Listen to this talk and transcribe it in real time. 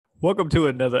Welcome to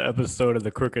another episode of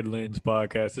the Crooked Lens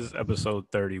Podcast. This is episode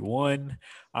 31.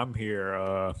 I'm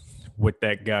here with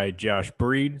that guy, Josh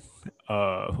Breed,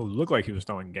 who looked like he was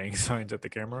throwing gang signs at the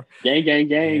camera. Gang, gang,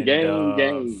 gang, And gang,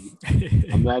 gang.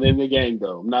 I'm not in the gang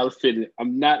though.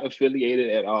 I'm not affiliated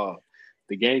at all.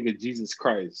 The gang of Jesus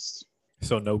Christ.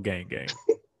 so no gang gang.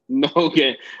 No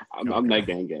gang. I'm not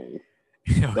Okay. gang, gang.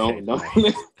 Okay, Don't, don't,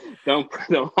 nice.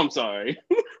 don't. I'm sorry.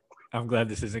 I'm glad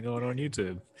this isn't going on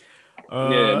YouTube. Yeah,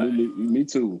 Uh, me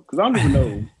too. Cause I don't even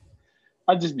know.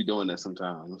 I just be doing that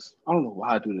sometimes. I don't know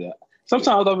why I do that.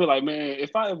 Sometimes I'll be like, man,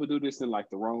 if I ever do this in like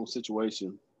the wrong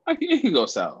situation, it could go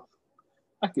south.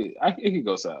 It could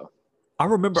go south. I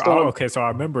remember. Oh, So okay, so I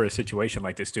remember a situation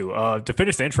like this too. To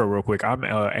finish the intro real quick, I'm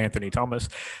Anthony Thomas,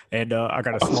 and I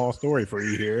got a small story for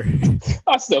you here.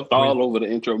 I stepped we all over the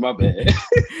intro. My bad.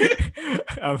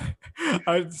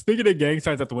 um, speaking of gang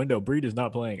signs at the window, Breed is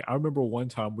not playing. I remember one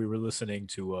time we were listening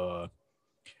to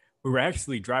we were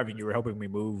actually driving. You were helping me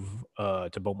move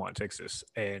to Beaumont, Texas,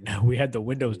 and we had the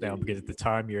windows down because at the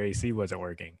time your AC wasn't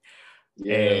working.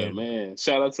 Yeah, And man.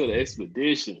 Shout out to the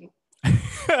expedition.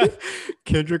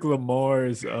 Kendrick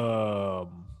Lamar's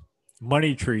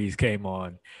Money Trees came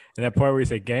on. And that part where he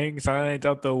said gang signs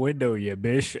out the window, yeah,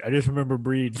 bitch. I just remember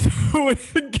Breed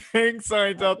with the gang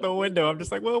signs out the window. I'm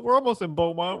just like, well, we're almost in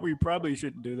Beaumont. We probably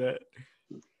shouldn't do that.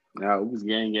 No, it was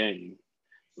gang gang.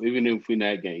 Even if we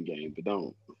not gang gang, but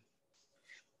don't.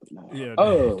 No. Yeah,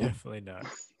 Oh, definitely not.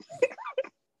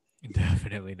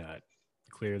 Definitely not.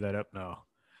 Clear that up now.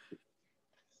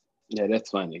 yeah, that's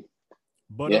funny.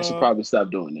 But Yeah, I should probably stop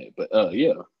doing that. But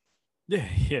yeah. yeah,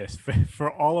 yes,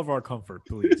 for all of our comfort,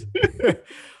 please.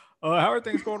 How are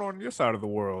things going on your side of the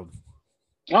world?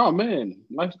 Oh man,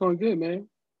 life's going good, man.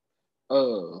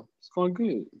 It's going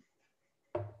good.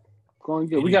 Going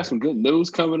good. We Any got some good news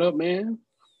coming up, man.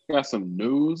 We got some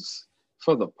news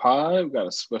for the pod. We got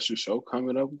a special show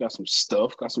coming up. We got some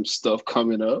stuff. Got some stuff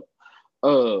coming up.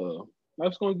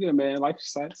 Life's going good, man. Life's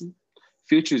exciting.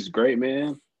 Future's great,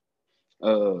 man.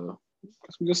 Got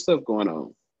some good stuff going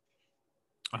on.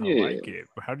 I Yeah. like it.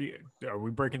 How do you are we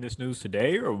breaking this news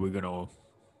today or are we gonna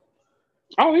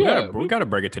Oh we gotta yeah. we gotta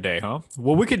break it today, huh?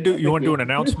 Well we could do I you think want to do an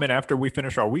announcement after we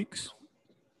finish our weeks?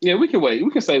 yeah, we can wait.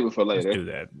 We can save it for Let's later. do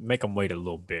that. Make them wait a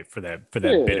little bit for that bit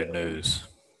of Yeah. news.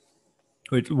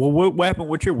 Well, what happened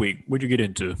with your week? What'd you get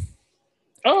into?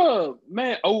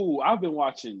 Man. Oh, I've been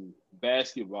watching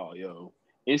basketball, yo.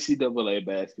 NCAA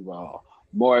basketball.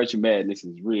 March Madness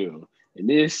is real. And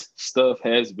this stuff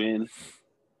has been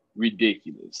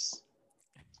ridiculous.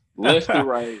 Left and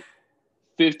right,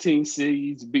 15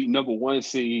 seeds beat number one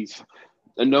seeds,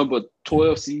 a number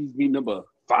 12 seeds beat number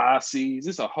five seeds.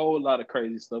 It's a whole lot of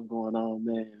crazy stuff going on,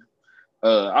 man.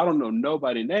 I don't know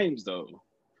nobody names though.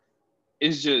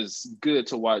 It's just good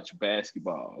to watch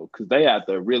basketball because they out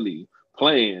there really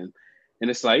playing, and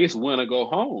it's like it's win or go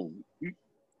home.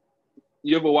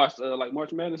 You ever watched like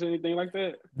March Madness or anything like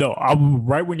that? No, I'm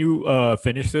right when you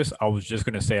finish this, I was just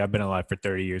gonna say I've been alive for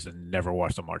 30 years and never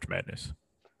watched a March Madness.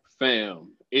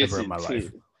 Fam, it's Ever in my life.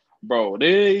 intense. Bro,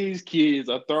 these kids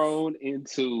are thrown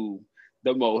into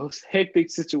the most hectic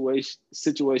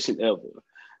situation ever.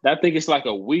 I think it's like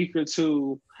a week or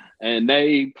two, and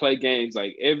they play games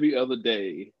like every other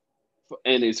day,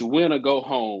 and it's win or go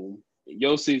home.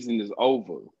 Your season is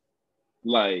over.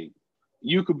 Like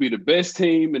you could be the best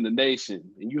team in the nation,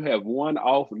 and you have one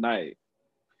off night.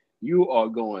 You are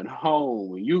going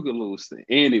home, and you can lose to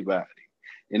anybody,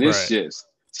 and it's Right. just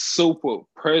super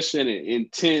pressure and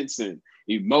intense, and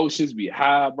emotions be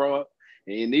high, bro.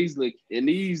 And these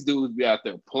dudes be out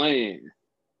there playing,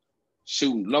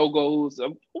 shooting logos.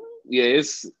 Yeah,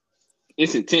 it's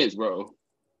intense, bro.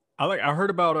 I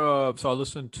heard about so I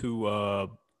listened to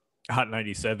Hot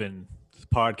 97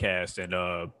 podcast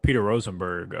and Peter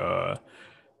Rosenberg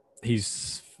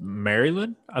he's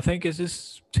Maryland, I think is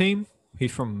his team.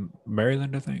 He's from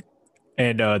Maryland, I think.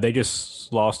 And they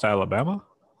just lost to Alabama,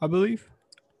 I believe.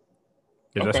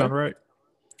 Does that Okay, sound right?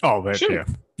 Oh, but sure. yeah.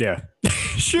 Yeah.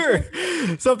 Sure.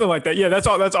 Something like that. Yeah, that's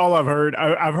all I've heard.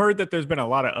 I've heard that there's been a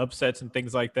lot of upsets and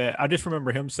things like that. I just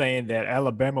remember him saying that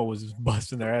Alabama was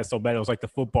busting their ass so bad it was like the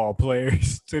football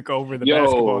players took over the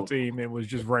basketball Yo, team and was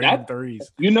just that raining threes.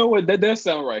 you know what? That does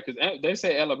sound right because they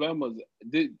say Alabama's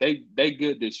they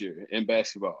good this year in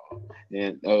basketball,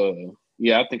 and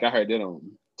yeah, I think I heard that on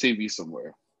TV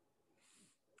somewhere.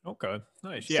 Okay,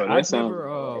 nice. Yeah, So that I've sounds never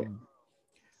about right.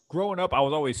 growing up, I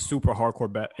was always super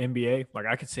hardcore NBA. Like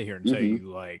I could sit here and tell Mm-hmm.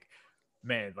 you, like,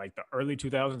 man, like the early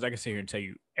 2000s, I could sit here and tell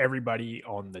you everybody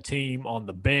on the team, on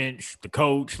the bench, the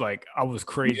coach. Like I was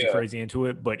crazy, Yeah. crazy into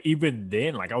it. But even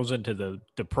then, like I was into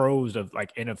the pros of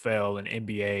like NFL and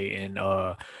NBA and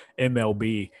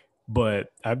MLB. but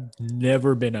I've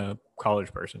never been a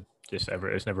college person. Just ever,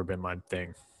 it's never been my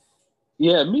thing.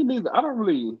 Yeah, me neither. I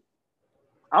don't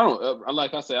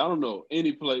like I said, I don't know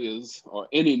any players or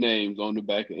any names on the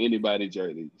back of anybody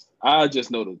jerseys. I just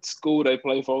know the school they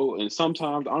play for, and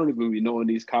sometimes I don't even be knowing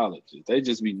these colleges. They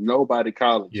just be nobody Yeah,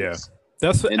 colleges,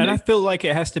 and and I they feel like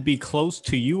it has to be close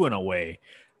to you in a way,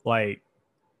 like,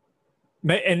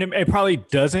 and it probably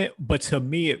doesn't, but to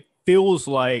me, it feels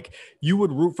like you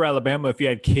would root for Alabama if you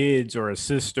had kids or a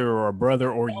sister or a brother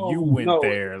or you oh went no,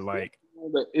 there. Like,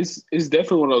 it's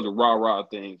definitely one of those rah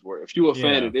things where if you're a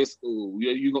fan yeah, of this school,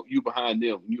 you behind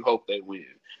them. You hope they win.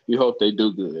 You hope they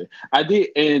do good. I did,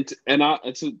 and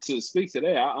to speak to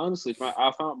that, I honestly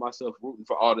found myself rooting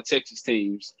for all the Texas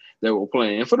teams that were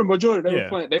playing. And for the majority, they were yeah.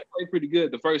 playing. They played pretty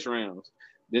good the first rounds.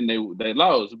 Then they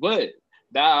lost, but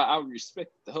I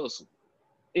respect the hustle.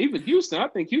 Even Houston, I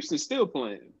think Houston's still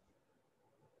playing.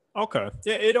 Okay.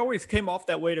 Yeah, it always came off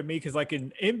that way to me because, like,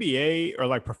 in NBA or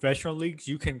like professional leagues,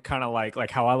 you can kind of like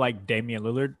how I like Damian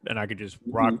Lillard, and I could just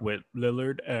Mm-hmm. rock with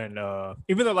Lillard. And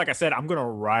even though, like I said, I'm gonna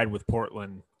ride with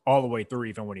Portland all the way through,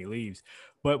 even when he leaves.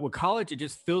 But with college, it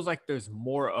just feels like there's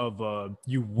more of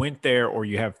you went there or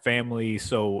you have family,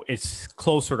 so it's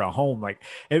closer to home. Like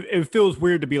it feels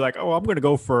weird to be like, oh, I'm gonna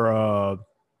go for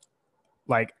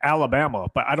like Alabama,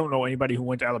 but I don't know anybody who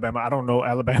went to Alabama. I don't know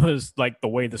Alabama's like the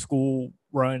way the school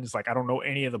runs. Like I don't know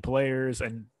any of the players,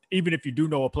 and even if you do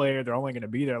know a player, they're only going to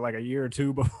be there like a year or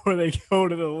two before they go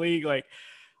to the league. Like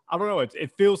I don't know.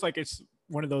 It feels like it's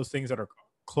one of those things that are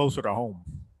closer to home,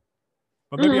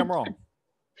 but maybe I'm Mm-hmm. wrong.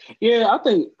 Yeah, I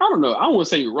don't know. I won't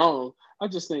say you're wrong. I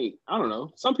just think I don't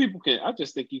know. Some people can. I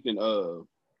just think you can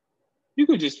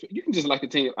just like a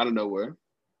team out of nowhere.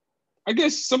 I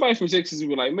guess somebody from Texas would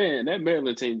be like, man, that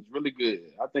Maryland team is really good.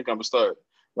 I think I'm gonna start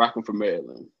rocking for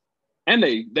Maryland. And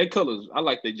they colors, I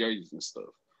like their jerseys and stuff.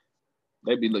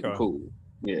 They be looking Okay, cool.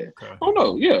 Yeah. okay. Oh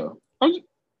no, yeah.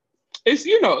 It's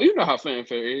you know how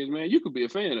fanfare is, man. You could be a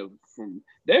fan of from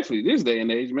definitely this day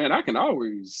and age, man. I can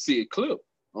always see a clip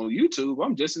on YouTube.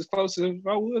 I'm just as close as if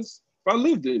I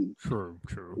lived in True,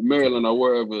 true, Maryland true. or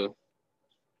wherever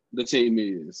the team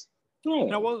is. Yeah.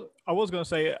 Now, I was gonna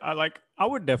say I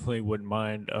would definitely wouldn't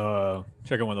mind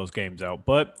checking one of those games out,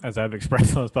 but as I've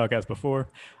expressed on this podcast before,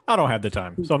 I don't have the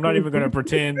time, so I'm not even gonna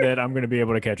pretend that I'm gonna be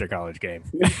able to catch a college game.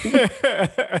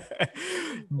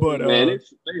 But Man,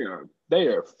 they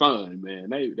are fun,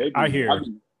 man. I I hear,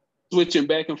 be switching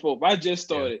back and forth. I just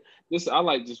yeah, started this. I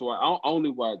like just watch. I only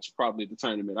watch probably the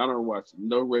tournament. I don't watch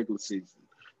no regular season,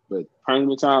 but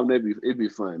tournament time it'd be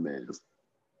fun, man.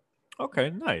 okay,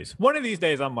 nice. One of these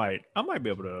days, I might be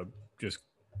able to just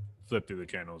flip through the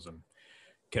channels and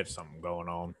catch something going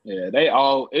on. Yeah, they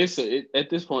all at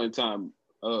this point in time.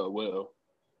 Well,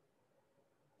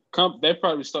 they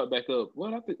probably start back up.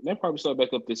 Well, I think they probably start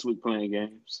back up this week playing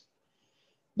games.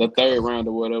 The Okay, third round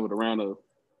or whatever, the round of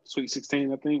Sweet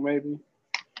 16, I think maybe.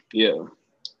 Yeah.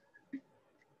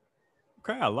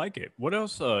 okay, I like it. What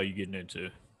else you getting into?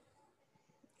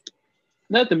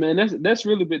 Nothing, man. That's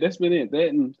really been that's been it. That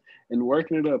and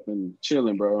working it up and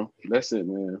chilling, bro. That's it,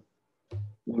 man.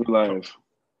 Living life.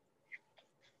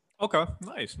 Okay,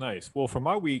 nice, nice. Well, for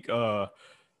my week,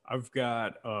 I've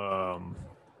got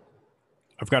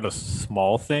I've got a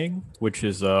small thing, which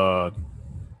is well,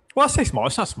 I say small.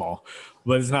 It's not small,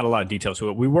 but there's not a lot of details to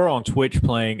it. We were on Twitch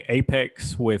playing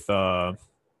Apex with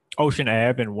Ocean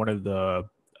Ab and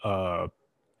uh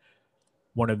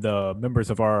one of the members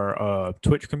of our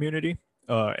Twitch community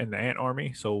in the Ant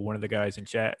Army. So one of the guys in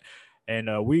chat,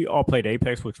 and we all played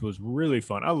Apex, which was really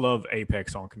fun. I love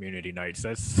Apex on community nights.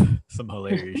 That's some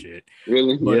hilarious shit.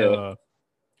 Really? But Yeah.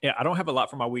 yeah, I don't have a lot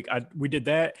for my week. We did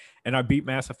that, and I beat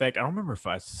Mass Effect. I don't remember if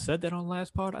I said that on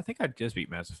last pod. I think I just beat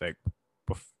Mass Effect.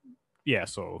 Yeah,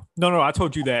 so no, I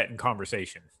told you that in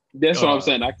conversation. That's what I'm Uh,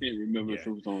 saying. I can't remember yeah,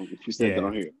 if you said that yeah,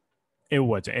 on here. it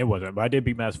wasn't. But I did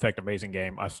beat Mass Effect. Amazing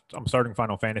game. I'm starting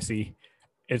Final Fantasy.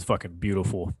 It's fucking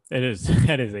beautiful. It is.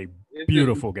 That is a Is it?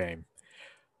 beautiful game.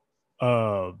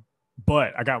 Uh,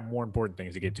 but I got more important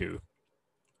things to get to.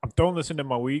 I'm throwing this into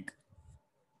my week,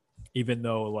 even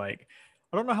though like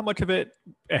I don't know how much of it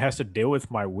has to deal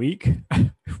with my week,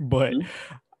 but Mhm.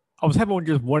 I was having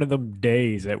just one of them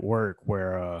days at work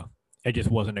where it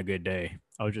just wasn't a good day.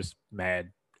 I was just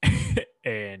mad, and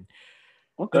then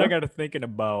Okay. I got to thinking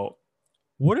about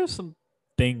what are some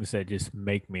things that just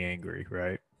make me angry,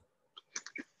 right?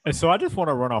 And so I just want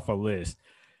to run off a list.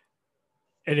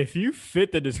 And if you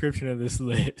fit the description of this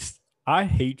list, I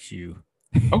hate you.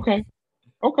 Okay.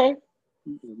 Okay.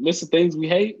 List of things we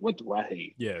hate. What do I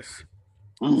hate? Yes.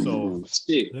 So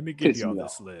Shit, let me give piss y'all me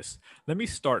this off. list. Let me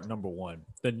start number one.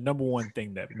 The number one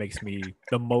thing that makes me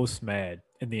the most mad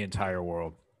in the entire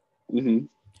world. Mm-hmm.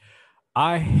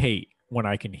 I hate when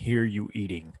I can hear you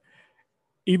eating.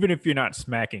 Even if you're not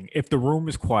smacking, if the room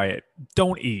is quiet,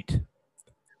 don't eat.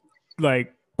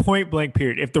 Like point blank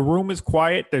period. If the room is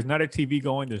quiet, there's not a TV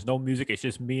going, there's no music, it's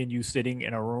just me and you sitting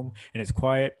in a room and it's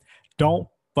quiet, don't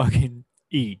fucking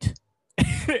eat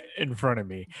in front of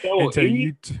me Don't until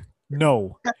eat.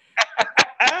 no,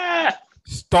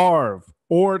 starve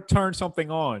or turn something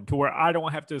on to where I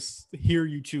don't have to hear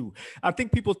you chew. I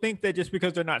think people think that just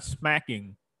because they're not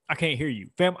smacking, I can't hear you.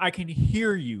 Fam, I can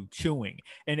hear you chewing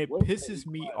and it What's that pisses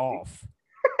me quietly? off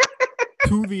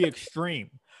to the extreme.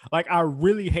 Like I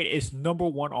really hate it. It's number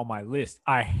one on my list.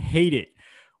 I hate it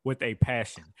with a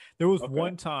passion. There was Okay.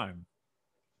 one time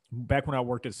back when I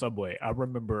worked at Subway. I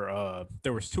remember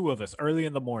there was two of us early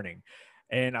in the morning,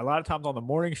 and a lot of times on the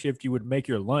morning shift you would make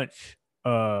your lunch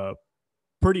uh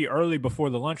pretty early before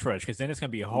the lunch rush because then it's gonna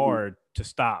be Mm-hmm. hard to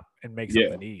stop and make Yeah.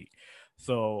 something to eat.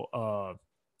 So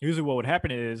usually what would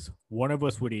happen is one of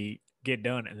us would eat, get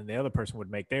done, and then the other person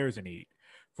would make theirs and eat.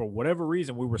 For whatever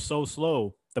reason, we were so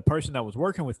slow. The person that was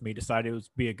working with me decided it would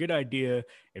be a good idea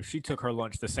if she took her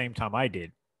lunch the same time I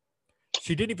did.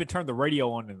 She didn't even turn the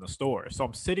radio on in the store. So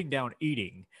I'm sitting down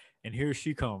eating, and here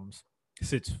she comes,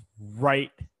 sits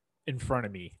right in front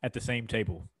of me at the same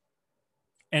table.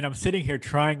 And I'm sitting here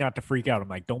trying not to freak out. I'm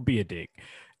like, don't be a dick.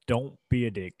 Don't be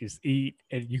a dick. Just eat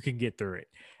and you can get through it.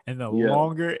 And the Yeah.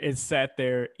 longer it sat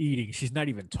there eating, she's not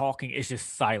even talking. It's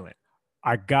just silent.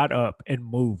 I got up and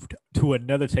moved to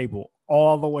another table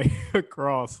all the way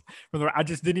across from the I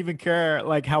just didn't even care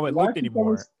like how it Why looked she come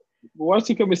and anymore. Why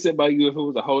she come and sit by you if it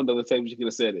was a whole other table? She could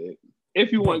have said it.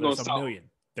 If you Bro, weren't gonna there's a talk, million.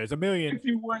 There's a million. if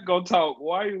you weren't gonna talk,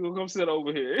 why are you gonna come sit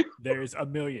over here? There's a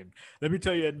million. Let me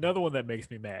tell you another one that makes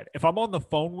me mad. If I'm on the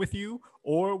phone with you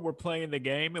or we're playing the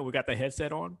game and we got the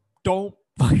headset on, don't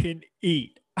fucking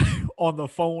eat on the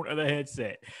phone or the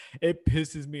headset. It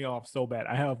pisses me off so bad.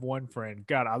 I have one friend,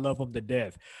 God, I love him to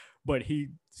death, but he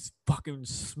fucking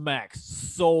smacks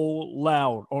so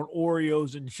loud on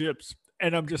Oreos and chips.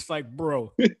 And I'm just like,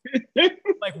 bro,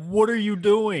 like, what are you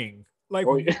doing? Like,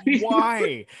 Or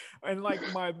why? And like,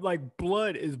 my like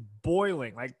blood is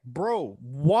boiling. Like, bro,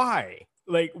 why?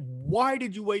 Like, why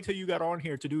did you wait till you got on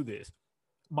here to do this?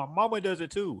 My mama does it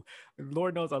too.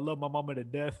 Lord knows I love my mama to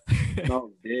death.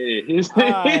 no, yeah.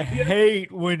 I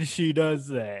hate when she does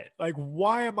that. Like,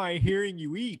 why am I hearing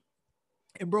you eat?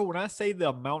 And bro, when I say the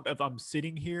amount of I'm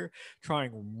sitting here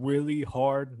trying really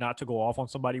hard not to go off on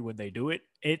somebody when they do it,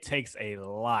 it takes a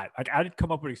lot. Like I did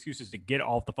come up with excuses to get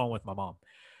off the phone with my mom.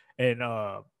 And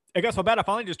it got so bad I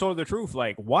finally just told her the truth.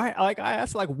 Like, why like I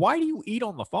asked, like, why do you eat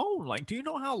on the phone? Like, do you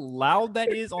know how loud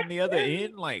that is on the other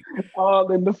end? Like,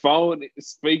 All in the phone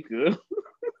speaker,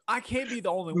 I can't be the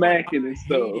only one. I smacking and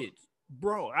hate stuff. it.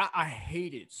 Bro, I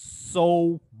hate it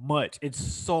so much. It's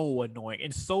so annoying.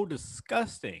 It's so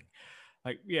disgusting.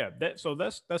 Like, yeah, that's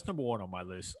number one on my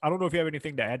list. I don't know if you have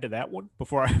anything to add to that one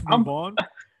before I I'm move on.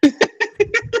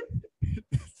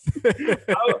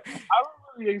 I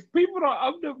don't really people don't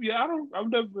I've never yeah, I don't I've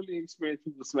never really experienced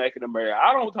people smacking in America.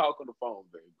 I don't talk on the phone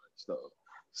very much though.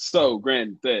 So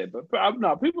granted that, but I'm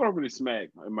not people don't really smack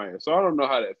in my so I don't know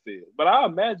how that feels. But I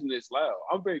imagine it's loud.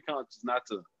 I'm very conscious not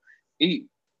to eat.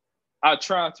 I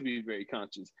try to be very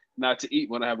conscious not to eat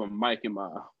when I have a mic in my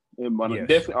Yes,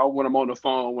 definitely or when I'm on the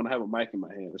phone when I have a mic in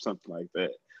my hand or something like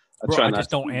that. I bro. try I not just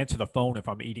to don't eat. answer the phone if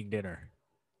I'm eating dinner.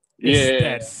 It's Yeah,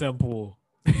 that simple.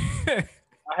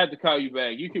 I had to call you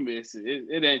back. You can miss it.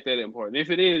 It ain't that important. If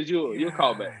it is, you'll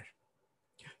call back. God.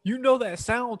 You know that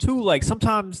sound too. Like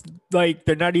sometimes, like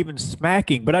they're not even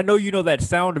smacking, but I know you know that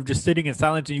sound of just sitting in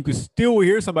silence, and you can still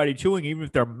hear somebody chewing, even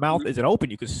if their mouth isn't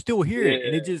open. You can still hear it,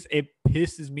 and Yeah. it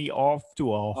pisses me off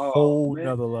to a Oh whole man,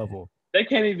 nother level. they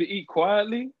can't even eat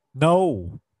quietly.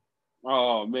 No,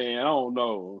 Oh man, I don't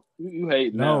know. You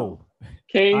hate now. no,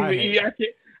 Can't I even hate. eat.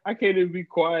 I can't even be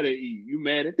quiet and eat. You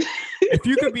mad at? If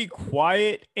you could be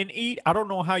quiet and eat, I don't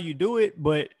know how you do it,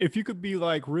 but if you could be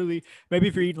like really, maybe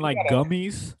if you're eating you like gotta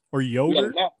gummies or you gotta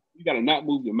yogurt. not you gotta not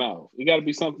move your mouth. It gotta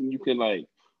be something you can like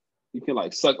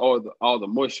suck all the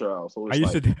moisture out. So I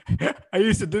it's used like to, I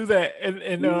used to do that, and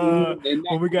and not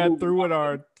when we got move your through with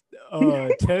mouth.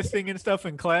 our testing and stuff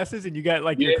in classes, and you got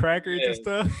like your Yeah, crackers and yeah.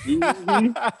 stuff.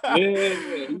 Mm-hmm. Yeah,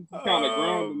 you kind of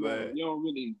grind Oh them though. man, You don't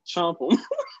really chomp them.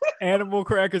 animal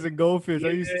crackers and goldfish.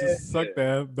 I used to Yeah. suck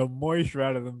the moisture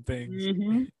out of them things.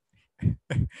 Mm-hmm.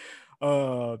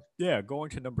 Yeah, going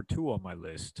to number two on my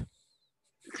list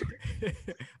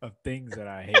of things that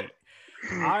I hate.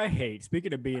 I hate,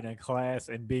 speaking of being in class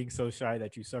and being so shy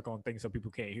that you suck on things so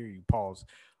people can't hear you, pause.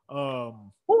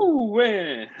 Um, Ooh,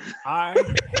 man. I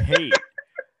hate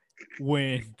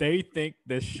when they think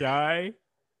the shy,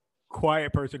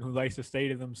 quiet person who likes to stay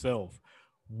to themselves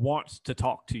wants to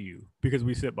talk to you because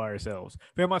we sit by ourselves.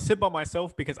 Fam, I sit by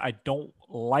myself because I don't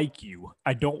like you.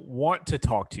 I don't want to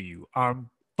talk to you. I'm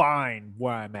fine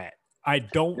where I'm at. I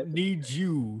don't need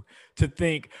you to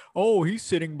think, oh, he's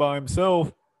sitting by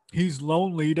himself. He's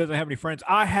lonely. He doesn't have any friends.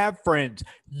 I have friends.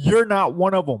 You're not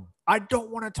one of them. I don't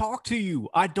want to talk to you.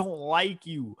 I don't like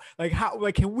you. Like how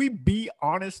like can we be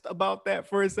honest about that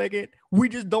for a second? We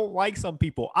just don't like some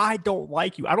people. I don't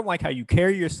like you. I don't like how you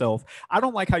carry yourself. I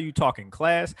don't like how you talk in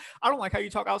class. I don't like how you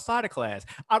talk outside of class.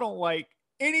 I don't like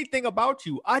anything about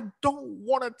you. I don't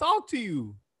want to talk to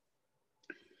you.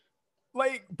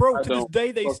 Like, bro, I to this don't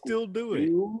day they fuck with still do it.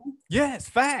 you. Yes,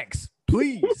 facts.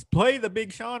 Please play the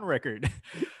Big Sean record.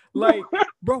 Like,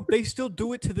 bro, they still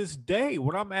do it to this day.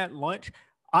 When I'm at lunch,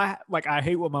 I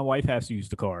hate when my wife has to use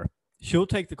the car. She'll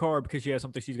take the car because she has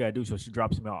something she's got to do, so she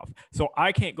drops me off. So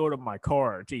I can't go to my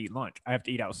car to eat lunch. I have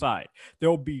to eat outside.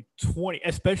 There'll be 20,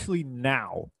 especially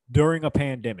now during a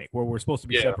pandemic where we're supposed to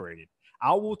be Yeah. separated.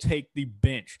 I will take the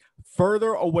bench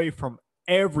further away from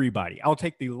everybody. I'll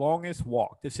take the longest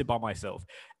walk to sit by myself.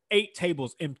 8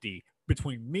 tables empty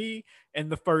between me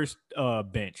and the first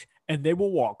bench, and they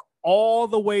will walk all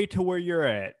the way to where you're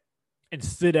at and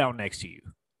sit down next to you.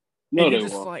 No, And you're they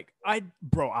just won't. like,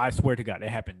 I swear to God, it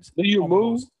happens Do you move?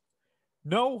 almost.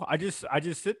 No, I just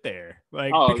sit there.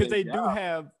 Like Oh, because yeah. they do Right.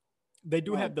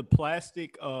 have the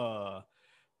plastic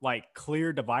like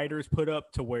clear dividers put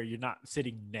up to where you're not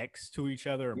sitting next to each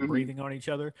other and Mhm. breathing on each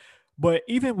other. But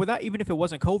even if it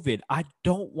wasn't COVID, I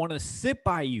don't want to sit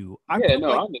by you. I Yeah, put no,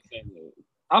 I like, understand that.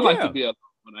 I like to yeah, be alone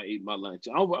when I eat my lunch.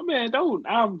 Man, don't.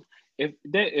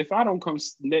 If I don't come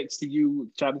next to you,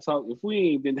 try to talk. If we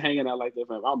ain't been hanging out like that,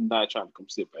 fam, I'm not trying to come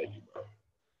sit by you, bro.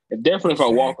 And definitely, if I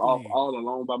walk off exactly. all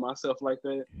alone by myself like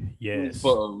that, it's Yes.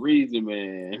 for a reason,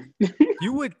 man.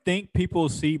 You would think people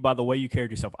see by the way you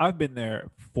carried yourself. I've been there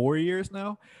 4 years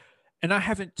now, and I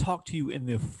haven't talked to you in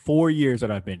the 4 years that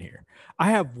I've been here. I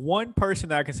have one person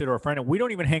that I consider a friend, and we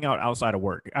don't even hang out outside of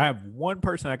work. I have one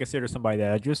person I consider somebody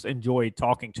that I just enjoy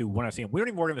talking to when I see him. We don't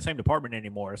even work in the same department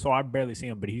anymore, so I barely see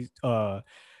him. But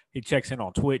he checks in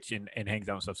on Twitch and hangs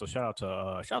out and stuff. So shout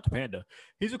out to Panda.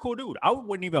 He's a cool dude. I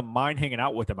wouldn't even mind hanging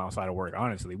out with him outside of work.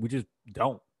 Honestly, we just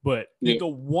don't. But he's Yeah, the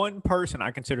one person I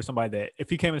consider somebody that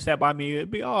if he came and sat by me, it'd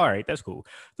be all right. That's cool.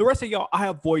 The rest of y'all, I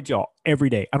avoid y'all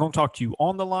every day. I don't talk to you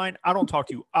on the line. I don't talk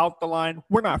to you out the line.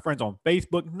 We're not friends on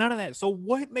Facebook. None of that. So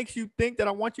what makes you think that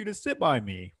I want you to sit by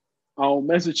me? I don't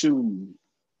mess with you.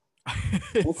 Don't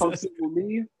it's, come sit with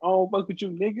me. I don't fuck with you,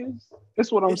 niggas.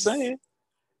 That's what I'm it's saying.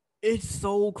 it's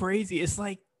so crazy. It's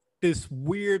like this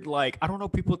weird, like I don't know.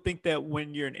 People think that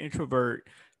when you're an introvert,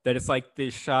 that it's like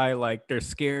this shy, like they're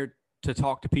scared to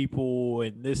talk to people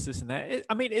and this and that.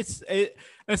 I mean,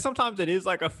 and sometimes it is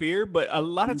like a fear, but a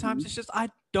lot of times Mhm. it's just I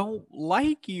don't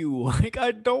like you. Like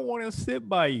I don't want to sit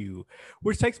by you,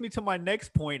 which takes me to my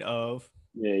next point of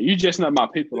Yeah, you just not my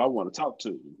people I want to talk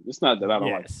to. It's not that I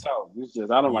don't like to yes, talk. It's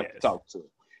just I don't like to yes, talk to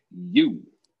you.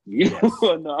 You yes,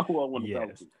 know who I want to talk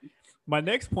yes. to. My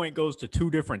next point goes to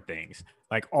two different things,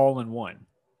 like all in one.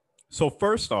 So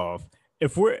first off,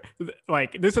 if we're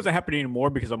like this doesn't happen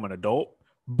anymore because I'm an adult,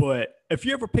 but if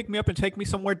you ever pick me up and take me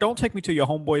somewhere, don't take me to your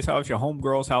homeboy's house, your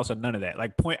homegirl's house, or none of that.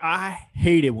 Like point I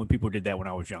hated when people did that when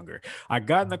I was younger. I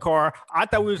got in the car, I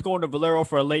thought we was going to Valero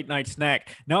for a late night snack.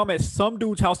 Now I'm at some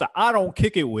dude's house that I don't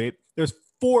kick it with. There's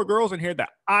 4 girls in here that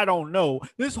I don't know.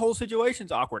 This whole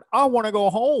situation's awkward. I want to go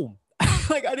home.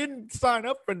 Like I didn't sign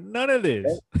up for none of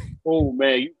this. Oh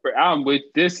man, I'm with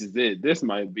this is it. This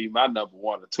might be my number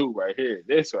one or two right here.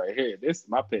 This right here. This is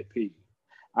my pet peeve.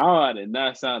 I did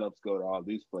not sign up to go to all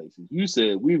these places. You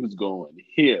said we was going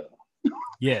here.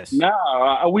 Yes.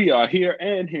 Now we are here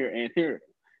and here and here.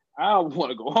 I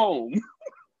want to go home.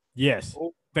 Yes.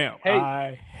 Oh, Fam, hey,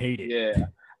 I hate it. yeah.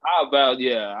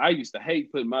 I used to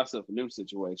hate putting myself in them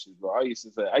situations, bro. I used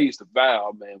to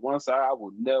vow, man, I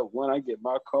will never when I get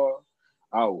my car,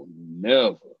 I will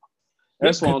never. Yeah,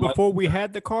 That's why because I'm like, before we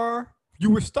had the car, you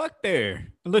were stuck there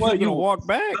unless you well, were gonna you walk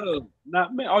back. stuck.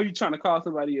 Not man, are you trying to call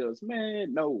somebody else?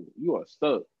 Man, no, you are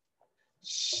stuck.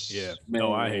 Yeah,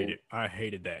 no, I hate Man, it. I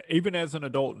hated that. Even as an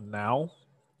adult now,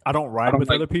 I don't I ride don't with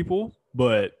like other people,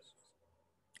 but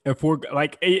if we're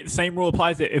like same rule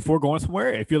applies that if we're going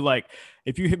somewhere, if you're like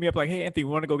if you hit me up like, hey Anthony,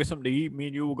 we want to go get something to eat, me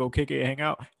and you will go kick it, hang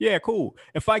out. Yeah, cool.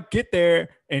 If I get there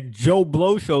and Joe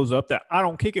Blow shows up that I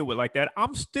don't kick it with like that,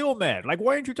 I'm still mad. Like,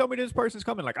 why didn't you tell me this person's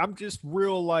coming? Like, I'm just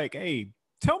real like, hey,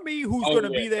 Tell me who's Oh going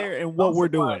to yeah, be there and what don't we're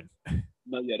surprise. doing.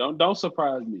 No, yeah, don't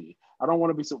surprise me. I don't want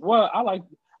to be so. Well, I like.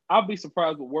 I'll be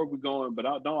surprised with where we're going, but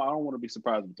I don't. I don't want to be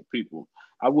surprised with the people.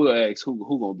 I will ask who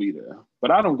gonna be there,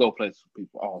 but I don't go places with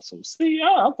people. Also, see,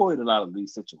 I avoid a lot of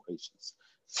these situations.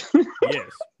 Yes,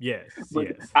 yes, But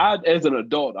yes. I, as an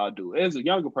adult, I do. As a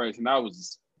younger person, I was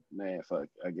just, man, fuck.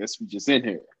 I guess we just in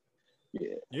here.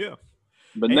 Yeah. Yeah.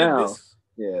 But And now, this,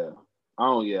 yeah. I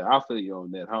don't. Yeah, I feel you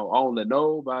on that. I don't let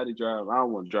nobody drive. I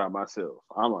don't want to drive myself.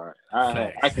 I'm all right. I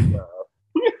facts. can drive.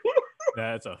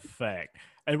 That's a fact.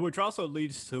 And which also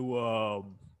leads to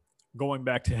going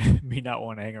back to me not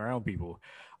wanting to hang around people.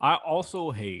 I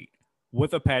also hate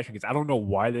with a passion because I don't know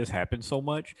why this happens so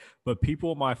much, but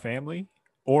people in my family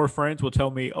or friends will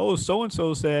tell me, "Oh, so and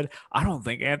so said I don't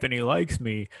think Anthony likes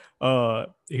me.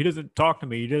 He doesn't talk to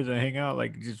me. He doesn't hang out.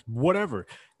 Like just whatever."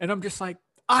 And I'm just like,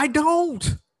 I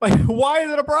don't. Like, why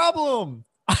is it a problem?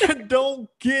 I don't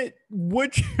get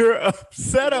what you're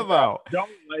upset about. Don't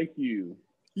like you.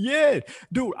 Yeah,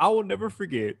 dude, I will never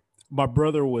forget. My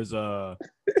brother was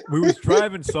we was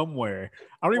driving somewhere.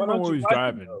 I don't Why even remember don't where you we was like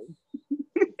him driving.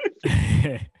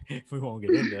 though? We won't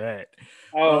get into that.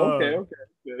 Oh, okay,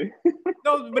 okay.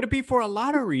 No, but it'd be for a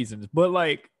lot of reasons. But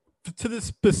like to the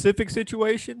specific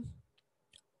situation,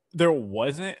 there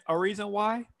wasn't a reason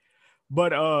why.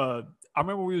 But I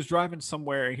remember we was driving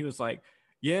somewhere and he was like,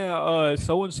 "Yeah,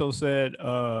 so and so said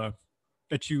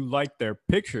that you liked their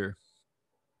picture."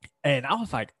 And I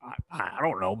was like, I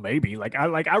don't know, maybe.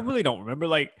 I really don't remember.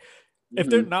 Like, if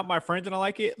they're Mm-hmm. not my friends and I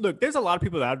like it, look, there's a lot of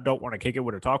people that I don't want to kick it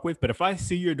with or talk with. But if I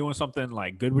see you're doing something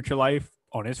like good with your life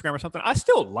on Instagram or something, I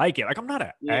still like it. Like, I'm not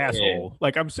an Yeah, asshole.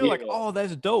 Like, I'm still like, yeah. oh,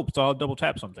 that's dope. So I'll double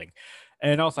tap something.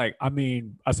 And I was like, I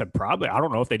mean, I said, probably, I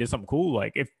don't know if they did something cool.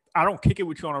 Like, if I don't kick it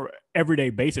with you on a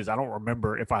everyday basis, I don't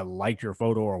remember if I liked your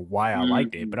photo or why I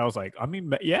liked it. Mm-hmm. But I was like, I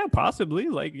mean, yeah, possibly.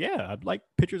 Like, yeah, I'd like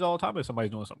pictures all the time if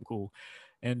somebody's doing something cool.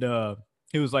 And,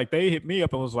 he was like, they hit me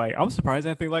up and was like, I'm surprised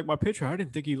Anthony liked my picture. I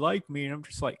didn't think he liked me. And I'm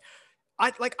just like,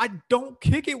 I don't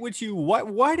kick it with you.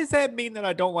 Why does that mean that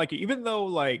I don't like it? Even though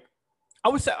like I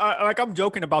would say like I'm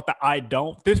joking about the I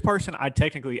don't. This person I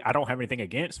don't have anything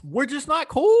against. We're just not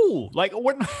cool. Like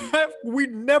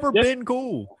we've never Just been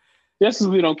cool. just as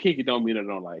we don't kick it, don't mean I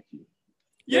don't like you.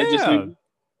 That just Yeah. means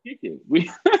we kick it.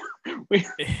 We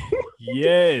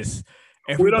Yes.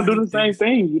 we don't do Everybody the same thinks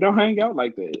thing. We don't hang out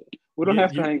like that. We don't yeah,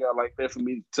 have to hang out like that for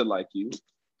me to like you.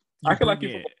 I you can like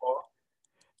bring you from it. afar.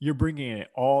 You're bringing it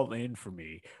all in for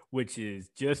me, which is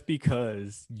just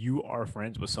because you are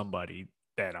friends with somebody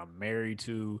that I'm married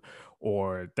to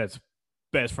or that's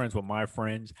best friends with my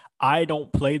friends. I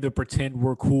don't play the pretend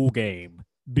we're cool game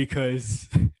because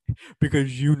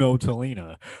because you know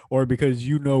Talina or because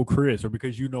you know Chris or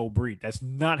because you know Bree. That's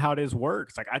not how this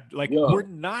works. We're Yo,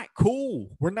 not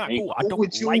cool. We're not ain't cool. I cool don't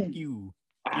with like you. you.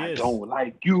 I Yes. don't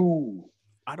like you.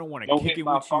 I don't want to Don't kick hit it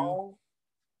my with you. phone.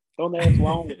 Don't ask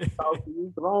why I don't talk to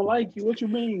you. If I don't like you, what you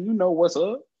mean? You know what's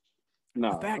up. In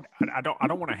Nah. fact, I don't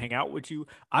want to hang out with you.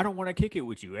 I don't want to kick it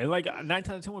with you. And like 9 times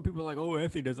out of 10 when people are like, "Oh,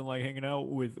 Anthony doesn't like hanging out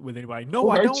with anybody." No, Who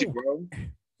I hurt you, don't.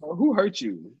 bro? Who hurt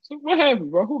you? So what happened,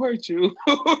 bro? Who hurt you?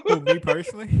 Who me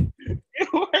personally?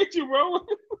 Who hurt you, bro?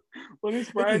 Well,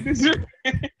 it's Friday.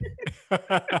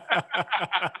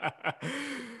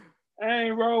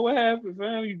 Hey, bro, what happened,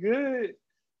 fam? You good?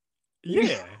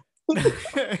 Yeah.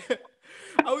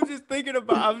 I was just thinking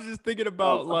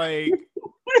about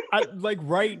Oh. like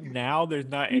right now there's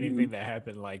not Mhm. anything that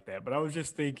happened like that. But I was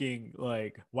just thinking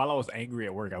like while I was angry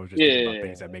at work, I was just thinking about Yeah,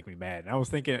 things that make me mad. And I was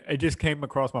thinking it just came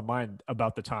across my mind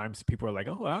about the times people are like,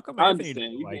 "Oh, how come I Anthony understand.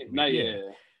 doesn't You like get me?" not Yeah. yeah.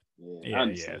 Yeah, I Yeah, yeah.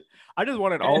 understand. I just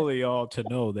wanted all of y'all to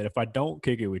know that if I don't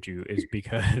kick it with you, it's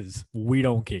because we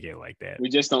don't kick it like that. We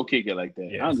just don't kick it like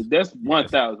that. Yes. That's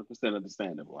Yes. 1000%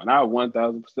 understandable, and I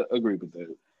 1000% agree with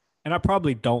that. And I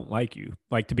probably don't like you.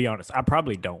 Like, to be honest, I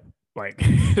probably don't. Like,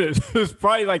 it's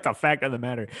probably like the fact of the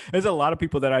matter. There's a lot of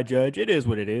people that I judge. It is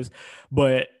what it is.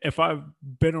 But if I've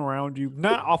been around you,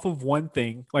 not off of one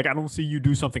thing, like I don't see you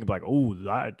do something like, oh,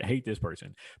 I hate this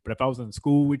person. But if I was in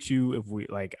school with you, if we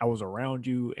like I was around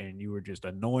you and you were just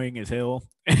annoying as hell,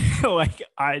 like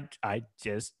I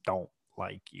just don't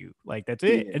like you. Like that's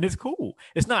it. Yeah, And it's cool.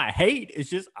 It's not hate. It's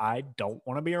just I don't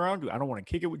want to be around you. I don't want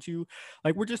to kick it with you.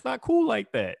 Like we're just not cool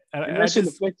like that. and I that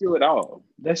shouldn't just affect you at all.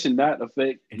 That should not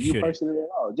affect it you shouldn't. personally at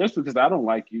all. Just because I don't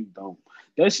like you, don't.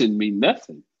 That shouldn't mean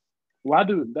nothing. Why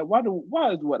do that? Why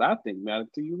is what I think matter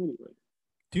to you anyway?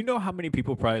 Do you know how many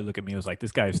people probably look at me as like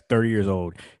this guy is 30 years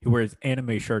old. He wears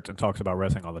anime shirts and talks about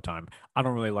wrestling all the time. I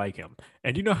don't really like him.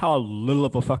 And do you know how little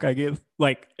of a fuck I give?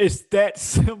 Like it's that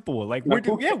simple. Like we're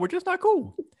just not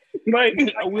cool. Like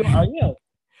we, yeah,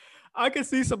 I could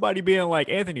see somebody being like,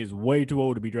 Anthony is way too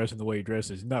old to be dressing the way he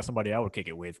dresses. Not somebody I would kick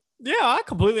it with. Yeah, I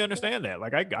completely understand that.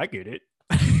 Like, I get it.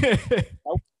 I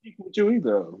won't speak with you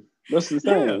either. That's the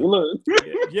thing. Yeah. Look,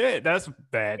 Yeah, that's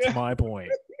my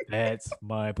point. That's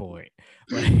my point.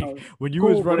 Like when you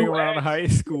was cool, but running who around asked high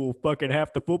school, fucking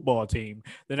half the football team,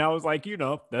 then I was like,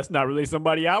 that's not really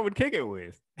somebody I would kick it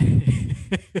with.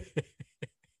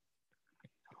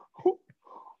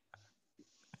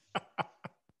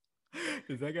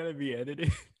 you? Is that gonna be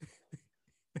edited?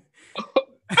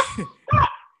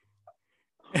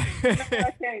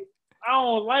 I can't. I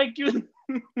don't like you.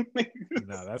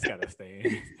 No, that's gotta stay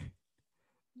in.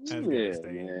 That's gotta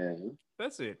stay in. Man.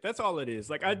 That's it. That's all it is.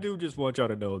 Like, I do just want y'all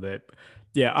to know that,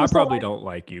 yeah, I Just don't probably like don't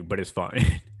like you, but it's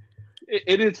fine.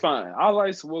 it is fine. Our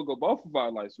lights will go. Both of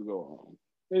our lights will go on.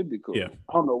 It'd be cool. Yeah.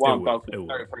 I don't know why It I'm will. talking It will.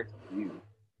 third person to you,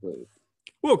 but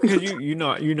Well, because you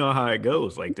know how it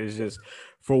goes. Like, there's just,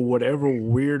 for whatever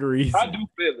weird reason. I do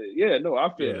feel it. Yeah, no,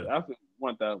 I feel Yeah. it. I feel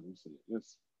 1,000%.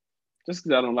 It's just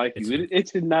because I don't like It's you. It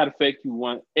should not affect you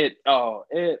one at all.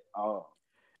 At all.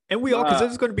 And we all, because Nah.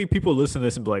 there's going to be people listening to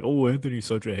this and be like, oh, Anthony's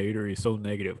such a hater. He's so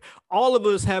negative. All of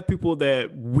us have people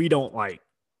that we don't like.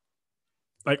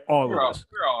 Like, all of us.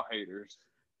 We're all haters.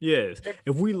 Yes.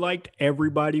 If we liked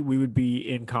everybody, we would be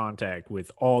in contact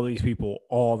with all these people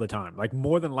all the time. Like,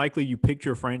 more than likely, you picked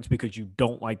your friends because you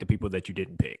don't like the people that you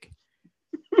didn't pick.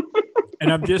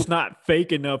 And I'm just not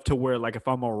fake enough to where, like, if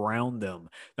I'm around them,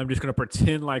 I'm just going to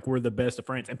pretend like we're the best of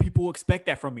friends. And people expect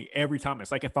that from me every time.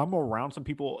 It's like, if I'm around some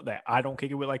people that I don't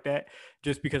kick it with like that,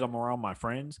 just because I'm around my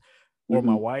friends or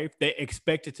my wife, they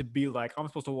expect it to be like, I'm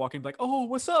supposed to walk in and be like, oh,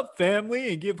 what's up,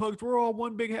 family? And give hugs. We're all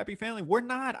one big happy family. We're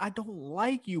not. I don't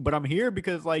like you, but I'm here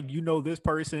because, like, you know this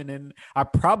person, and I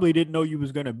probably didn't know you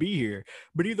was going to be here.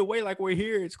 But either way, like, we're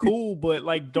here. It's cool, but,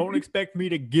 like, don't expect me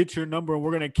to get your number and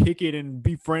we're going to kick it and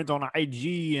be friends on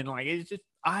IG. And, like, it's just,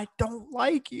 I don't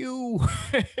like you.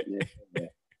 Yeah.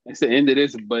 That's the end of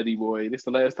this, buddy boy. This is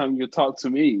the last time you talk to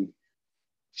me.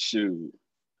 Shoot.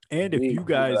 And if you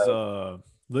guys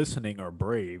listening are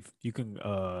brave, you can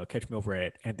catch me over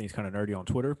at Anthony's Kind of Nerdy on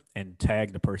Twitter and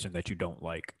tag the person that you don't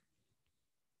like.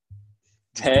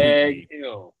 Tag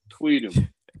him. Tweet him.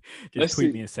 Just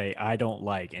tweet me and say, I don't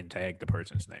like, and tag the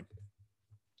person's name.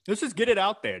 Let's just get it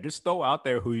out there. Just throw out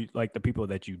there who you like, the people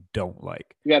that you don't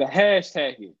like. You got to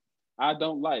hashtag it. I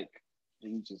don't like.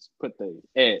 And you just put the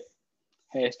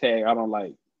hashtag I don't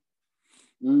like.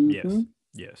 Mm-hmm.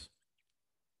 Yes.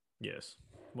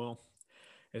 Well,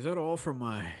 is that all for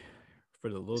the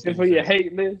little Except things for your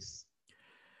hate list?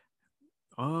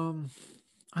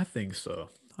 I think so.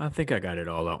 I think I got it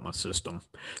all out my system.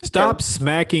 Stop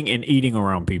smacking and eating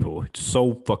around people. It's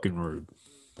so fucking rude.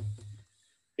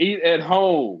 Eat at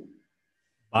home.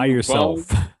 By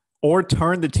yourself. Or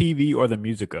turn the TV or the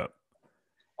music up.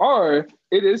 Or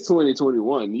it is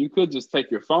 2021. You could just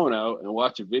take your phone out and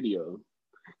watch a video.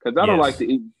 Because I don't like to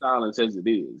eat in silence as it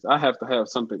is. I have to have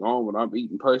something on when I'm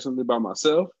eating personally by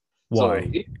myself. Why?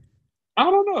 So I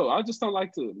don't know. I just don't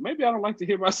like to. Maybe I don't like to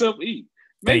hear myself eat.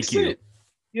 Thank you.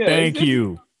 Yeah. Thank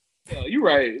you. Yeah, you're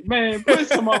right, man. Put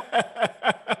some on.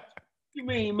 You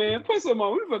mean, man? Put some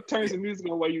on. We better turn some music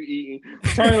on while you eating.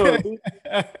 Turn on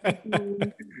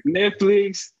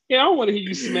Netflix. Yeah, I don't want to hear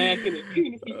you smacking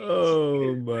it.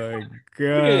 Oh my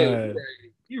god. Yeah,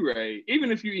 you're right.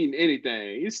 Even if you're eating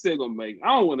anything, it's still gonna make. I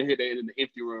don't want to hear that in the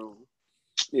empty room.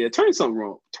 Yeah, turn something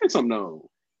on. Turn something on.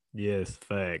 Yes,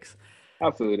 facts.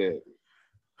 I feel that.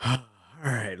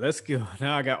 All right, let's go.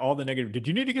 Now I got all the negative. Did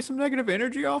you need to get some negative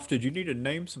energy off? Did you need to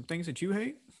name some things that you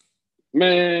hate?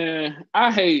 Man,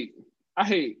 I hate.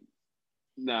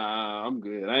 Nah, I'm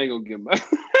good. I ain't gonna get my.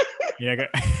 Yeah, I got.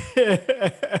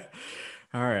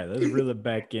 All right, let's reel it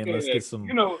back in. Let's get some.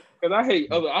 Because I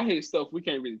hate stuff we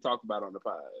can't really talk about on the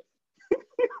pod.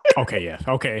 Okay, yeah.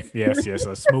 Okay, yes.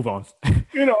 Let's move on.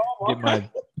 I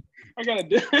gotta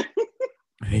do.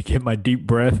 Get my deep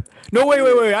breath. No,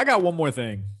 wait. I got one more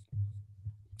thing.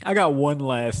 I got one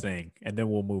last thing, and then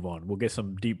we'll move on. We'll get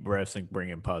some deep breaths and bring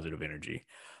in positive energy.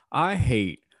 I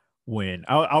hate when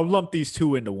I'll lump these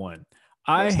two into one.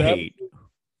 I hate.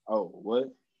 Oh,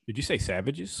 what? Did you say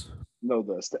savages? No,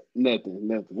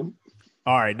 nothing.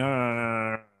 All right,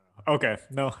 no. Okay,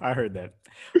 no, I heard that.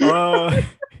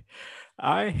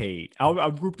 I hate.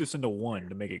 I'll group this into one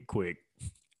to make it quick.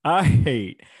 I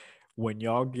hate when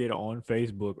y'all get on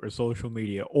Facebook or social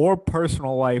media or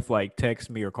personal life, like text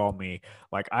me or call me.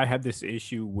 Like, I have this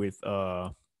issue with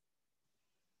let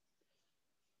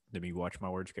me watch my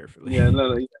words carefully. Yeah,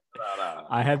 no.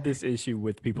 I have this issue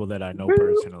with people that I know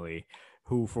personally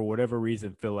who, for whatever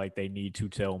reason, feel like they need to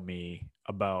tell me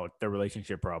about their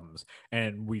relationship problems.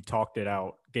 And we talked it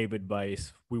out, gave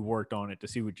advice, we worked on it to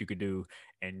see what you could do,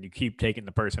 and you keep taking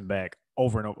the person back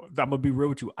over and over. I'm gonna be real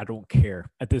with you. I don't care.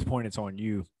 At this point, it's on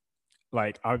you.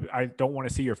 Like I don't want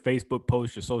to see your Facebook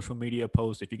post, your social media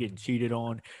post if you're getting cheated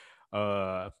on.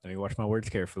 Let me watch my words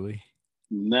carefully.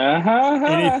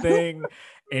 Nah.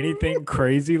 Anything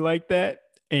crazy like that,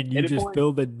 and you Any just point?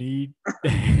 feel the need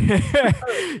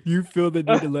you feel the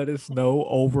need to let us know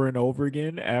over and over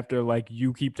again after like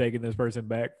you keep taking this person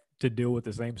back to deal with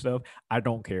the same stuff. I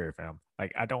don't care, fam.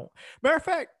 Like I don't. Matter of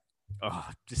fact, oh,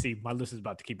 just see, my list is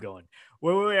about to keep going.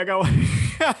 Wait, I got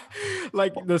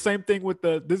like the same thing with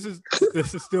the. This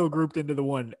is still grouped into the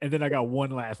one, and then I got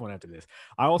one last one after this.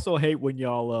 I also hate when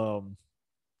y'all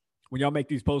make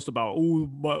these posts about, oh,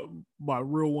 my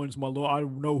real ones, I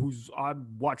know I'm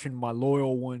watching my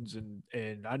loyal ones,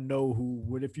 and I know who.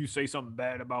 What if you say something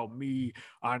bad about me?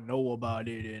 I know about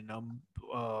it, and I'm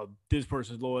this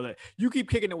person's loyal. You keep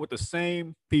kicking it with the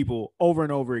same people over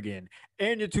and over again,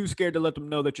 and you're too scared to let them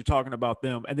know that you're talking about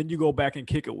them, and then you go back and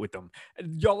kick it with them.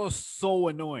 And y'all are so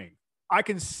annoying. I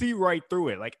can see right through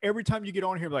it. Like every time you get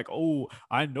on here, like, oh,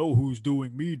 I know who's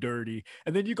doing me dirty.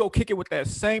 And then you go kick it with that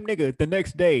same nigga the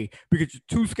next day because you're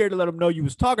too scared to let him know you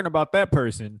was talking about that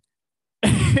person.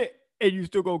 And you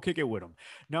still go kick it with him.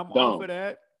 Now I'm off of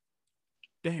that.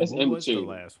 Damn, That's what was the immature.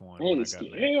 last one?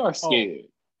 They are scared.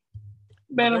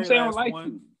 Man, I'm saying I don't like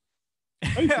you.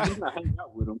 I used to just not hang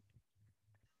out with them.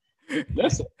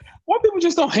 Why people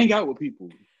just don't hang out with people?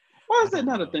 Why is that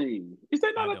not a thing? Is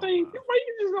that not a thing? Why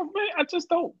you just go, man? I just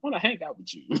don't want to hang out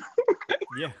with you.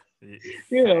 Yeah.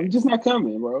 Yeah, I'm just not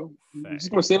coming, bro. I'm just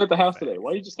gonna sit at the house today.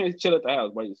 Why you just can't chill at the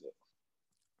house by yourself?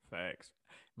 Facts.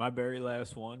 My very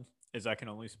last one is I can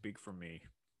only speak for me,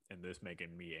 and this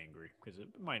making me angry because it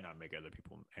might not make other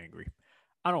people angry.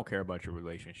 I don't care about your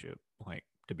relationship. Like,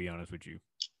 to be honest with you,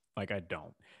 like I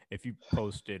don't. If you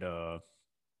posted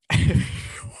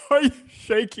why you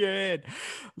shake your head?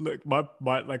 Look, my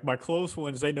close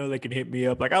ones, they know they can hit me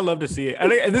up. Like I love to see it,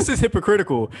 and this is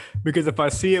hypocritical because if I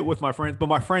see it with my friends, but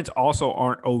my friends also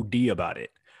aren't OD about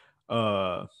it.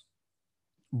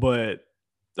 But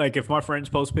like if my friends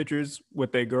post pictures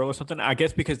with their girl or something, I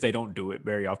guess because they don't do it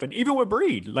very often. Even with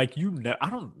Breed, like I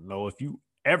don't know if you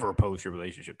ever post your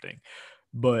relationship thing,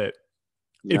 but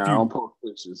I don't post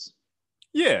pictures.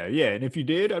 Yeah, and if you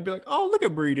did, I'd be like, "Oh, look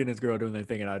at Breed and his girl doing their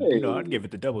thing," and I'd give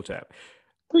it the double tap.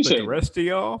 Appreciate but the rest of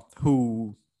y'all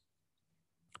who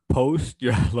post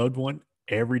your loved one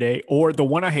every day, or the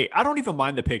one I hate, I don't even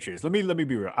mind the pictures. Let me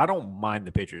be real. I don't mind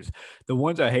the pictures. The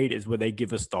ones I hate is where they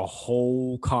give us the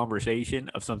whole conversation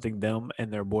of something them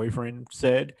and their boyfriend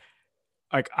said.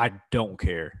 Like I don't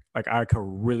care. Like I could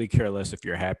really care less if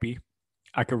you're happy.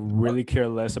 I could really care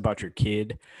less about your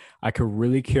kid. I could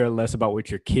really care less about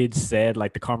what your kid said,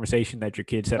 like the conversation that your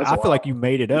kid said. I feel like you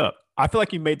made it up. I feel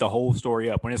like you made the whole story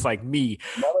up when it's like me,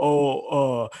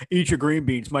 eat your green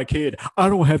beans, my kid. I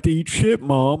don't have to eat shit,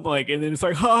 mom. Like, and then it's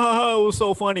like, ha, it was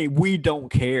so funny. We don't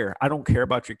care. I don't care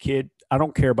about your kid. I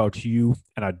don't care about you,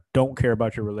 and I don't care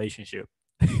about your relationship.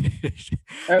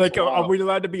 Like, are we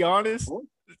allowed to be honest?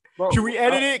 Bro, should we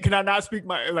edit it? Can I not speak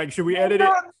should we edit it?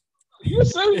 You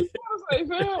say you want to say,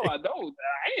 fam? I don't.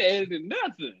 I ain't editing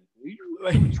nothing.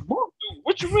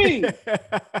 What you mean?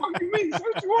 What you mean?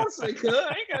 What you want to say? Cuz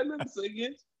I ain't got nothing to say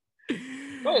against.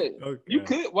 But okay. You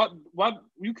could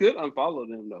you could unfollow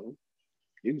them though.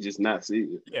 You can just not see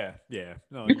it. Yeah.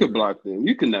 No, you could block them.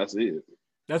 You can not see it.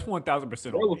 That's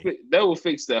 1,000%. That will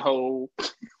fix that whole.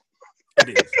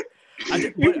 It is.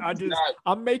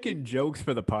 I'm making jokes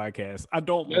for the podcast. I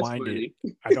don't mind it.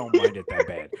 I don't mind it that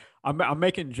bad. I'm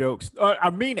making jokes. I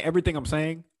mean everything I'm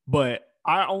saying, but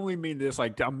I only mean this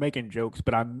like I'm making jokes,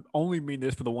 but I only mean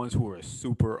this for the ones who are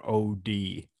super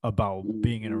OD about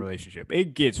being in a relationship.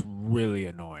 It gets really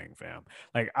annoying, fam.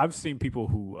 Like I've seen people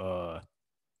who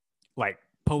like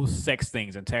post sex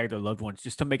things and tag their loved ones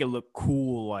just to make it look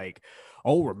cool. Like,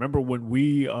 oh, remember when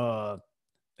we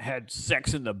had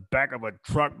sex in the back of a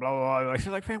truck, blah, blah, blah. She's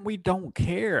like, fam, we don't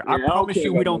care. Yeah, I promise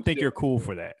you, we don't think you're cool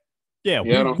for that. Yeah,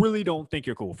 we really don't think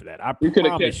you're cool for that. I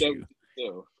promise you.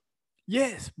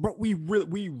 Yes, bro, we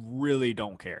really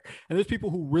don't care. And there's people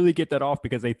who really get that off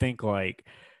because they think like,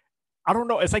 I don't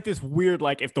know. It's like this weird,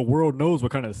 like if the world knows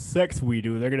what kind of sex we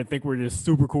do, they're going to think we're this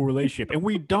super cool relationship. And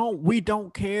we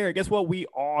don't care. Guess what? We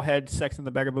all had sex in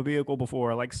the back of a vehicle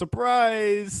before. Like,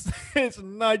 surprise. It's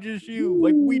not just you.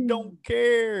 Like, we don't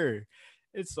care.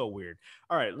 It's so weird.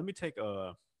 All right. Let me take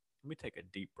a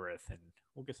deep breath and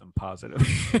we'll get some positive.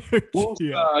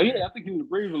 Yeah, I think you need to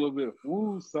breathe a little bit.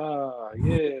 Woosah,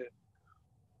 yeah.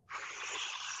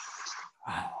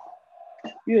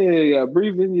 Yeah.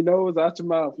 Breathe in your nose, out your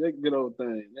mouth. That good old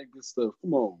thing. That good stuff.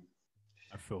 Come on.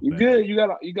 I feel You bad. good?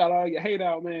 You got all your hate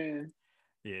out, man.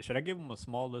 Yeah, should I give him a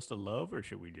small list of love, or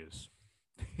should we just?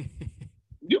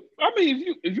 I mean,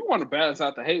 if you want to balance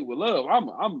out the hate with love, I'm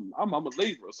a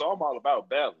Libra, so I'm all about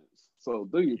balance. So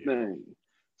do your Yeah. thing.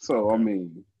 So I Okay.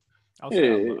 mean, I'll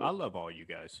say yeah, I love all you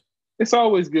guys. it's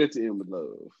always good to end with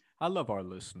love. I love our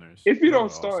listeners. If you Y'all don't are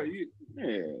start, awesome.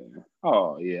 yeah.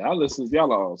 Oh yeah, our listeners,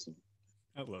 y'all are awesome.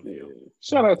 I love Yeah. you.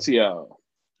 Shout out to y'all.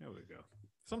 There we go.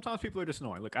 Sometimes people are just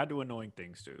annoying. Look, I do annoying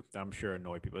things too. I'm sure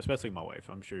annoy people, especially my wife.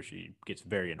 I'm sure she gets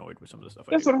very annoyed with some of the stuff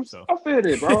I That's do. what So, I feel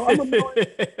it, bro. I'm annoying.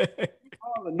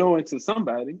 All annoying to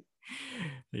somebody.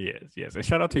 yes. And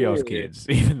shout out to y'all's Yeah. kids,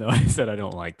 even though I said I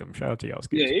don't like them. Shout out to y'all's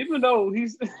Yeah, kids. even though he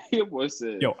was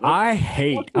said, Yo, I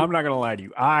hate. I'm not gonna lie to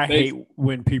you. I hate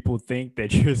when people think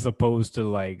that you're supposed to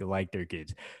like their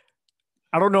kids.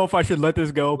 I don't know if I should let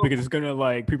this go because it's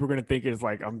gonna people are gonna think it's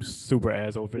like I'm super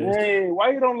asshole for this. Hey,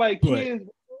 why you don't like But kids?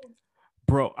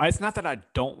 bro, it's not that I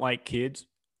don't like kids.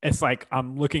 It's like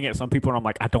I'm looking at some people and I'm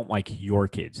like, I don't like your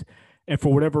kids. And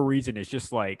for whatever reason, it's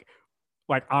just like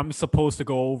I'm supposed to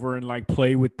go over and like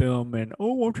play with them and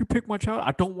oh, won't you pick my child?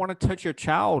 I don't want to touch your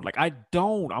child. Like I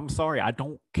don't. I'm sorry. I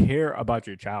don't care about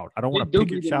your child. I don't want It to do pick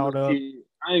be your them child little up. kids.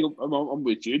 I'm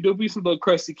with you. It do be some little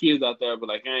crusty kids out there, but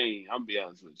like, I'm be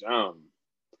honest with you.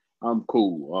 I'm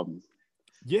cool. I don't,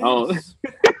 Yes.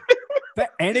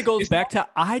 And it goes back to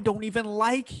I don't even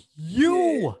like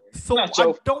you. Yeah, So not I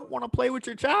your don't want to play with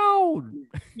your child.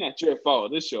 not your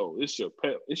fault. It's your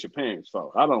parents'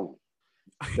 fault. I don't.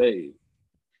 They,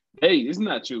 it's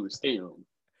not you. It's them.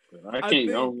 I I can't. I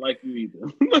think don't like you either.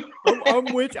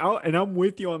 I'm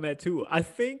with you on that too. I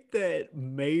think that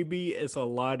maybe it's a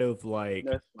lot of like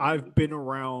That's I've been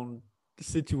around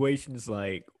situations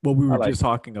like what we I were like. just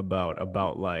talking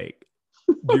about like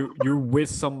you're with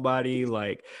somebody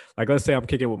like let's say I'm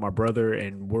kicking with my brother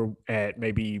and we're at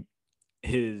maybe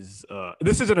his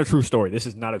this isn't a true story. This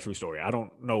is not a true story. I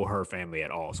don't know her family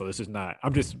at all. So this is not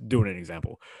I'm just doing an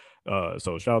example.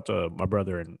 So shout out to my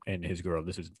brother and his girl.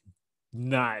 This is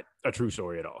not a true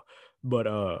story at all. But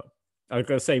I was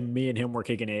gonna say me and him were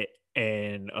kicking it,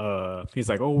 and he's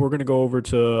like, "Oh, we're gonna go over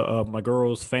to my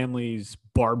girl's family's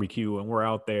barbecue, and we're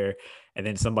out there." And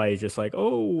then somebody's just like,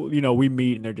 "Oh, we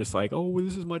meet, and they're just like, oh, well,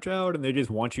 this is my child," and they just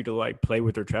want you to like play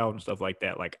with their child and stuff like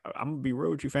that. Like, I'm gonna be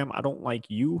real with you, fam. I don't like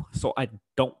you, so I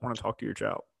don't want to talk to your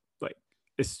child. Like,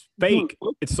 it's fake.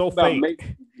 What It's so about make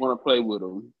fake. you want to play with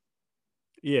them?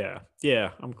 Yeah.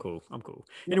 I'm cool.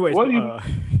 Anyways, What do you?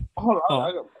 Hold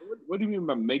on. oh, What do you mean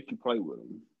by make you play with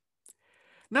them?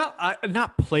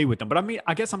 not play with them, but I mean,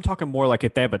 I guess I'm talking more like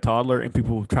if they have a toddler and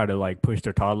people try to like push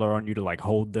their toddler on you to like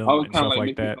hold I them was and kind of stuff like like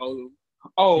make you that. hold them.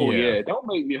 Oh Yeah, yeah, don't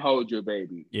make me hold your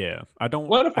baby. yeah.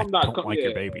 What if I I'm not? don't like your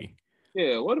Yeah, baby.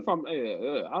 yeah. What if I'm?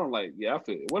 Yeah, I don't like. Yeah, I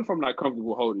feel. What if I'm not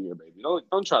comfortable holding your baby?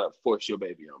 Don't try to force your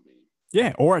baby on me.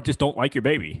 Yeah, or I just don't like your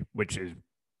baby, which is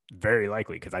very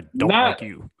likely because I don't Not like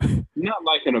you. not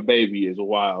liking a baby is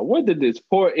wild. What did this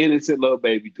poor innocent little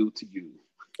baby do to you?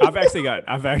 I've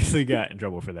actually got in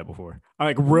trouble for that before.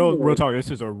 Like real talk. This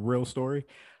is a real story.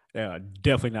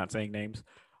 Definitely not saying names.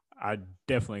 I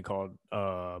definitely called.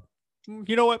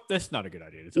 You know what? That's not a good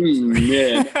idea to tell the story.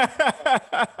 Yeah,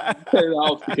 turn it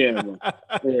off the camera.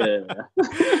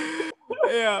 Yeah.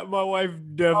 Yeah, my wife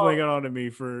definitely Oh, got on to me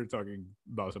for talking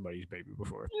about somebody's baby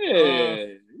before. yeah.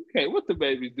 Okay, what the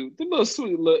baby do? The little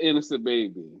sweet little innocent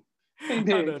baby.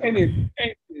 Ain't I that, don't can't know. it,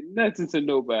 ain't it nothing to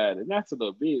nobody. Not to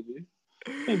little baby.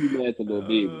 Can't be mad to little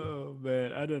baby. Oh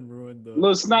man, I didn't ruin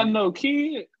Little snot no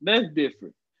kid, that's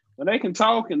different. When they can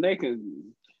talk and they can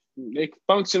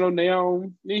function on their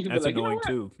own, then you can be That's like, you know annoying what?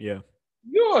 too. Yeah.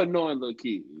 You're an annoying little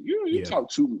kid. You Yeah. talk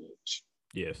too much.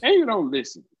 Yes. And you don't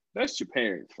listen. That's your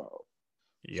parents' fault.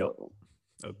 Yep. So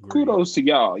Agreed. kudos to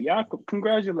y'all. Y'all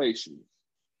congratulations.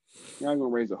 Y'all gonna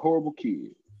raise a horrible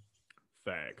kid.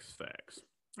 Facts. All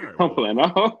right. I'm Well, playing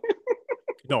off.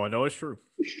 no, I know it's true.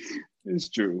 It's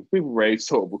true. People raise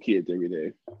horrible kids every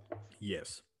day.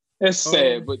 Yes. That's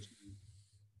sad, but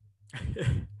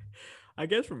I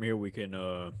guess from here we can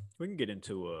get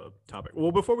into a topic.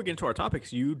 Well, before we get into our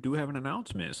topics, you do have an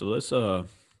announcement. So let's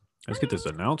get this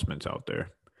announcements out there.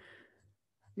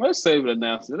 let's save the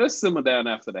announcement. Let's simmer down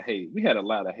after the hate. We had a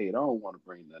lot of hate. I don't want to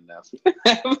bring the announcement.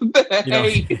 The You know,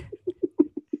 hate.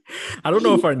 I don't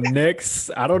know if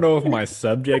I don't know if my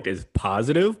subject is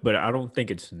positive, but I don't think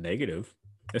it's negative.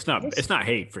 It's not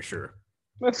hate for sure.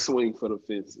 Let's swing for the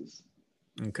fences.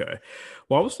 Okay.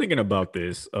 Well, I was thinking about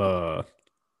this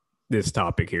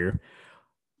topic here.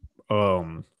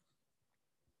 Um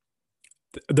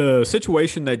the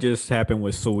situation that just happened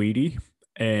with Saweetie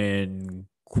and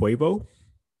Quavo.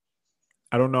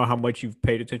 I don't know how much you've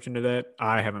paid attention to that.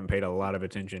 I haven't paid a lot of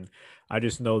attention. I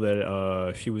just know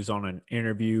that she was on an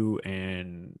interview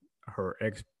and her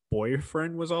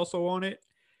ex-boyfriend was also on it.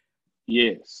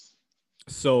 Yes.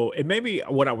 So it may be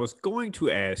what I was going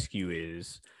to ask you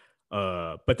is,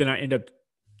 but then I end up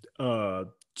uh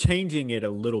changing it a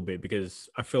little bit because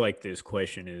I feel like this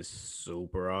question is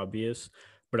super obvious.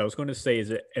 But I was going to say, is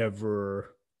it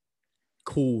ever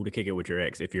cool to kick it with your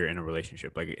ex if you're in a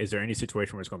relationship? Like, is there any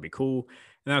situation where it's going to be cool?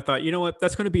 And I thought, you know what,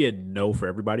 that's going to be a no for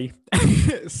everybody.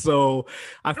 So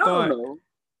I I don't thought know.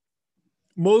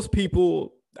 most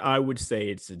people, I would say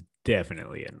it's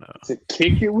definitely a no. To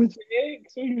kick it with your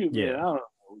ex? What do you mean, man? Yeah. I don't know.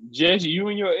 Just you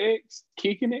and your ex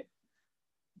kicking it?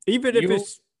 Even if You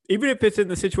it's in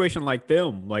the situation like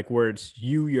them, like where it's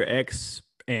you, your ex,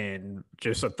 and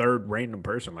just a third random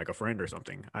person, like a friend or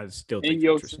something, I still think and the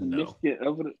your answer is no. significant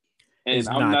other, and Is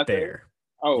I'm not not there? there.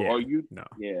 Oh, Yeah. are you? No.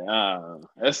 Yeah,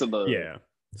 that's a little, Yeah.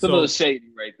 it's a little So shady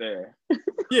right there.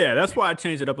 yeah, that's why I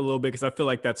changed it up a little bit because I feel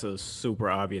like that's a super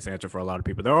obvious answer for a lot of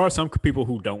people. There are some people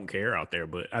who don't care out there,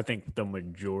 but I think the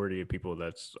majority of people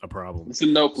that's a problem. It's a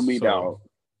no for me, So dog.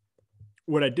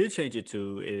 what I did change it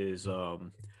to is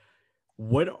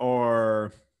what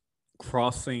are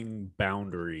crossing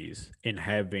boundaries and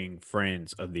having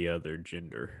friends of the other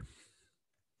gender?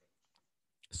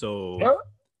 So Yeah.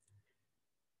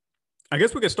 I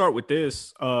guess we could start with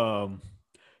this.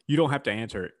 You don't have to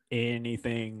answer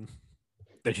anything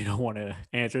that you don't want to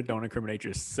answer. Don't incriminate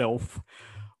yourself.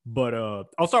 But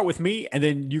I'll start with me, and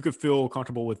then you could feel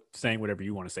comfortable with saying whatever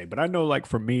you want to say. But I know, like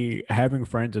for me, having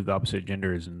friends of the opposite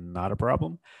gender is not a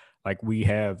problem. Like we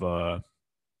have,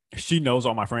 she knows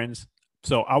all my friends,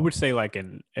 so I would say like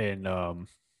in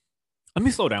let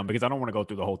me slow down because I don't want to go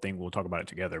through the whole thing. We'll talk about it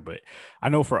together. But I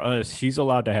know for us, she's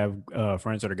allowed to have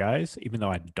friends that are guys, even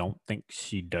though I don't think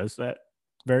she does that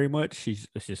very much.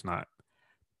 It's just not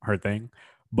her thing.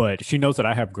 But she knows that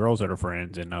I have girls that are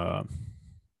friends, and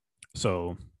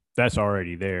so that's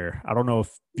already there. I don't know if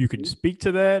you can speak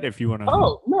to that. If you want to,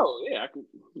 Oh no, yeah, I can.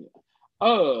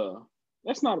 Yeah.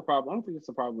 That's not a problem. I don't think it's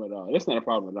a problem at all. That's not a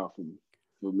problem at all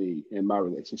for me in my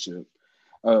relationship.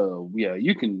 Yeah,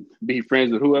 you can be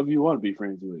friends with whoever you want to be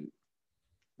friends with.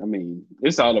 I mean,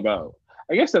 it's all about.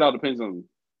 I guess it all depends on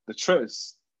the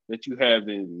trust that you have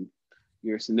in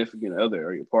your significant other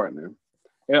or your partner.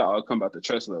 It all come about the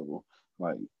trust level.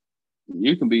 Like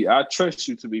you can be, I trust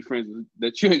you to be friends with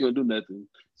that. You ain't gonna do nothing,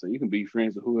 so you can be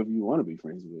friends with whoever you want to be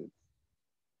friends with.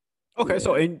 okay.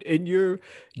 So Yeah. in your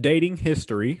dating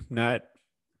history, not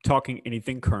talking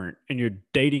anything current, in your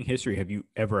dating history, have you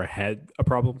ever had a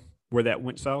problem where that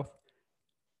went south?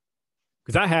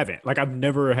 Because I haven't. Like I've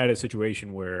never had a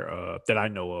situation where that I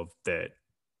know of that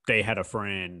they had a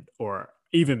friend or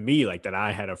even me like that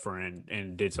I had a friend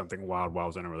and did something wild while I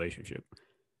was in a relationship.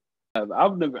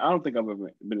 I've never. I don't think I've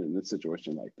ever been in a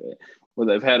situation like that where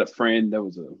they've had a friend that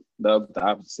was the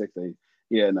opposite sex.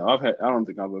 Yeah, no, I've had. I don't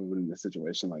think I've ever been in a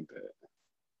situation like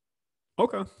that.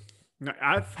 Okay. Now,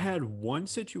 I've had one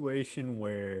situation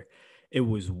where it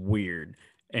was weird,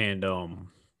 and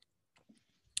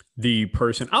the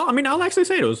person. I mean, I'll actually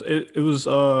say it was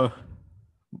a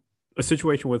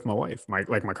situation with my wife, my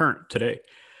current today,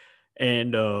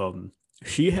 and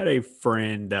she had a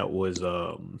friend that was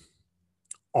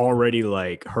already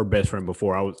like her best friend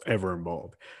before I was ever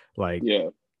involved, like Yeah,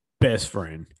 best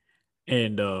friend,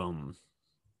 and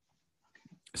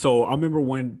so I remember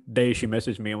one day she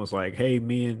messaged me and was like, "Hey,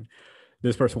 me and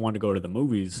this person wanted to go to the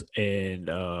movies," and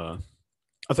I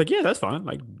was like, "Yeah, that's fine.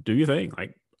 Like, do your thing."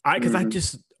 Like, because I mm-hmm.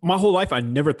 just my whole life I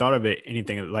never thought of it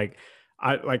anything like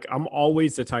I'm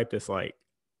always the type that's like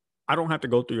I don't have to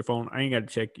go through your phone. I ain't got to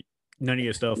check none of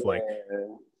your stuff. Like,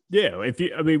 Yeah. yeah, if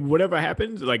you, I mean, whatever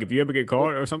happens, like if you ever get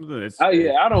caught or something, Oh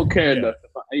yeah, I don't care yeah, enough.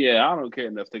 Yeah, I don't care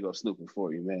enough to go snooping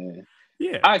for you, man.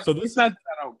 yeah. I So it's this not is,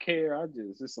 that I don't care. I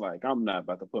just it's like I'm not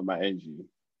about to put my energy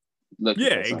looking yeah,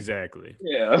 for something. exactly.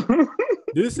 Yeah.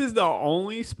 This is the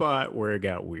only spot where it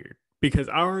got weird because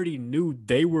I already knew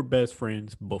they were best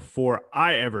friends before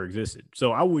I ever existed.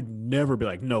 So I would never be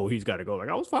like, no, he's got to go. Like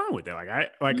I was fine with that.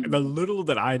 Like the Mhm. little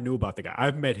that I knew about the guy,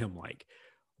 I've met him like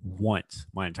once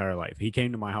my entire life. He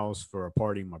came to my house for a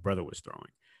party my brother was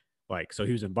throwing. Like, so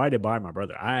he was invited by my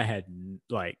brother. I had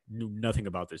like knew nothing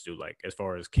about this dude, like as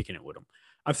far as kicking it with him.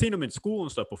 I've seen him in school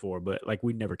and stuff before, but like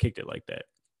we never kicked it like that.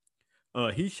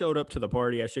 He showed up to the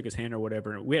party. I shook his hand or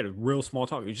whatever, and we had a real small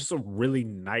talk. He was just a really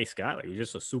nice guy. Like he was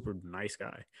just a super nice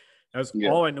guy. That's Yeah.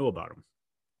 all I knew about him.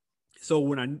 So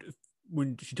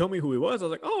when she told me who he was, I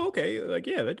was like, oh, okay. Like,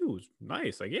 yeah, that dude was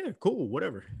nice. Like, yeah, cool,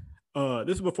 whatever.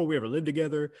 This is before we ever lived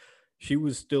together. She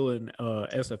was still in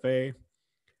SFA.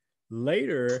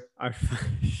 later,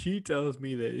 she tells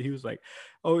me that he was like,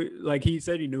 oh, like he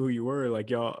said he knew who you were. Like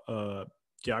y'all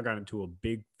got into a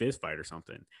big fist fight or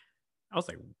something. I was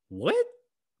like, what?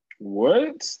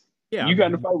 What? Yeah, You got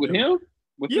in a fight with him?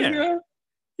 With this yeah, guy?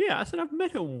 yeah. I said I've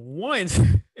met him once,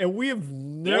 and we have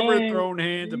never Dang. thrown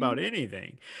hands about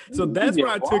anything. So You that's when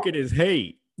get I took it blocked. as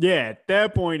hate. Yeah, at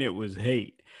that point it was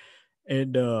hate.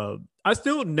 And I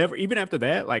still never, even after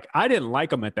that, like I didn't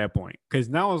like him at that point because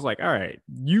now I was like, all right,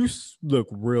 you look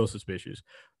real suspicious.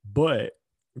 But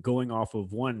going off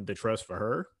of one, the trust for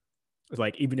her,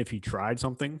 like even if he tried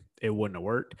something, it wouldn't have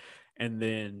worked. And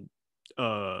then,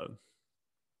 uh,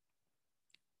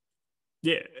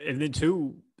 yeah, and then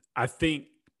two, I think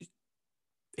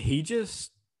he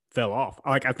just fell off.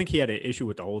 Like I think he had an issue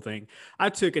with the whole thing. I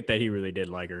took it that he really did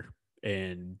like her,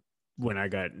 and when I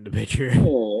got in the picture, Yeah,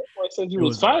 everybody said you it was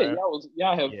was a fighting. wrap.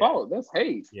 Y'all have Yeah. fought. That's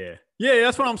hate. Yeah. Yeah,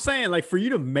 that's what I'm saying. Like for you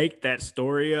to make that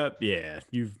story up, yeah,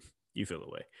 you feel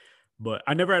away. But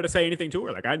I never had to say anything to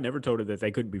her. Like I never told her that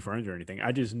they couldn't be friends or anything.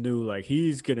 I just knew like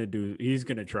he's gonna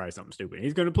try something stupid.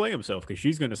 He's gonna play himself because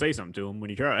she's gonna say something to him when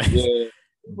he tries. Yeah,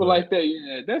 people But like that.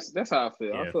 Yeah, that's how I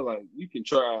feel. I yeah, feel like you can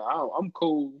try. I'm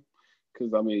cool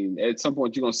because I mean, at some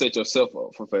point you're gonna set yourself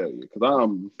up for failure.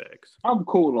 Because facts. I'm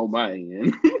cool on my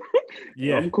end.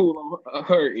 Yeah, I'm cool on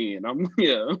her end. I'm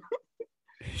yeah.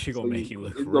 she So gonna make you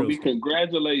look it's gonna real be stupid.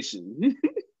 congratulations.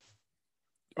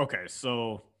 Okay,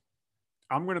 so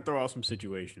I'm gonna throw out some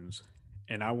situations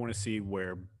and I want to see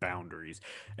where boundaries.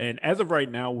 And as of right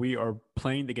now, we are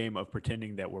playing the game of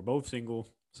pretending that we're both single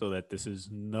so that this is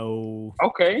no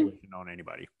Okay, situation on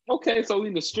anybody. okay. So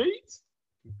in the streets,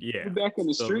 we Yeah. back in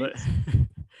the So let streets.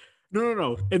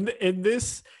 no. In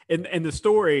this in the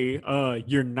story,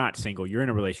 you're not single. You're in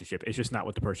a relationship. It's just not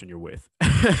with the person you're with.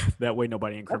 That way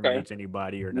nobody Okay, incriminates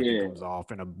anybody or nothing yeah. comes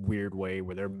off in a weird way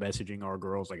where they're messaging our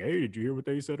girls like, "Hey, did you hear what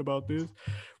they said about this?"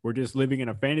 We're just living in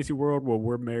a fantasy world where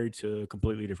we're married to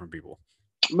completely different people.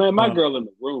 Man, my Uh, girl in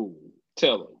the room.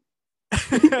 Tell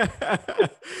her.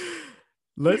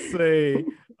 let's say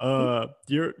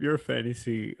your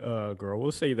fantasy girl.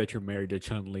 We'll say that you're married to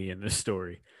Chun Li in this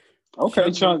story.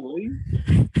 Okay, Chun Li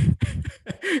Chung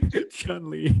Lee. Chun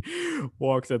Li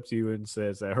walks up to you and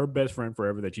says that her best friend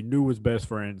forever that you knew was best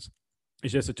friends.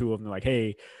 It's just the two of them. Like,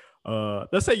 hey,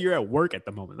 let's say you're at work at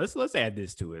the moment. Let's add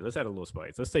this to it. Let's add a little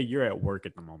spice. Let's say you're at work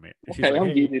at the moment, and she's Okay, like, I'm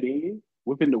hey, getting it in.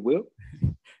 Whipping the whip.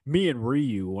 me and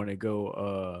Ryu want to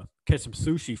go catch some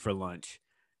sushi for lunch.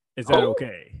 Is that Who?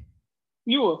 okay?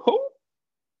 You a who?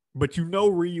 But you know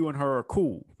Ryu and her are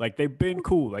cool. Like they've been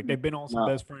cool. Like they've been on some No.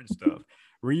 best friend stuff.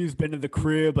 Ryu's been to the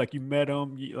crib. Like you met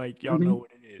him. Like y'all know Mm-hmm. what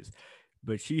it is.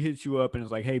 But she hits you up and is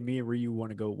like, "Hey, me and Ryu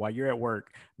want to go while you're at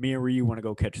work. Me and Ryu want to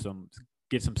go get some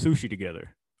sushi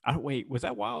together." I wait. Was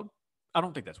that wild? I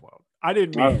don't think that's wild. I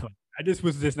didn't mean. Oh, I just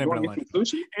was just you naming want a to get lunch. some But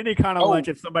sushi? any kind of lunch,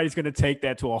 Oh, if somebody's gonna take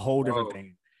that to a whole different oh.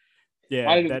 thing, I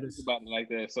yeah, didn't even that think is. about it like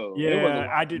that, so it wasn't Yeah,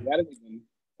 I wild. did. I didn't even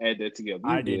add that together. You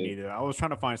I didn't good? either. I was trying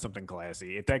to find something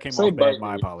classy. If that came Say off bad,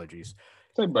 my burgers. apologies.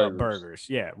 Say burgers. Burgers.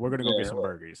 Yeah, we're gonna go get Yeah, some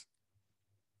burgers.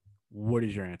 What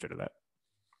is your answer to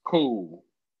cool.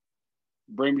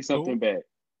 Bring me something that?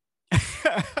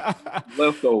 back. Cool.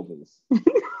 Leftovers.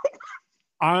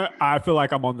 I feel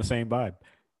like I'm on the same vibe.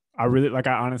 I really like.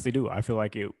 I honestly do. I feel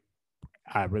like it.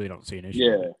 I really don't see an issue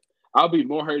with Yeah, I'll be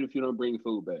more hurt if you don't bring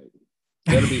food back.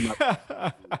 That'll be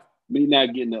my it. me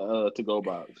not getting the to go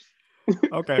box.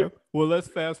 Okay. Well, let's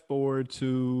fast forward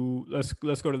to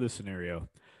let's go to this scenario.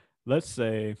 Let's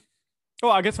say. Oh,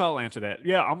 I guess I'll answer that.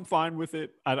 Yeah, I'm fine with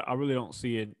it. I really don't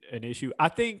see an issue. I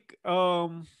think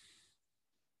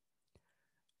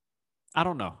I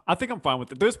don't know. I think I'm fine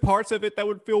with it. There's parts of it that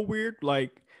would feel weird.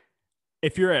 Like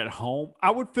if you're at home,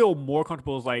 I would feel more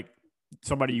comfortable as like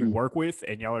somebody you Mhm. work with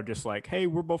and y'all are just like, hey,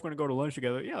 we're both gonna go to lunch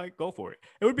together. Yeah, like go for it.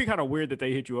 It would be kind of weird that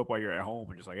they hit you up while you're at home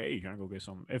and just like, hey, you trying to go get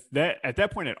some. If that at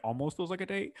that point it almost feels like a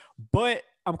date, but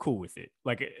I'm cool with it.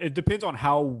 Like it depends on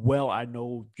how well I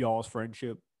know y'all's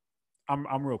friendship.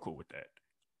 I'm real cool with that.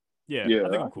 Yeah, I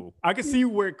think Yeah, I'm cool. I can see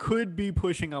where it could be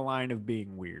pushing a line of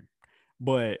being weird,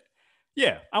 but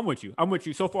yeah, I'm with you. I'm with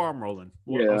you. So far, I'm rolling.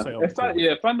 Well, I'll yeah. say I'm cool with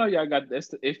Yeah, it. if I know y'all got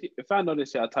this, if I know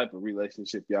this y'all type of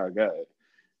relationship y'all got,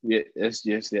 yeah, that's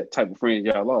just that type of friend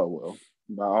y'all are. Well,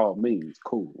 by all means,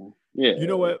 cool. Yeah, You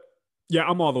know what? Yeah,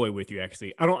 I'm all the way with you.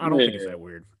 Actually, I don't think it's yeah. that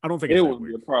weird. I don't think It it's that wouldn't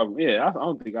be weird. a problem. Yeah, I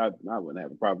don't think I wouldn't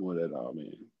have a problem with it at all,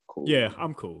 man. Yeah, Cool.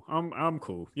 I'm cool. I'm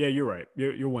cool. Yeah, you're right.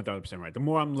 You're 1,000% right. The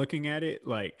more I'm looking at it,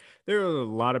 like there are a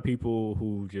lot of people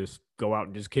who just go out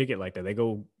and just kick it like that. They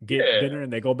go get Yeah. dinner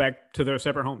and they go back to their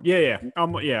separate home.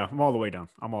 I'm all the way down.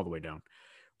 I'm all the way down.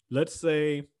 Let's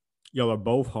say y'all are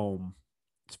both home.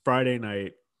 It's Friday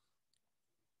night.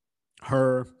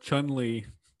 her Chun-Li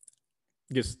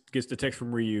gets the text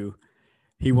from Ryu.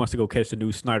 He wants to go catch the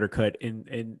new Snyder Cut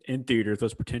in theaters.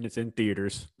 Let's pretend it's in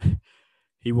theaters.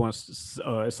 He wants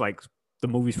it's like the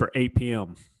movie's for 8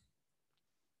 p.m.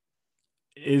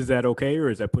 Is that okay, or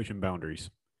is that pushing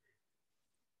boundaries?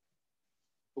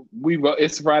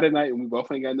 It's Friday night and we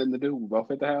both ain't got nothing to do. We both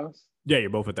at the house. Yeah, you're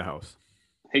both at the house.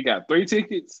 He got 3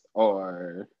 tickets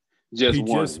or just he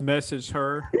one. Just messaged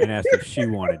her and asked if she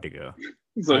wanted to go.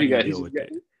 So he got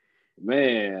it.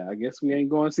 Man, I guess we ain't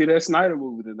going to see that Snyder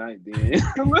movie tonight then.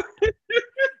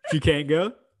 She can't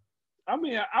go? I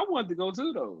mean, I wanted to go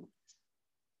too though.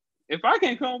 If I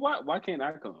can't come, why can't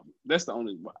I come? That's the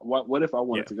only. What if I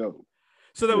wanted to go?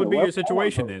 So that would be your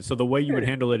situation then. So the way you would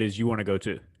handle it is you want to go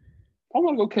too. I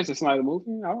want to go catch a Snyder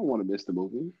movie. I don't want to miss the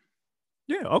movie.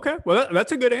 Yeah. Okay. Well,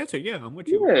 that's a good answer. Yeah, I'm with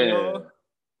you. Yeah.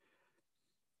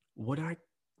 Would I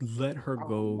let her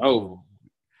go? Oh.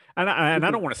 And I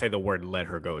don't want to say the word "let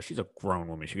her go." She's a grown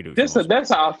woman. She can do. That's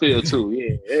how I feel too.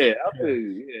 Yeah. I feel.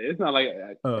 Yeah. It's not like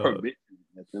permission,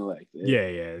 nothing like that.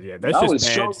 Yeah. That's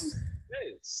just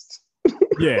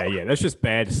bad. Yeah. That's just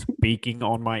bad speaking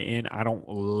on my end. I don't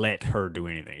let her do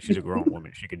anything. She's a grown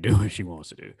woman. She can do what she wants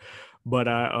to do. But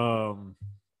I'm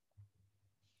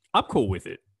cool with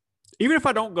it. Even if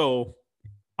I don't go,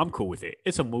 I'm cool with it.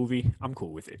 It's a movie. I'm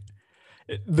cool with it.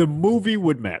 The movie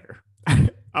would matter.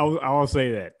 I'll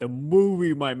say that. The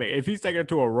movie might make. If he's taking her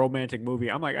to a romantic movie,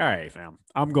 I'm like, all right, fam.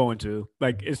 I'm going to.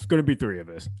 Like, it's gonna be 3 of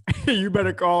us. You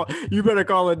better call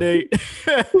a date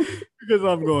because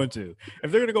I'm going to.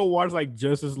 If they're gonna go watch like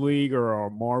Justice League or a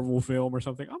Marvel film or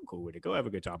something, I'm cool with it. Go have a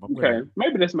good time.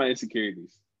 Maybe that's my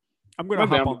insecurities. I'm gonna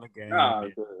hop on the game. Nah,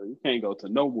 you can't go to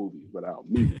no movies without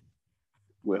me.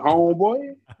 With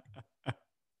homeboy?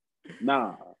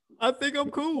 Nah. I think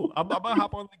I'm cool. I'm about to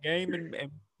hop on the game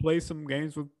and play some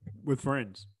games with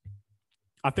friends.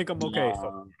 I think I'm okay.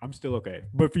 So I'm still okay.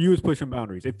 But for you, it's pushing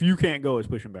boundaries. If you can't go, it's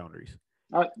pushing boundaries.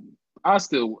 I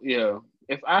still, yeah.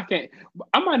 If I can't,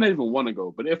 I might not even want to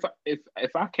go. But if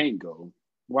I can't go,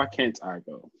 why can't I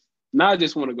go? Now I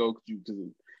just want to go because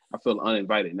I feel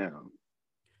uninvited now.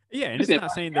 Yeah, and it's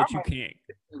not saying that you can't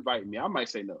invite me. I might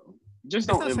say no. Just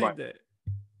don't invite. That.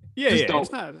 Yeah.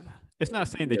 It's not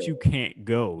saying that you can't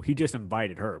go. He just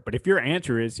invited her. But if your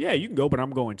answer is, yeah, you can go, but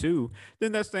I'm going too,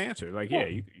 then that's the answer. Like, yeah,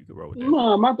 you can roll with that.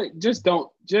 No, my thing, just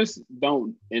don't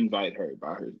invite her by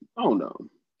her. I don't know.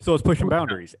 So it's pushing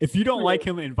boundaries. If you don't like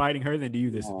him inviting her, then to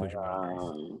you, this is pushing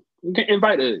boundaries. You can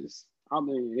invite us. I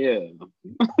mean, yeah.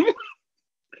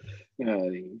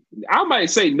 I might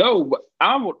say no, but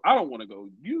I don't want to go.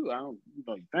 I don't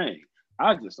know you think.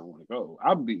 I just don't want to go.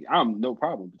 I'm no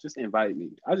problem, but just invite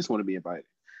me. I just want to be invited.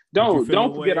 Don't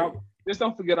forget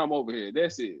don't forget I'm over here.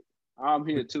 That's it. I'm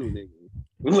here too, nigga.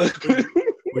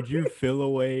 Would you feel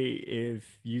away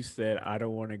if you said I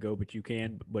don't want to go, but you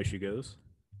can, but she goes?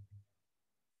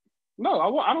 No,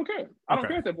 I don't care. I don't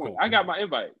care at that point. Cool. I got my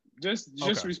invite. Just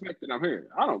respect that I'm here.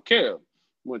 I don't care.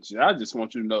 I just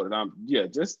want you to know that I'm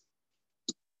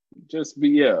just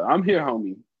be I'm here,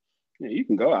 homie. Yeah, you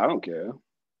can go. I don't care.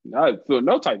 I feel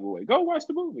no type of way. Go watch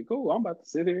the movie. Cool. I'm about to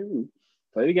sit here and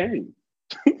play the game.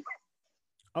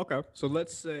 Okay. So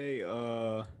let's say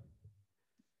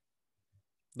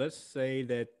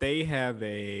that they have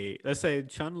let's say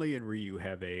Chun-Li and Ryu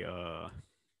have a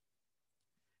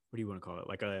what do you want to call it?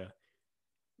 Like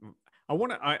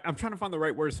I'm trying to find the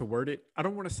right words to word it. I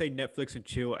don't want to say Netflix and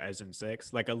chill as in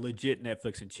sex, like a legit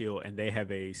Netflix and chill, and they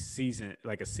have a season,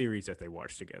 like a series that they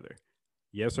watch together.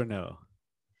 Yes or no?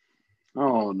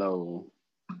 Oh no.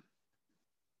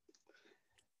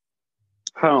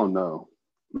 I don't know.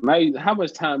 Mate, how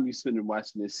much time you spending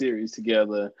watching this series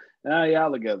together?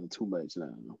 Y'all together too much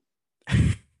now.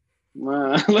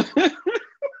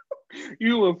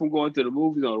 You went from going to the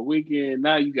movies on the weekend.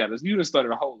 Now you just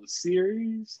started a whole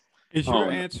series. Is your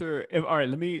answer? All right,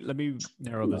 let me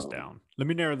narrow this down. Let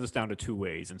me narrow this down to 2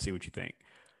 ways and see what you think.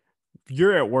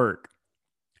 You're at work,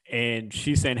 and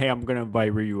she's saying, "Hey, I'm going to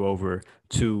invite Ryu over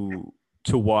to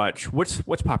watch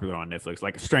what's popular on Netflix,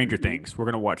 like Stranger Things. We're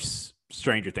going to watch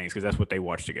Stranger Things because that's what they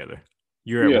watch together."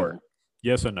 You're at work.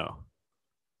 Yes or no?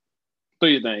 Do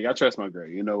you think? I trust my girl.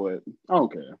 You know what? I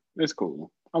don't care. It's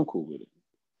cool. I'm cool with it.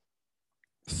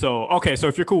 So, okay. So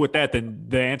if you're cool with that, then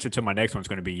the answer to my next one's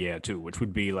going to be yeah, too, which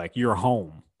would be like you're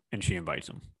home and she invites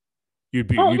him. You'd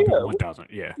be 1,000.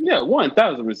 Yeah. Yeah,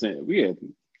 1,000%. We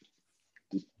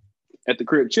at the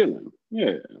crib chilling.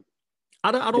 Yeah.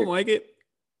 I don't like it.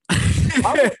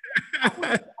 I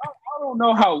don't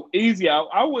know how easy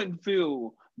I wouldn't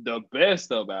feel the best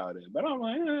about it, but I'm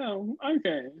like,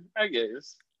 okay, I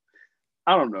guess.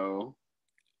 I don't know.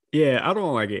 Yeah, I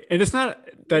don't like it, and it's not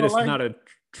that it's not a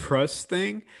trust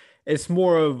thing. It's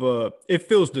more of it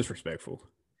feels disrespectful.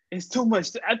 It's too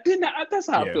much. I didn't. That's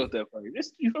how I Yeah. felt that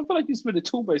first. I feel like you spending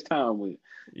too much time with.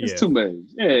 It's Yeah. too much.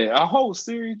 Yeah, a whole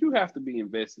series. You have to be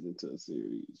invested into a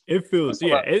series. It That's feels, a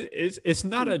yeah. lot. It's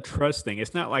not a trust thing.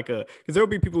 It's not like a, because there'll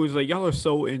be people who's like, y'all are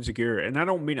so insecure, and I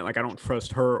don't mean it like I don't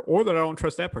trust her or that I don't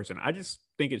trust that person. I just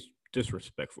think it's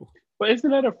disrespectful. But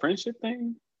isn't that a friendship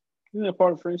thing? Isn't that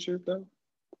part of friendship though?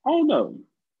 I don't know.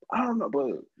 I don't know, but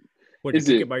What, to is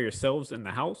kick it? it by yourselves in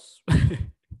the house?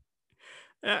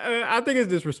 I think it's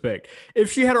disrespect.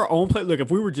 If she had her own place, look, if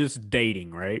we were just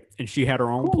dating, right, and she had her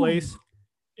own Cool. place,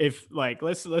 if like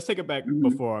let's take it back Mm-hmm.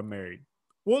 before I'm married.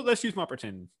 Well, let's use my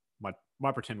pretend wife,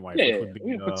 which Yeah, would be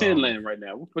we pretend land right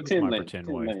now. We who's pretend my land. pretend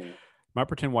Pretend wife? land. My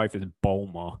pretend wife is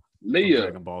Bulma from Leah.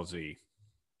 Dragon Ball Z.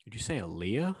 Did you say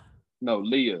Aaliyah? No,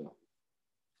 Leah.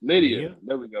 Lydia. Leah?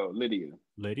 There we go. Lydia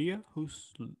Lydia?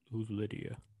 Who's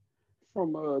Lydia?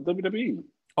 from WWE.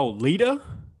 Oh, Lita?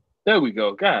 There we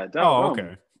go. God, Oh,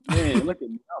 doggone. okay. Man, look at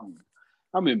me.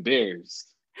 I'm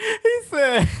embarrassed. He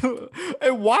said,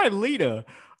 and why Lita?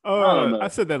 I don't I know.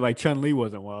 said that like Chun Li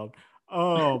wasn't wild.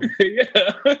 Um, Yeah.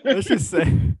 let's just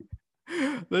say,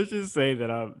 let's just say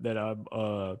I'm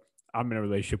in a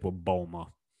relationship with Bulma,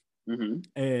 Mm-hmm.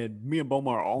 and me and Bulma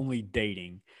are only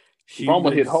dating. She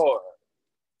Roma hit lives, hard.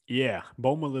 yeah,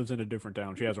 Bulma lives in a different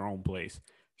town. She has her own place.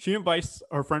 She invites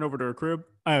her friend over to her crib.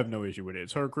 I have no issue with it.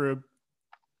 It's her crib.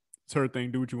 It's her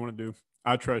thing. Do what you want to do.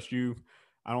 I trust you.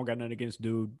 I don't got nothing against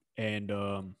dude. And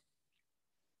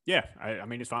yeah, I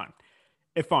mean it's fine.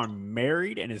 If I'm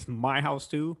married and it's my house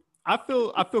too, I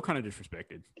feel kind of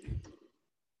disrespected.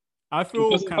 I feel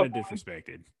Because it's kind her- of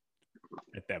disrespected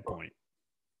at that point.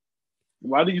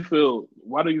 Why do you feel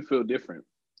different?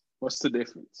 What's the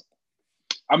difference?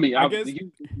 I mean, I obviously,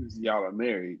 guess y'all are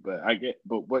married, but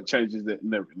but what changes that in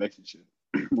their relationship?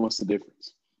 What's the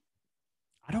difference?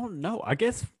 I don't know. I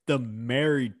guess the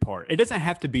married part. It doesn't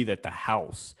have to be that the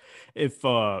house. If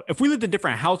we lived in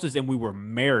different houses and we were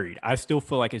married, I still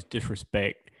feel like it's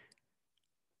disrespect.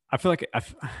 I feel like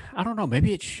I don't know.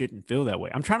 Maybe it shouldn't feel that way.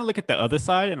 I'm trying to look at the other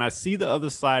side, and I see the other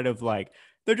side of like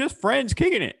they're just friends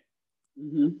kicking it.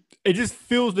 Mm-hmm. It just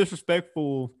feels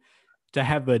disrespectful to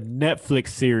have a Netflix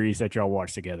series that y'all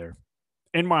watch together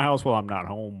in my house while I'm not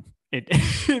home. It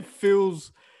it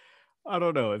feels, I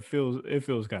don't know. It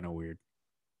feels kind of weird.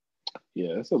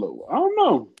 Yeah, it's a little. I don't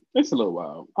know. It's a little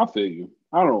wild. I feel you.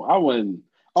 I don't. I wouldn't.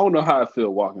 I don't know how I feel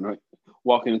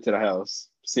walking into the house,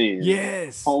 seeing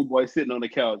Yes. homeboy sitting on the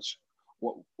couch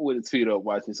with his feet up,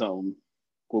 watching something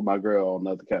with my girl on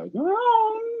the other couch.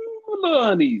 Oh, a little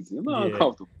uneasy, a little Yeah.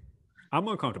 uncomfortable. I'm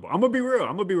uncomfortable. I'm gonna be real.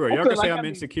 I'm gonna be real. I Y'all feel gonna say like I I'm need.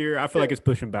 insecure. I feel Yeah, like it's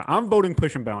pushing bound. I'm voting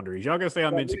pushing boundaries. Y'all gonna say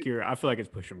I'm got me, insecure. I feel like it's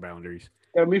pushing boundaries.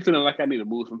 got me feeling like I need to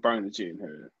move some furniture in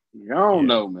here. I don't Yeah.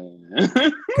 know, man.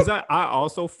 Because I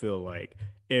also feel like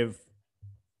if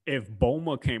if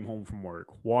Bulma came home from work,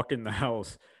 walked in the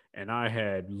house, and I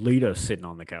had Lita sitting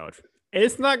on the couch,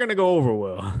 it's not gonna go over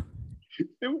well.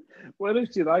 What if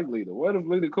she like Lita? What if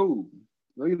Lita cool?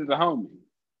 Lita the homie.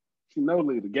 She know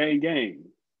Lita. Gang.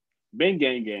 Been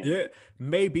gang. Yeah,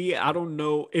 maybe. I don't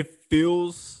know. It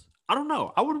feels, I don't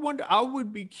know. I would wonder, I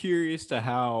would be curious to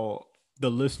how the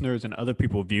listeners and other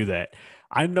people view that.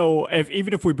 I know if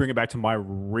even if we bring it back to my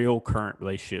real current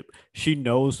relationship, she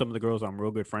knows some of the girls I'm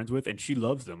real good friends with and she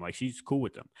loves them. Like she's cool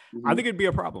with them. I Mm-hmm. think it'd be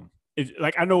a problem. If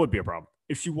like I know it'd be a problem.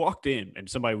 If she walked in and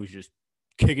somebody was just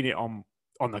kicking it on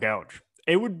the couch,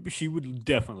 it would she would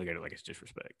definitely get it like it's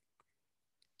disrespect.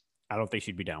 I don't think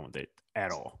she'd be down with it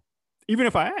at all. Even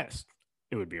if I asked,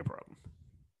 it would be a problem.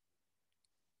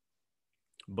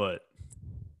 But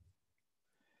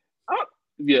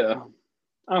Yeah.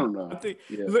 I don't I know. think,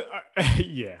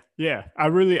 Yeah. yeah. I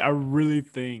really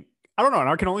think I don't know. And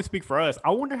I can only speak for us.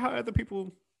 I wonder how other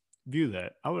people view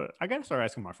that. I gotta start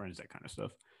asking my friends that kind of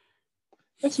stuff.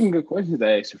 That's some good questions to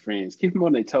ask your friends. Keep them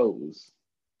on their toes.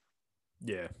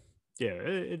 Yeah, yeah.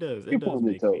 It does. It Keep them does on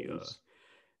their make me. toes.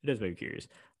 It does make me curious.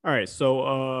 All right.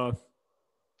 So,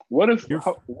 What if you're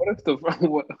what if the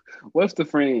what if the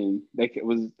friend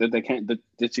that they can't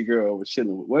that your girl was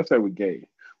chilling with? What if they were gay?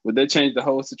 Would that change the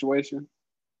whole situation?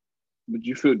 Would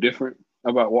you feel different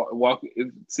about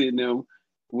walking seeing them?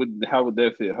 Would how would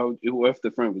that feel? How what if the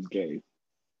friend was gay?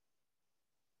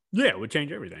 yeah. It would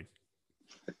change everything.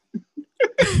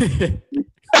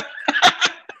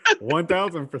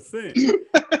 1000%.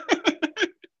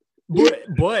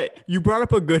 But you brought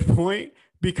up a good point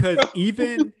because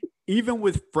even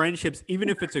with friendships, even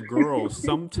if it's a girl,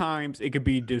 sometimes it could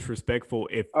be disrespectful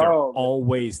if they're Oh man.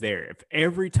 always there. If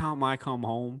every time I come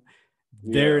home,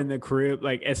 they're Yeah. in the crib.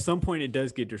 Like at some point, it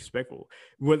does get disrespectful,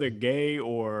 whether gay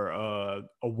or a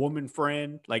woman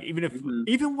friend. Like Hmm.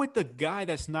 even with the guy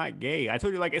that's not gay, I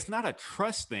told you like it's not a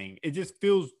trust thing. It just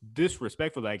feels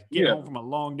disrespectful. Like get Yeah. home from a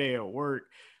long day at work,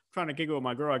 trying to kick it with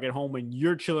my girl. I get home and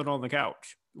you're chilling on the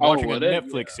couch Oh watching a well, that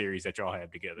Netflix series that y'all have yeah.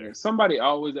 together. Somebody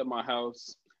always at my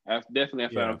house. Definitely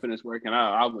after Yeah, I'm finished working,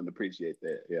 I wouldn't appreciate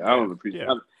that. Yeah, I yeah, don't appreciate.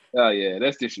 yeah, Oh yeah,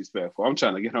 that's disrespectful. I'm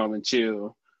trying to get home and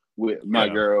chill with my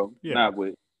yeah, girl, yeah, not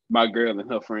with my girl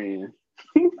and her friend.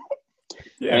 I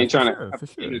yeah, ain't for trying to sure, have for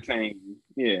to sure. entertain.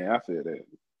 Yeah, I feel that.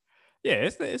 Yeah,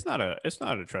 it's not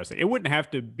a trust thing. It wouldn't have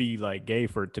to be like gay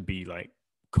for it to be like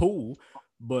cool,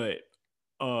 but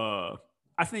uh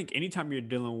I think anytime you're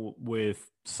dealing with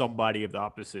somebody of the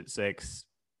opposite sex,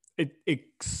 it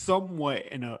somewhat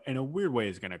in a weird way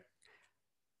is gonna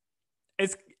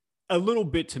it's a little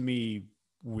bit to me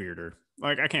weirder.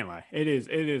 Like I can't lie, it is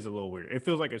a little weird. It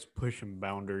feels like it's pushing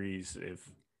boundaries. If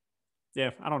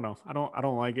yeah, I don't know, I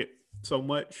don't like it so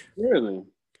much. Really, you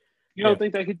Yeah, don't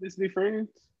think they could just be friends?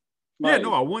 yeah,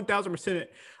 no, Like, I 1000%.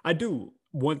 I do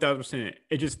 1000%.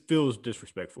 It just feels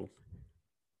disrespectful.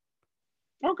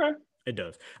 okay, It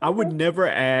does. I would okay. never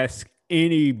ask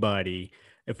anybody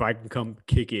if I can come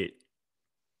kick it.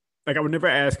 Like I would never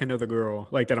ask another girl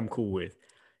like that I'm cool with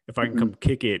if I can Hmm. come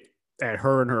kick it at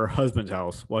her and her husband's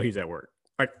house while he's at work.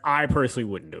 Like I personally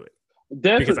wouldn't do it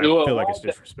because I Definitely. Well, feel like why? it's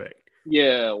disrespect.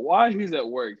 Yeah, why he's at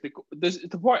work.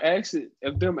 The part asking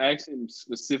if them asking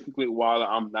specifically while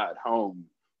I'm not home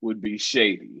would be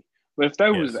shady. But if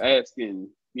they was Yes. asking,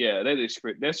 yeah,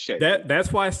 that's shady.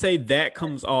 That's why I say that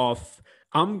comes off.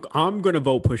 I'm gonna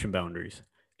vote pushing boundaries.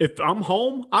 If I'm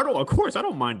home, I don't. Of course, I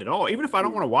don't mind at all. Even if I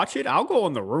don't want to watch it, I'll go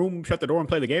in the room, shut the door, and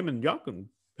play the game, and y'all can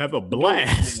have a But don't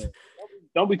blast.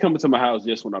 don't be coming to my house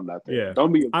just when I'm not there. Yeah,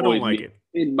 Don't be I don't avoiding like me it.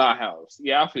 in my house.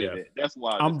 Yeah, I feel Yeah, that. That's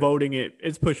why. I'm voting it.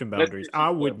 It's pushing That's boundaries. I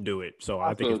wouldn't disrespectful. do it, so I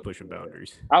I think it's feel. pushing Yeah.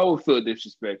 boundaries. I would feel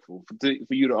disrespectful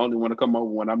for you to only want to come over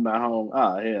when I'm not home.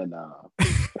 Ah, hell no.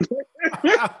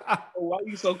 Why are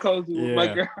you so cozy with my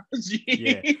Yeah, girl?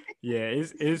 yeah, G? yeah.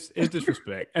 It's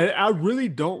disrespect. And I really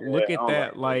don't Yeah, look I at don't like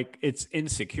that that. like it's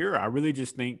insecure. I really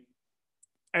just think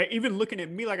even looking at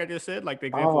me, like I just said, like the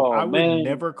example, Oh I would man,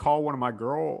 never call one of my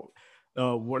girl,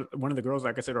 one of the girls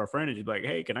I consider a friend, and just be like,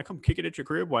 "Hey, can I come kick it at your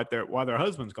crib while their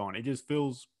husband's gone?" It just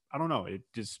feels, I don't know. It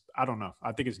just, I don't know.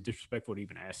 I think it's disrespectful to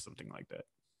even ask something like that.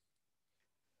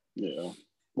 yeah.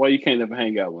 Well, you can't ever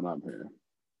hang out when I'm here.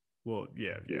 Well,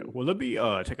 yeah, yeah. Yeah, Well, let me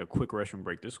take a quick restroom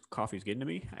break. This coffee's getting to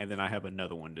me, and then I have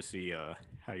another one to see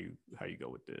how you go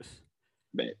with this.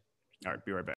 bet. All right,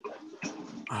 be right back.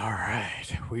 All right,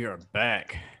 we are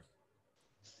back.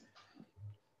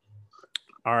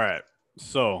 All right,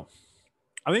 so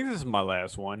I think this is my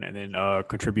last one, and then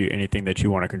contribute anything that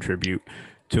you want to contribute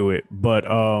to it. But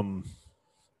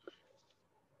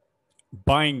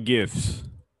buying gifts,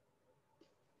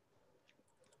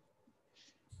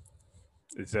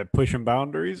 is that pushing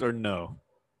boundaries or no?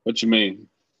 What you mean?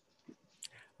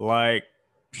 Like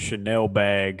Chanel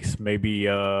bags, maybe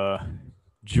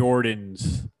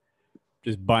Jordans,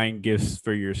 just buying gifts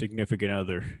for your significant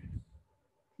other.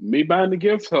 Me buying the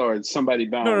gift or somebody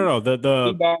No, no, buying no.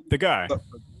 me buying The guy.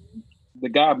 the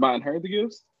guy buying her the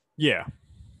gifts? Yeah,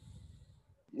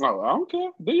 Oh, I don't care.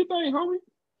 Do you think, homie?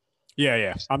 yeah,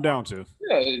 yeah. I'm down to.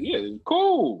 Yeah, yeah,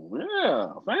 cool.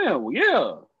 Yeah, fam.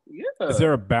 Yeah, Is yeah.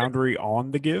 there a boundary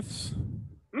on the gifts?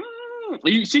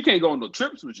 She can't go on no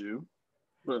trips with you,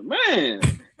 but man,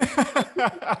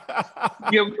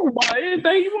 yeah, you can buy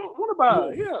anything you want to buy.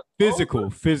 Well, Yeah. Oh,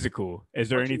 physical. Is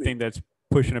there what you mean? anything that's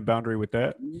pushing a boundary with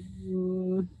that?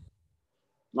 Mm,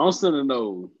 don't send her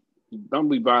no. Don't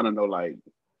be buying her no like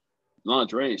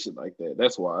lingerie and shit like that.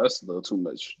 That's why that's a little too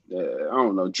much. I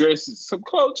don't know. Dresses, some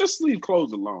clothes. Just leave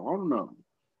clothes alone. I don't know.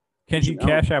 Can What he you? I don't.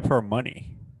 cash app her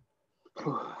money?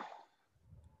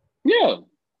 Yeah.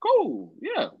 Cool.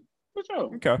 Yeah. For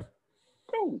sure. Okay.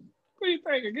 Cool. What do you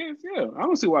think? I guess. Yeah. I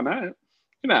don't see why not.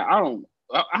 You know. I don't.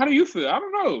 How do you feel? I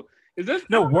don't know. Is this? I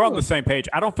No, don't we're on know. the same page.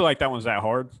 I don't feel like that one's that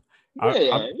hard. Yeah.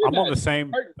 You're I'm on not. the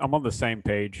same Hurt. I'm on the same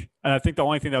page. And I think the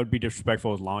only thing that would be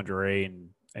disrespectful is lingerie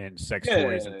and sex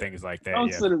toys and Yeah. things like that. Don't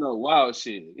Yeah. send her no wild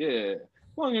shit. Yeah.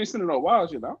 As long as you ain't sending no wild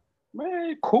shit, though.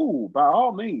 Man, cool. By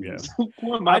all Yeah. means.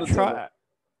 Who am I I to tell her try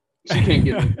she can't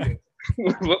get no gift?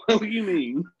 What do you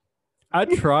mean? I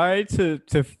try to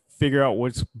figure out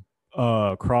what's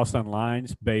crossed on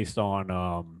lines based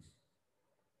on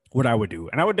what I would do.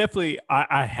 And I would definitely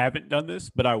I haven't done this,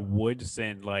 but I would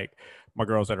send like my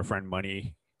girls that are friend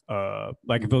money.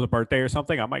 Like if it was a birthday or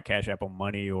something, I might cash app them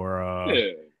money or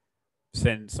Yeah.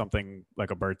 send something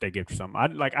like a birthday gift or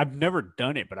something. I've never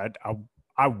done it, but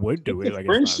I would do It's it. a Like it's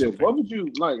not friendship. something. What would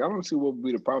you like? I don't see what would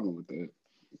be the problem with that.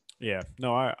 Yeah,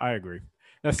 no, I agree.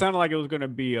 That sounded like it was gonna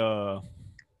be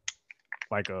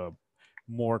like a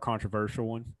more controversial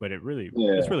one, but it's Yeah,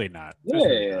 really not. It's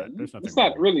really yeah. not. There's nothing It's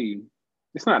not wrong. really.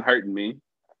 It's not hurting me.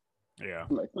 Yeah,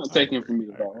 Like, it's not I taking agree. from me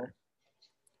I at all. agree.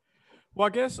 Well, I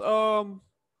guess If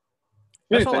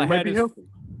that's all I anything, might had be is helping.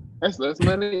 That's less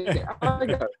money. I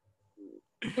got.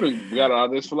 We got all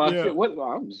this fly yeah. shit. What?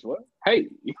 I'm just what? Hey,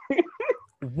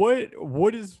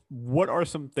 What are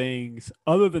some things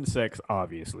other than sex,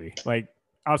 obviously, like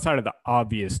outside of the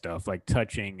obvious stuff like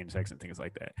touching and sex and things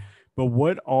like that, but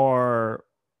what are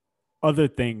other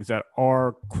things that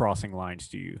are crossing lines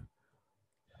to you?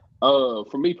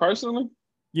 for me personally,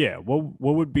 Yeah, what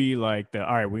would be like the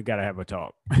all right, we gotta have a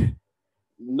talk.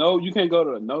 no, you can't go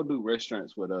to no new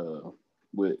restaurants with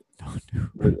with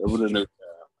a new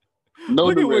no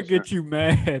Look new at what restaurant. gets you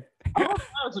mad. I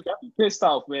honestly got me pissed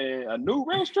off, man. A new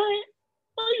restaurant?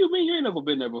 What do you mean you ain't never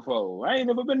been there before? I ain't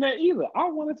never been there either. I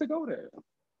wanted to go there.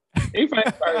 If I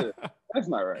ain't right, that's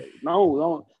not right.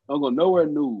 No, don't go nowhere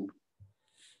new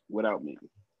without me.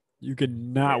 You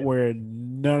cannot Yeah. wear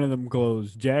none of them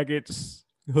clothes, jackets,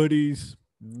 hoodies,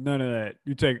 none of that.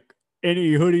 You take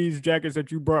any hoodies, jackets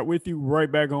that you brought with you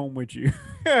right back home with you.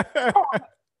 Oh,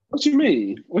 what you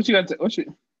mean? What you got to what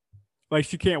you Like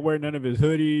she can't wear none of his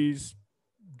hoodies,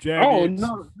 Oh jackets.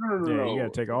 Yeah, you gotta no.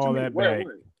 take What you all mean? that Where back.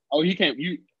 where? Oh, you can't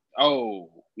you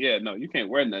oh yeah, no, you can't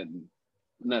wear nothing.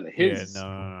 None of Yeah, his.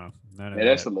 no, none of Yeah,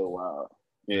 that's that. a little wild.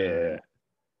 None of Yeah.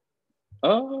 that.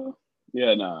 Uh,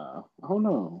 yeah, nah. I don't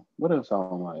know. What else I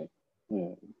don't like?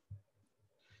 Yeah.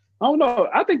 I don't know.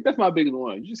 I think that's my biggest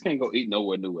one. You just can't go eat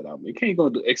nowhere new without me. You can't go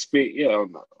do experience. Yeah, I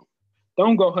don't know.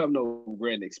 Don't go have no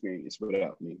grand experience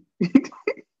without me.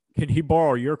 Can he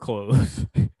borrow your clothes?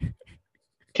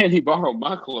 Can he borrow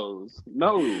my clothes?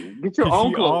 No. Get your Can own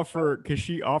she clothes. offer? Can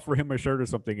she offer him a shirt or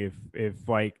something? If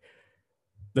like,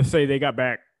 let's say they got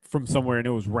back from somewhere and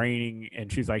it was raining,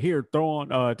 and she's like, "Here, throw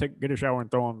on, get a shower and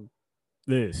throw on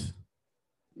this."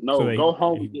 So No, that go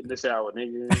home and get in the shower,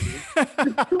 nigga.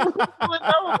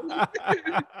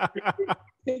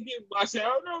 Can't get my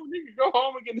shower. No, nigga, go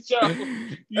home and get in the shower.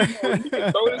 You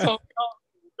can throw this whole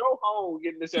go home and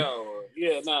get in the shower.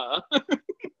 Yeah, nah.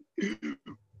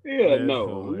 Yeah, That's no.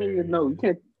 Nigga, no, you hilarious.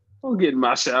 can't don't get in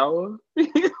my shower.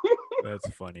 That's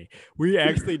funny. We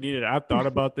actually needed. I thought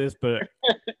about this, but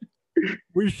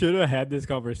we should have had this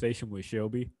conversation with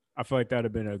Shelby. I feel like that'd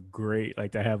have been a great,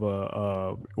 like to have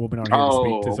a woman on here to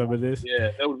speak to Oh, some of this. yeah,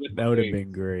 that would have That been would have great.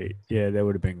 been great. Yeah, that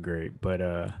would have been great. But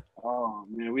Oh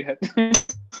man, we had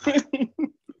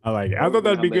I like it. that I would have thought been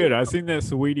that'd be good. hilarious. I seen that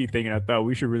sweetie thing, and I thought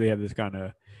we should really have this kind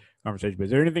of conversation. But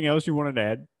is there anything else you wanted to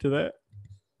add to that?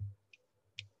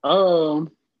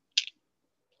 Um,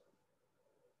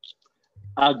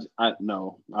 I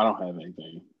no, I don't have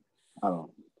anything. I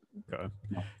don't. Okay.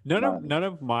 No, None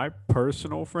of my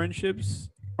personal friendships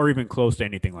are even close to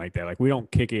anything like that. Like we don't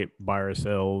kick it by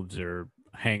ourselves or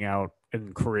hang out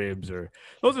in cribs or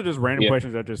those are just random yeah,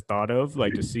 questions I just thought of,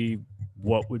 like to see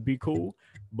what would be cool.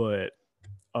 But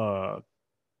uh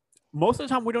most of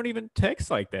the time we don't even text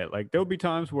like that. Like there'll be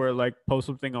times where like post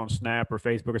something on Snap or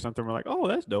Facebook or something, we're like, oh,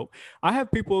 that's dope. I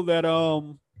have people that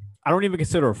I don't even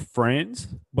consider friends,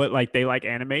 but like they like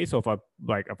anime. So if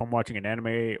I'm watching an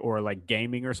anime or like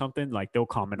gaming or something, like they'll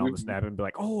comment on the mhm. Snap and be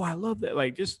like, oh, I love that.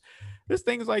 Like just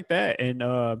things like that.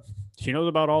 And she knows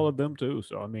about all of them too.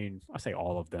 So I mean, I say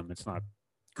all of them. It's not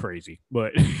crazy.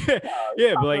 But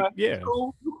yeah, but like It's yeah.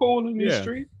 cool. You cool in this Yeah.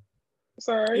 street. It's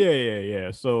all right.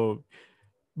 Yeah. So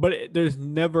but there's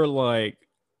never like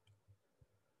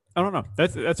I don't know.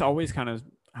 That's always kind of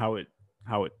how it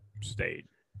stayed.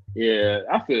 Yeah,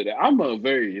 I feel that. I'm a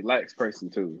very relaxed person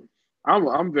too.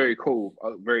 I'm very cool,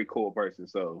 a very cool person.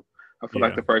 So I feel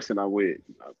like Yeah, the person I'm with,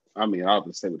 I mean,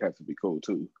 obviously would have to be cool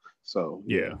too. So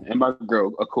yeah, yeah. and my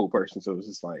girl, a cool person. So it's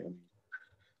just like, as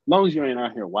long as you ain't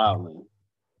out here wilding,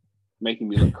 making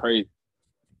me look crazy,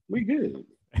 we good.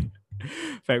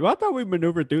 In fact, well, I thought we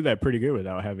maneuvered through that pretty good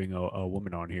without having a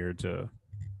woman on here to.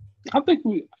 I think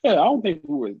we, yeah, I don't think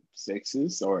we were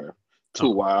sexist or too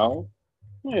Oh wild.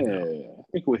 no, Yeah, I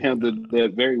think we handled no.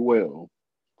 that very well.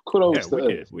 Yeah, Kudos to we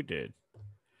did. us. We did.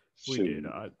 Shoot.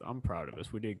 I'm proud of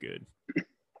us. We did good.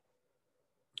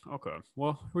 Okay.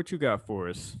 Well, what you got for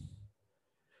us?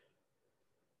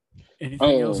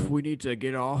 Anything else Um, we need to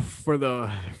get off for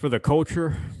the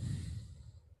culture?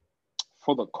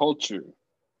 for the culture.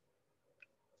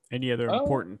 Any other Uh,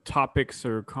 important topics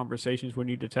or conversations we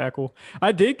need to tackle?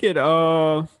 I did get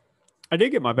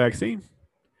my vaccine.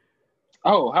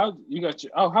 Oh, how you got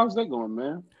your? Oh, how's that going,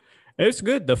 man? It's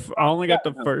good. I only Yeah. got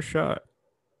the first shot.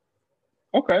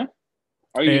 Okay.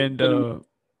 Are you And putting?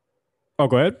 oh,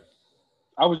 go ahead.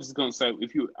 I was just gonna say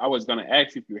if you. I was gonna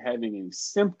ask if you're having any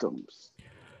symptoms.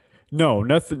 No,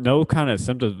 nothing, no kind of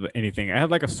symptoms of anything. I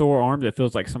had like a sore arm that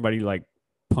feels like somebody like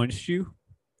punched you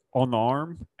on the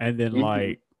arm, and then Hmm.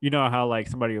 like you know how like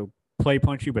somebody will play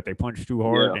punch you, but they punch too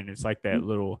hard, Yeah. and it's like that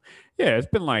little. Yeah, it's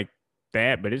been like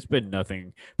that, but it's been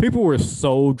nothing. People were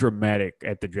so dramatic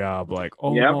at the job, like,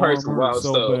 "Oh, Yeah, my I've heard arm some hurts wild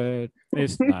so stuff. bad."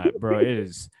 It's not, bro. It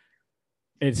is.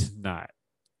 It's not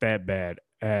that bad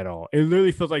at all. It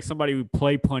literally feels like somebody who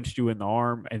play punched you in the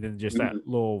arm, and then just that Mhm.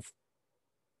 little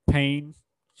pain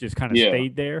just kind of Yeah,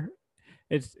 stayed there.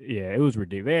 It's yeah, it was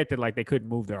ridiculous. They acted like they couldn't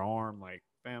move their arm. Like,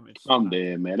 fam, it's I'm not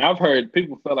dead, man. I've heard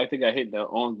people feel like they got hit in their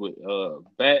arms with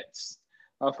bats.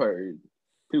 I've heard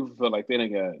people feel like they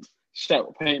done got shot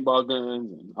with paintball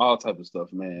guns and all type of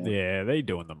stuff, man. yeah, they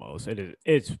doing the most. It is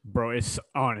it's bro, it's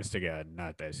honest to God,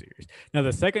 not that serious. Now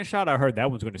the second shot I heard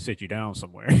that one's gonna sit you down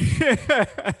somewhere.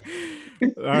 I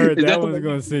heard Is that that the one's one you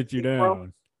gonna get sit you sick from?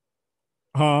 down.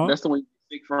 Huh? That's the one you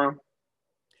get sick from?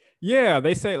 Yeah,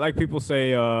 they say like people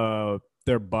say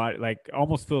their body like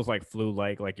almost feels like flu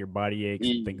like your body aches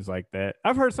and Mm. things like that.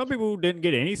 I've heard some people who didn't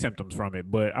get any symptoms from it,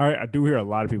 but I do hear a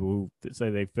lot of people who say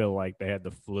they feel like they had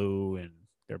the flu and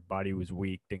their body was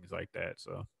weak, things like that.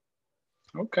 So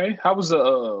Okay. How was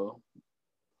the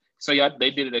so y'all they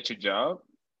did it at your job?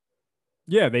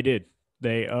 yeah, they did.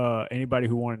 They anybody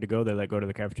who wanted to go, they let go to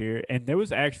the cafeteria. And there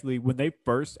was actually when they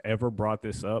first ever brought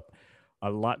this up, a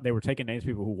lot they were taking names of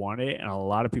people who wanted it, and a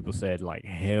lot of people said like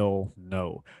hell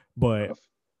no. But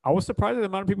I was surprised at the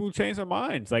amount of people who changed their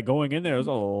minds. Like going in there, was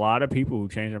a lot of people who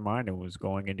changed their mind and was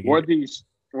going in to get Were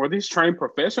it. these trained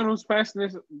professionals passing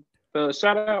this the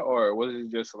shout out, or was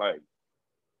it just like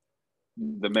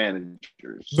the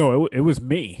managers? No, it was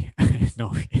me.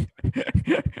 No,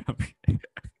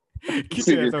 get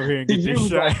your ass over here and get You this was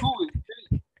shot. like, who is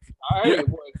this? I heard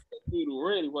boy that dude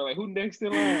already. Boy, like who next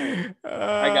in line?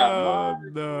 I got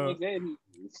mine, No, and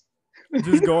his.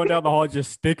 just going down the hall,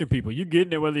 just sticking people. You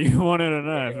getting it whether you want it or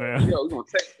not, man. Yo, we're gonna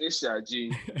take this shot,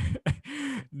 G.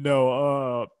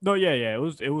 No, yeah, it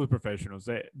was professionals.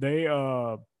 They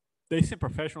sent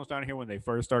professionals down here when they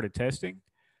first started testing,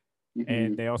 and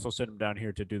Mm-hmm. they also sent them down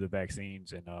here to do the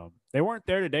vaccines. And they weren't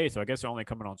there today, so I guess they're only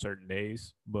coming on certain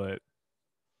days. But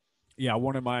yeah, I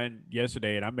wanted mine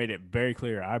yesterday, and I made it very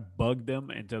clear. I bugged them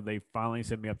until they finally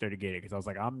sent me up there to get it because I was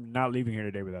like, I'm not leaving here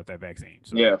today without that vaccine.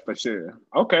 So Yeah, for sure.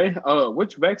 Okay.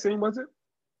 Which vaccine was it?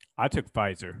 I took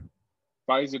Pfizer.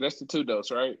 Pfizer. That's the 2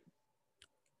 dose, right?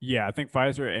 Yeah, I think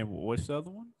Pfizer, and what's the other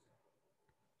one?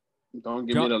 Don't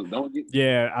give me John. the don't get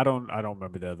Yeah, I don't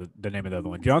remember the name of the other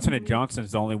one. Johnson and Johnson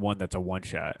is the only one that's a one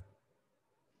shot.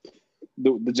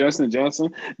 the Johnson and Johnson.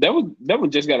 That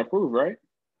one just got approved, right?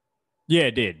 Yeah,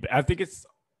 it did. I think it's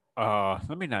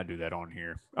let me not do that on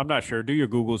here. I'm not sure. Do your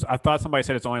Googles. I thought somebody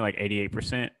said it's only like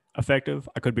 88% effective.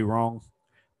 I could be wrong.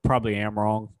 Probably am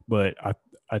wrong, but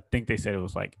I think they said it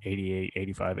was like 88,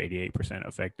 85, 88%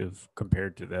 effective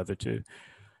compared to the other two.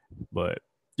 But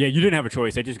yeah, you didn't have a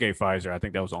choice. They just gave Pfizer. I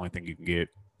think that was the only thing you can get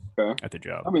Okay. at the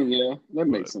job. I mean, yeah, that But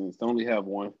makes sense. They only have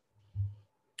one.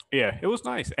 yeah, it was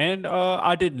nice. And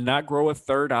I did not grow a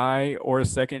third eye or a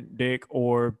second dick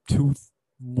or two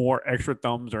more extra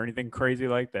thumbs or anything crazy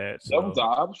like that. That was So the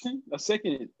option. A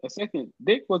second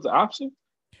dick was the option.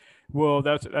 well,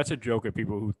 that's a joke at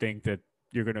people who think that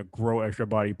you're gonna grow extra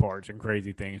body parts and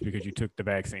crazy things because you took the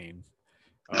vaccine.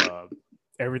 Uh,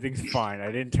 everything's fine.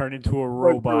 I didn't turn into a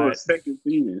What grew a robot. second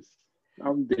penis?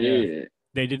 I'm Yeah, dead.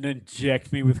 they didn't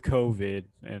inject me with COVID,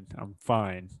 and I'm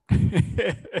fine.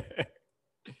 They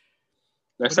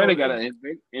But say no, they gotta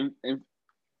and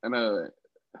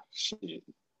shit.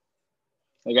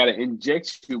 They gotta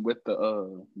inject you with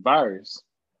the virus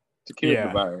to kill the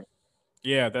yeah, virus.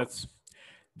 yeah. That's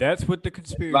what the That's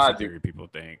conspiracy logic. theory people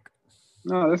think.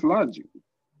 No, that's logic.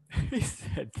 He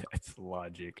said that's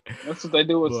logic, That's what they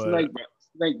do with but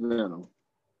snake venom.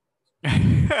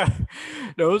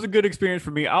 no, it was a good experience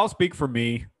for me. I'll speak for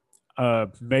me.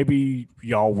 Maybe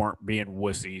y'all weren't being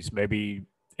wussies. Maybe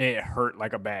it hurt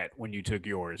like a bat when you took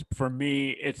yours. For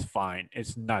me, it's fine.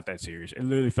 It's not that serious. It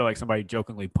literally felt like somebody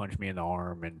jokingly punched me in the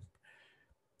arm, and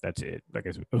that's it. Like it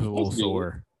was a That's little good.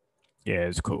 sore. Yeah,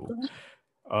 it's cool. Okay.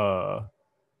 Uh,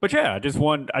 but yeah, I just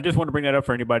want to bring that up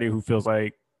for anybody who feels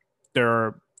like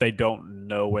they don't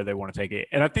know where they want to take it.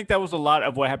 And I think that was a lot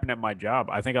of what happened at my job.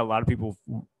 I think a lot of people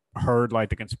heard like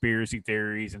the conspiracy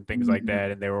theories and things like Mhm.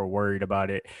 that, and they were worried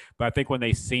about it. But I think when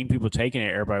they seen people taking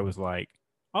it, everybody was like,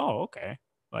 "Oh, okay,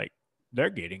 like they're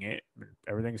getting it.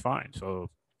 Everything's fine." So,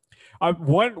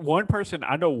 one person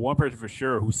I know one person for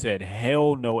sure who said,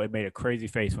 "Hell no!" It made a crazy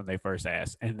face when they first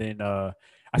asked, and then I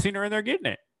seen her in there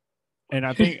getting it. And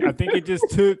I think it just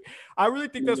took. I really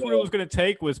think that's what it was going to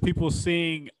take, was people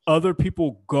seeing other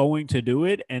people going to do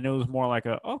it, and it was more like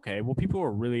okay, well, people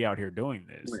are really out here doing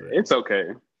this. It's okay.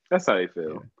 That's how they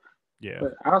feel. Yeah.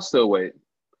 But I'll still wait.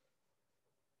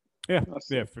 Yeah,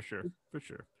 for sure.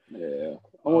 Yeah,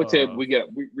 I want to tell you,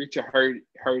 we reach a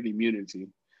herd immunity,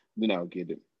 then I'll get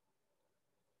it.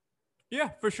 Yeah,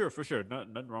 for sure.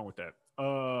 Nothing wrong with that.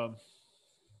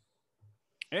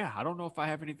 Yeah, I don't know if I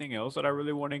have anything else that I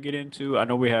really want to get into. I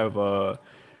know we have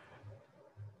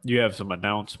you have some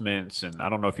announcements, and I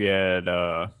don't know if you had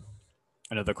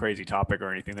another crazy topic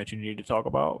or anything that you need to talk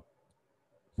about.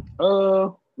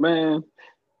 Man,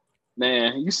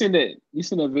 you seen that? You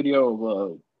seen that video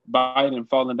of Biden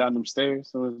falling down them stairs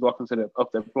when he was walking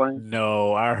up that plane?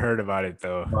 No, I heard about it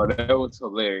though. Oh, that was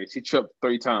hilarious. He tripped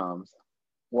 3 times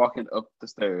walking up the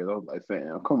stairs. I was like,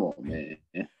 fam, come on, man.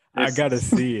 I gotta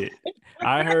see it.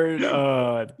 I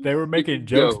heard they were making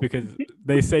jokes because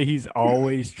they say he's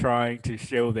always trying to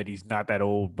show that he's not that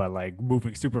old by like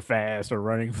moving super fast or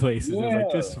running places. It's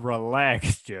like, just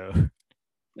relax, Joe.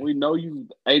 We know you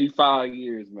 85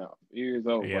 years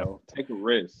old, bro. Take a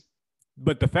rest.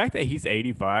 But the fact that he's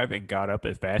 85 and got up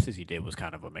as fast as he did was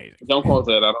kind of amazing. Don't quote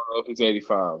that. I don't know if he's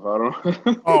 85. I don't.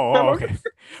 Okay.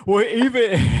 Well,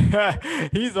 even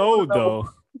he's old though.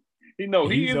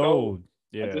 He's old.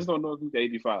 Yeah. I just don't know if he's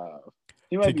 85.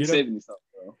 He might be 70 something,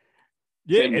 bro.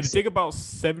 Yeah, and think about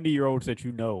 70-year-olds that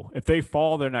you know. If they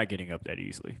fall, they're not getting up that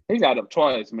easily. He got up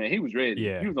twice, man. He was ready.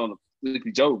 Yeah. He was on the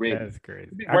Sleepy Joe ready. That's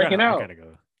crazy. I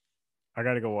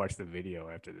gotta go watch the video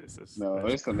after this. It's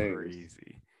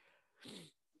crazy.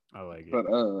 I like it. But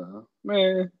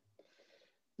man,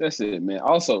 that's it, man.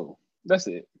 Also, that's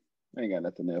it. I ain't got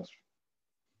nothing else.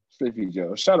 Sleepy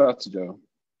Joe. Shout out to Joe.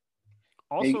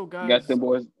 Also, guys, got them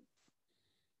boys.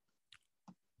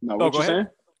 No, what you saying?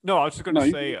 No, I was just gonna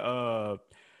say, I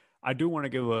do want to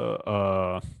give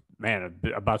man,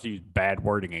 I'm about to use bad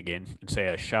wording again and say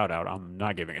a shout out. I'm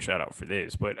not giving a shout out for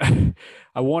this, but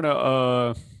I want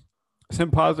to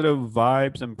send positive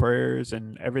vibes and prayers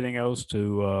and everything else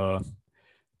to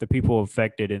the people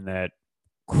affected in that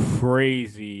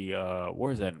crazy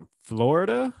where is that, in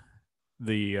Florida?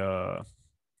 The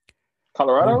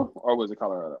Colorado, or was it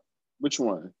Colorado? Which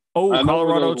one?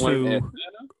 Colorado too.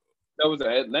 That was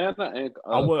Atlanta and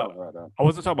Colorado. I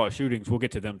wasn't talking about shootings. We'll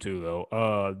get to them too, though.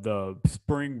 The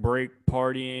spring break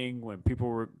partying when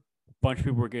a bunch of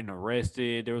people were getting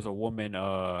arrested. There was a woman.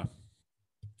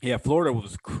 Florida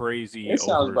was crazy. It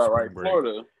sounds about right.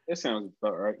 Florida. It sounds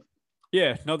about right.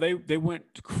 Yeah, no, they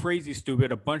went crazy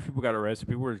stupid. A bunch of people got arrested.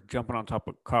 People were jumping on top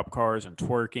of cop cars and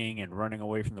twerking and running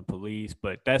away from the police.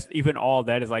 But that's even all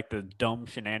that is like the dumb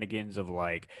shenanigans of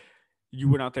like, you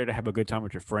went out there to have a good time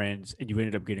with your friends and you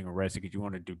ended up getting arrested because you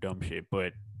wanted to do dumb shit.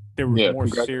 But there were more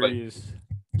serious.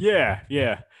 Yeah.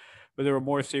 But there were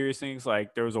more serious things.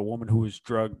 Like there was a woman who was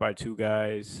drugged by 2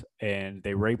 guys and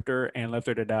they raped her and left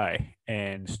her to die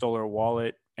and stole her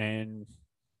wallet and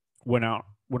went on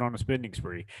a spending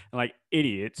spree. And like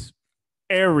idiots,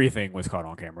 everything was caught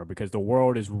on camera because the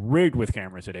world is rigged with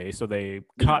cameras today. So they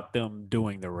caught them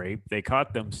doing the rape, they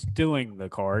caught them stealing the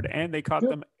card, and they caught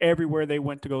them everywhere they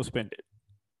went to go spend it.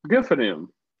 Good for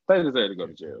them. They deserve to go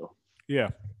to jail.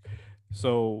 Yeah.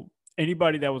 So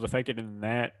anybody that was affected in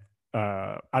that,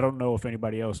 I don't know if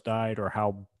anybody else died or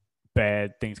how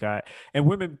bad things got. And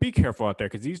women, be careful out there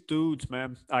because these dudes,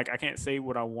 man, like I can't say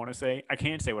what I want to say. I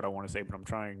can say what I want to say, but I'm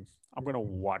going to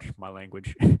watch my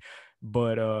language.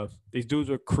 But these dudes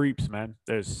are creeps, man.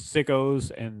 They're sickos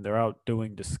and they're out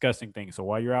doing disgusting things. So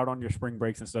while you're out on your spring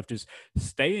breaks and stuff, just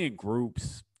stay in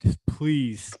groups. Just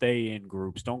please stay in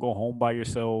groups. Don't go home by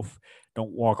yourself.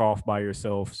 Don't walk off by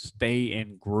yourself. Stay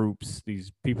in groups.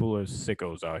 These people are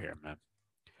sickos out here, man.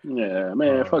 Yeah,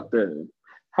 man, fuck that.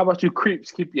 How about you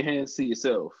creeps keep your hands to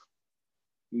yourself?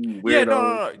 Yeah,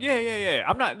 no. Yeah.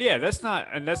 I'm not, that's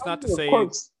not to say.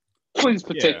 Please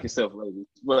protect yourself, ladies.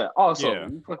 But also,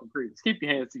 you fucking creeps, keep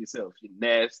your hands to yourself, you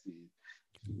nasty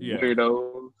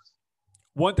weirdos.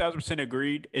 1000%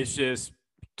 agreed. It's just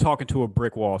talking to a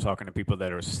brick wall, talking to people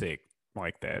that are sick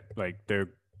like that. Like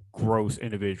they're gross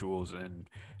individuals and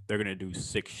they're going to do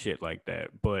sick shit like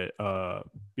that. But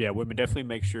women, definitely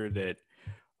make sure that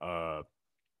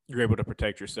you're able to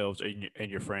protect yourselves and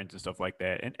your friends and stuff like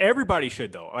that. And everybody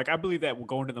should, though. Like I believe that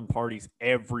going to them parties,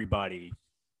 everybody,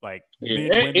 like men,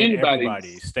 women,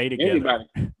 everybody, stay together. Anybody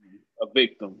a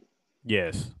victim.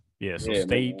 Yes. So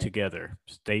stay together.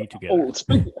 Stay together. Oh,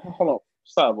 hold on,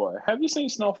 stop, boy. Have you seen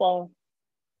Snowfall?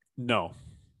 No,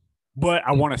 but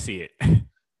I want to see it.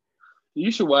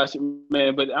 You should watch it,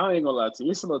 man. But I ain't gonna lie to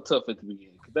you, it's a little tough at the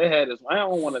beginning because they had this. I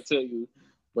don't want to tell you,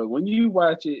 but when you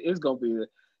watch it, it's gonna be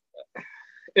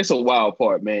it's a wild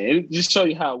part, man. It just show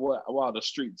you how wild the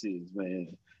streets is,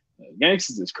 man.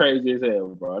 Gangsters is crazy as hell,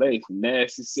 bro. They some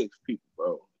nasty, sick people,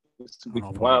 bro. There's I some don't know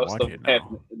if I want to wild watch stuff it now.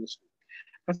 happening in the streets.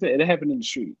 I said it happened in the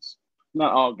streets.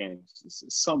 Not all gangsters.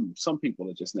 Some people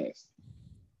are just nasty.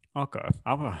 Okay,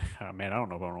 man. I don't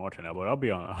know if I want to watch it now, but I'll be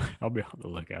on the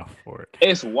lookout for it.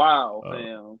 It's wild, Uh,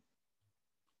 fam.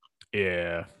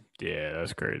 yeah, yeah,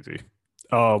 that's crazy.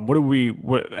 What Good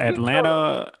job.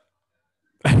 Atlanta,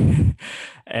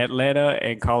 Atlanta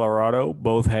and Colorado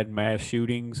both had mass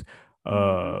shootings.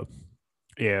 Mm-hmm. Uh,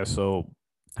 yeah, so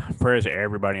prayers to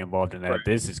everybody involved in Right. that.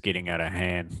 This is getting out of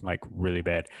hand, like really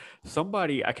bad.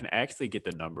 Somebody I can actually get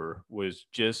the number was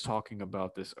just talking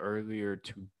about this earlier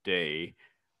today.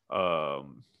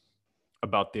 Um,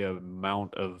 about the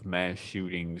amount of mass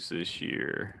shootings this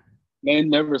year. They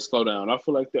never slow down. I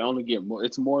feel like they only get more.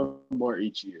 It's more and more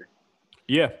each year.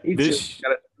 Yeah, Each year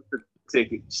got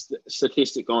a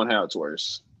statistic on how it's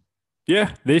worse.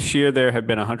 this year there have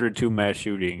been 102 mass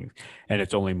shootings, and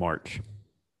it's only March.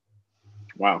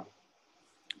 Wow.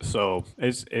 So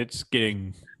it's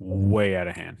getting way out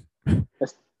of hand.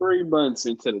 That's 3 months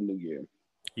into the new year.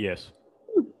 Yes,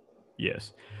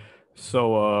 yes.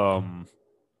 So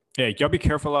yeah, y'all be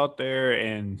careful out there,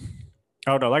 and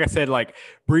I don't know. Like I said, like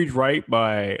breed right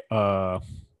by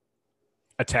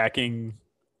attacking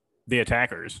the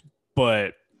attackers,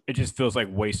 but it just feels like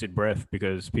wasted breath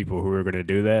because people who are going to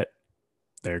do that,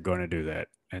 they're going to do that,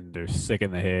 and they're sick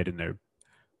in the head and they're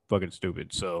fucking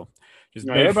stupid. So just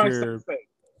No, make everybody stay sure, safe.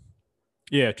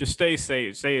 yeah, just stay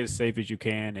safe, stay as safe as you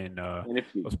can, and And if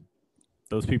you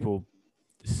those people,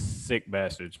 sick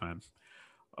bastards, man.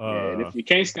 yeah, and Uh, if you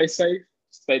can't stay safe,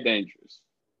 stay dangerous.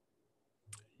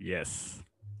 yes,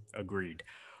 agreed.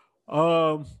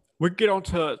 Um, we get on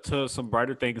to some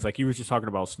brighter things, like you were just talking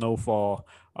about Snowfall.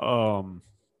 Um,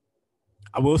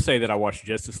 I will say that I watched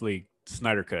Justice League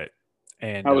Snyder Cut,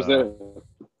 and How was that it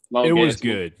long was ass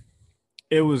movie? good.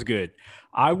 It was good.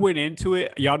 I went into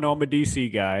it. Y'all know I'm a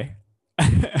DC guy.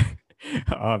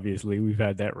 Obviously, we've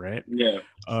had that rant. Yeah.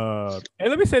 And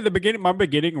let me say my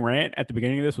beginning rant at the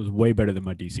beginning of this was way better than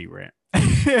my DC rant.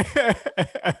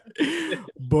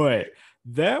 But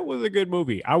that was a good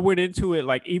movie. I went into it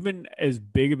like even as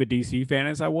big of a DC fan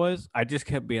as I was, I just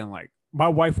kept being like, my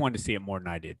wife wanted to see it more than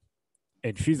I did.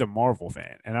 And she's a Marvel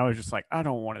fan. And I was just like, I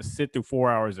don't want to sit through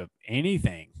 4 hours of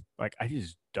anything. Like, I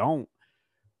just don't.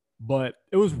 But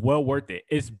it was well worth it.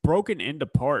 It's broken into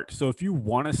parts. So if you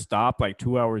want to stop like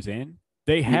 2 hours in,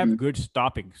 they Mm-hmm. have good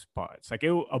stopping spots. Like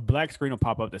a black screen will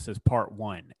pop up that says part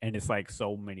one, and it's like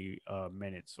so many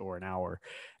minutes or an hour,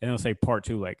 and it'll say part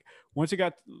two. Like once you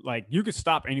got like you could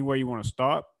stop anywhere you want to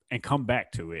stop and come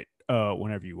back to it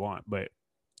whenever you want. But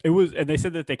it was, and they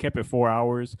said that they kept it 4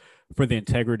 hours for the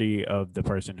integrity of the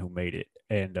person who made it,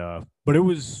 and but it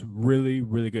was really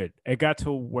really good. It got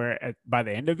to where by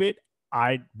the end of it,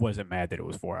 I wasn't mad that it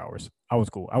was 4 hours. I was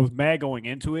cool. I was mad going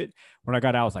into it. When I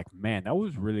got out, I was like, man, that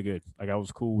was really good. Like I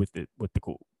was cool with it, with the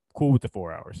cool with the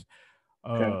 4 hours.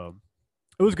 Okay.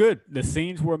 It was good. The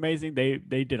scenes were amazing. They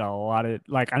did a lot of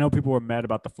like I know people were mad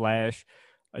about the Flash.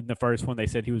 In the first one, they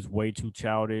said he was way too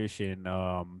childish, and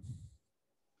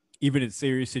even in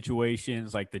serious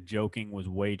situations, like the joking was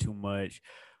way too much.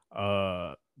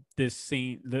 Uh, this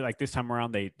scene, like this time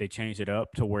around, they changed it up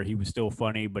to where he was still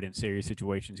funny, but in serious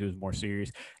situations, he was more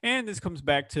serious. And this comes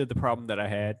back to the problem that I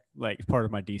had, like part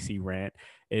of my DC rant,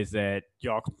 is that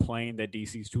y'all complain that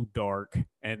DC's too dark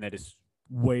and that it's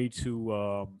way too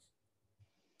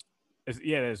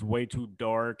it's way too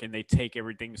dark and they take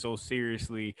everything so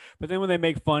seriously. But then when they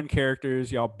make fun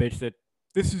characters, y'all bitch that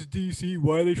this is DC.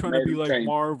 Why are they trying to Made be him like change.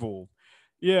 Marvel?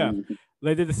 Yeah, Mm-hmm.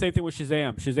 they did the same thing with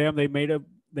Shazam. Shazam, they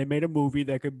made a movie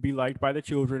that could be liked by the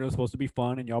children. It was supposed to be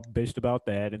fun, and y'all bitched about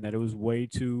that, and that it was way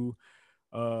too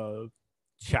uh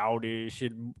childish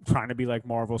and trying to be like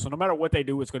Marvel. So no matter what they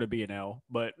do, it's going to be an L.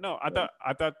 But no, I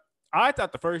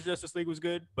thought the first Justice League was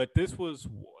good, but this was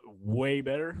way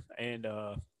better, and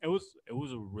it was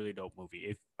a really dope movie.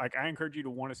 If like I encourage you to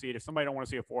want to see it. If somebody don't want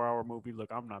to see a 4 hour movie, look,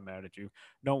 I'm not mad at you.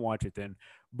 Don't watch it then.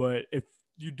 But if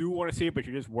you do want to see it, but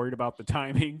you're just worried about the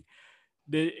timing,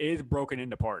 it is broken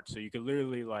into parts. So you can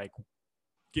literally like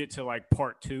get to like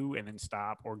part two and then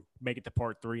stop, or make it to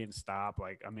part three and stop.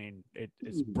 Like I mean,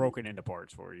 it's broken into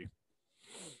parts for you.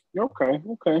 Okay.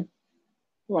 Okay.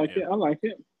 I like Yeah. it. I like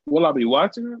it. Will I be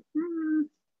watching it?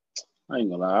 I ain't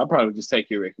gonna lie. I'll probably just take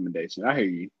your recommendation. I hear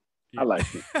you. I Yeah.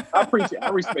 like it. I appreciate. I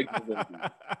respect your wisdom.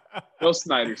 No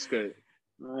Snyder's cut.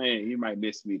 Man, you might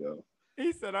miss me though.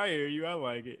 He said, "I hear you. I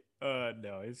like it."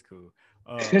 No, it's cool.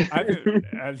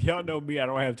 As y'all know me, I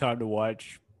don't have time to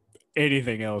watch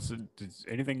anything else.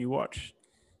 Anything you watch?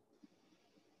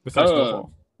 besides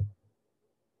football?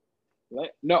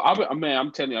 No,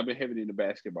 I'm telling you, I've been heavily into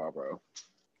basketball, bro. Okay.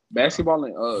 Basketball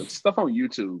and stuff on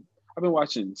YouTube. I've been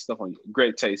watching stuff on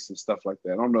Great Taste and stuff like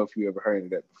that. I don't know if you ever heard of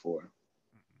that before,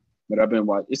 but I've been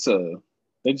watching.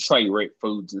 They just like rate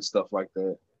foods and stuff like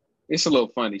that. It's a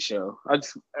little funny show.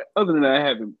 Other than that, I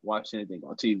haven't watched anything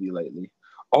on TV lately.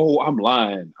 Oh, I'm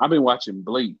lying. I've been watching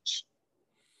Bleach.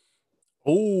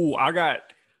 Oh, I got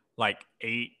like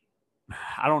 8.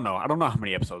 I don't know. I don't know how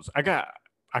many episodes.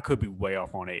 I could be way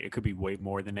off on 8. It could be way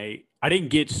more than 8. I didn't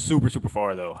get super, super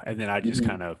far though. And then I just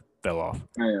kind of fell off.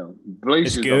 Damn, Bleach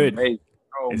It's is good. amazing.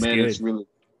 Oh It's man, good. it's really,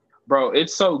 bro.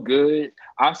 It's so good.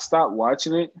 I stopped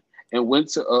watching it and went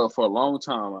to for a long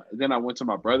time. Then I went to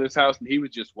my brother's house and he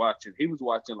was just watching. He was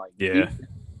watching like Yeah.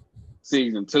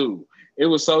 season 2. It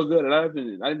was so good that I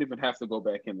didn't even have to go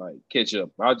back and like catch up.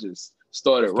 I just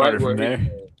started right Started where from he there. was.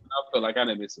 And I felt like I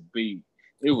didn't miss a beat.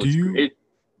 It was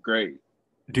great.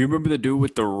 Do you remember the dude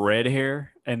with the red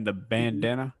hair and the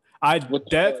bandana? With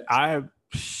the- I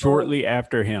shortly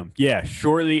after him. Yeah,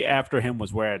 shortly after him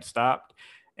was where I'd stopped.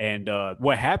 And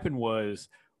what happened was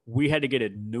we had to get a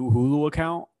new Hulu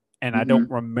account, and I don't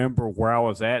remember where I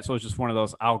was at. So it's just one of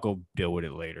those, I'll go deal with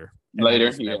it later. And Later,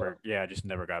 I just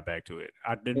never got back to it.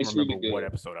 I didn't It's remember really what good.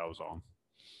 episode I was on.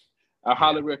 I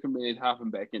highly recommend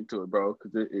hopping back into it, bro,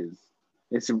 because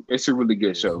it's a really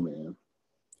good show, man.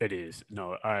 It is.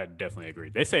 No, I definitely agree.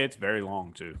 They say it's very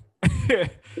long too.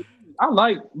 I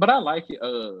like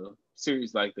it.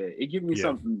 Series like that. It gives me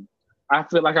something. I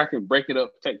feel like I can break it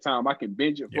up, take time. I can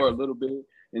binge it for a little bit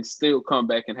and still come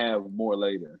back and have more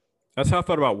later. That's how I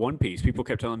thought about One Piece. People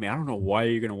kept telling me, I don't know why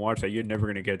you're going to watch that. You're never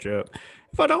going to catch up.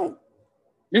 If I don't,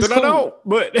 It's then cool. I don't.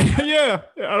 But yeah,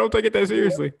 I don't take it that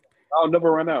seriously. I'll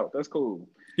never run out. That's cool.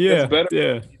 Yeah. That's better.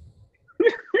 Yeah.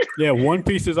 Yeah. One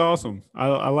Piece is awesome.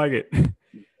 I like it.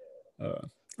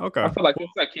 Okay. I feel like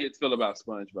that's how kids feel about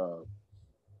SpongeBob.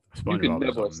 You can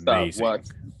never stop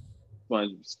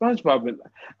watching SpongeBob.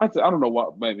 I don't know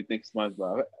what made me think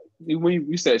SpongeBob. When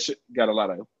you said got a lot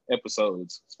of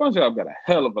episodes, SpongeBob got a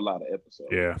hell of a lot of episodes.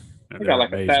 Yeah. They got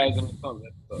like 1,000 or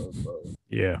something episodes. Bro.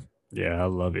 Yeah. Yeah. I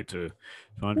love it too.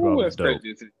 SpongeBob is dope.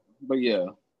 Crazy. But yeah.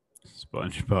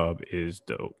 SpongeBob is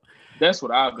dope. That's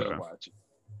what I've been watching.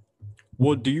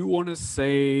 Well, do you want to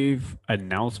save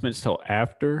announcements till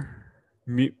after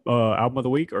album of the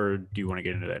week, or do you want to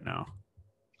get into that now?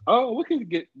 Oh, we can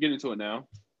get into it now.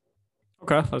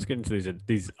 Okay, let's get into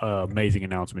these amazing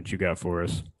announcements you got for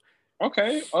us.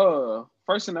 Okay.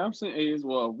 First announcement is,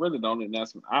 well, really the only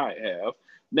announcement I have.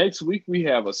 Next week we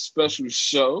have a special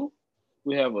show.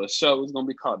 We have a show. It's gonna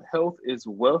be called Health is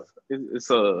Wealth.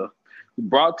 It's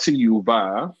brought to you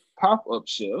by Pop-Up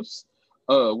Chefs.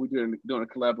 We're doing a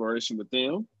collaboration with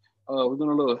them. We're doing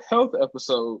a little health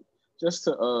episode just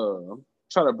to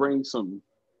try to bring some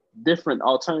different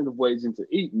alternative ways into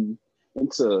eating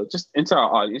into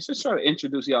our audience. Just try to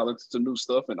introduce y'all into some new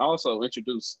stuff and also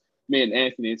introduce me and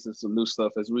Anthony into some new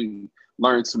stuff as we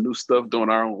learn some new stuff doing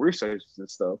our own research and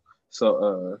stuff.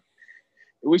 So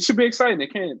we should be excited.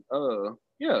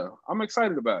 I'm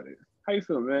excited about it. How you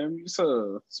feel, man? It's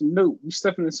you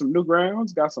stepping in some new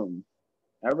grounds, got some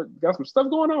stuff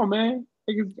going on, man.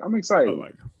 I'm excited. Oh,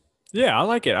 yeah, I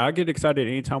like it. I get excited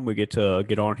anytime we get to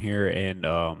get on here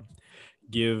and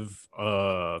give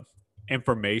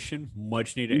information,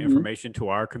 much needed information to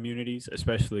our communities,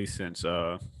 especially since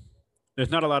there's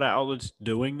not a lot of outlets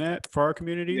doing that for our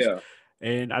communities. Yeah.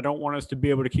 And I don't want us to be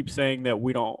able to keep saying that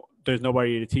there's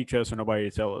nobody to teach us or nobody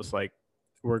to tell us. Like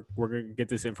we're going to get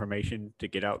this information to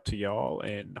get out to y'all,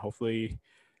 and hopefully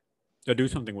they'll do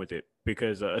something with it,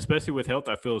 because especially with health,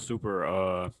 I feel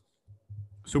super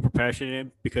passionate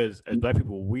in, because as Black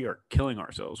people, we are killing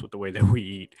ourselves with the way that we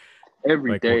eat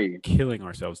every day. We're killing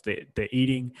ourselves. The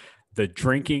eating, the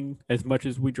drinking as much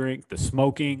as we drink, the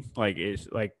smoking, it's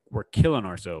like we're killing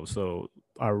ourselves. So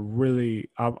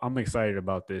I'm excited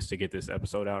about this, to get this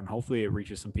episode out, and hopefully it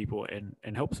reaches some people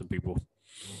and helps some people.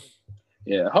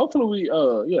 Yeah, hopefully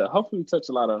we touch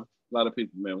a lot of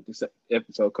people, man, with this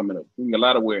episode coming up. We get a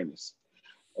lot of awareness.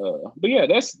 But yeah,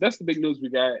 that's the big news we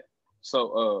got.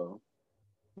 So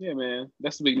yeah, man,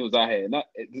 that's the big news I had. I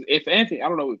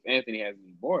don't know if Anthony has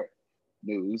any more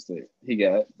news that he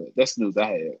got, but that's the news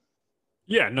I had.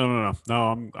 Yeah, no,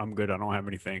 I'm good. I don't have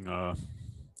anything. I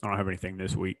don't have anything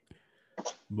this week,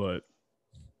 but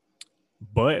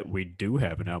we do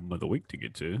have an album of the week to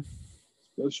get to.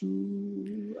 Special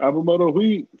album of the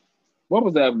week. What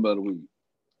was the album of the week?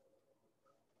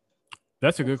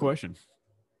 That's a good question.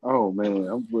 Oh man,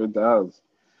 I'm with that.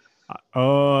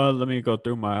 Let me go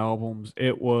through my albums.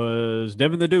 It was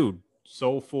Devin the Dude,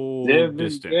 Soulful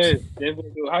Distance. Devin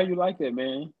the Dude. How you like that,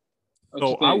 man? What So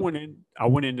you think? I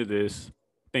went into this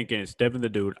thinking it's Devin the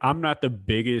Dude. I'm not the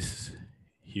biggest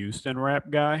Houston rap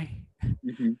guy.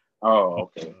 Hmm. Oh, Uh,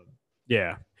 okay.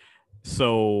 yeah.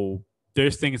 So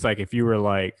there's things like if you were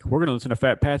like, we're gonna listen to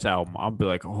Fat Pat's album, I'll be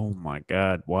like, oh my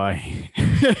God, why?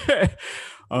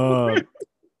 uh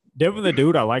Devin the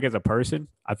Dude I like as a person.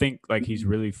 I think like he's Mhm.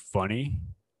 really funny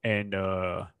and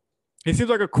he seems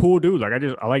like a cool dude. Like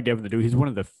I like Devin the Dude. He's one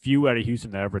of the few out of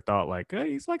Houston that I ever thought like,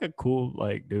 hey, he's like a cool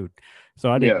like dude.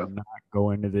 So I did Yeah. not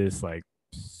go into this like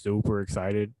super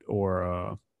excited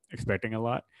or expecting a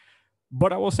lot.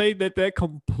 But I will say that that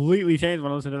completely changed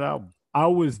when I listened to the album. I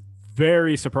was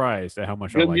very surprised at how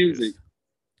much I Good liked music.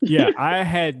 this. Yeah, I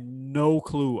had no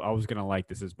clue I was gonna like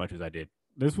this as much as I did.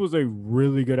 This was a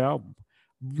really good album.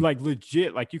 Like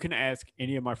legit, like you can ask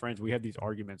any of my friends. We have these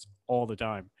arguments all the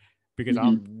time because Hmm.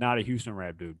 I'm not a Houston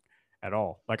rap dude at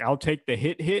all. Like I'll take the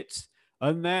hits.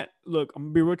 Other than that, look, I'm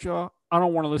gonna be with y'all. I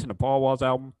don't want to listen to Paul Wall's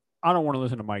album. I don't want to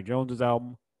listen to Mike Jones's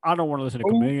album. I don't want to listen to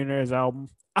Oh, Chamillionaire's album.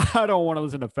 I don't want to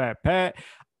listen to Fat Pat.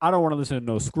 I don't want to listen to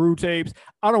no Screw tapes.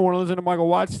 I don't want to listen to Michael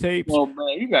Watts tapes. well,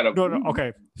 man, you gotta, No, no,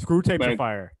 okay. Screw tapes are man,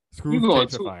 fire. you Screw going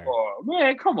tapes are too fire. far,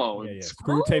 man. Come Yeah, on, yeah.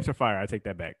 screw. Screw tapes are fire. I take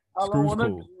that back. All I Screw's wanna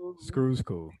cool. do Screw's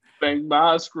cool. bang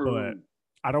my But screw.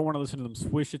 I don't want to listen to them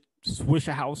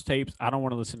Swisha House tapes. I don't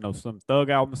want to listen to some Thug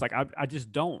albums. Like I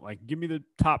just don't. Like give me the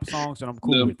top songs and I'm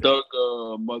cool Them with it. thug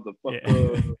Yeah.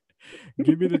 motherfucker.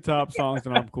 Give me the top songs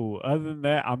and I'm cool. Other than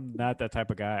that, I'm not that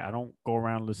type of guy. I don't go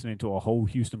around listening to a whole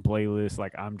Houston playlist.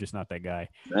 Like I'm just not that guy.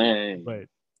 Dang. But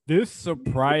this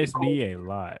surprised me a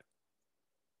lot.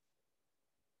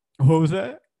 What was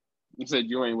that? You said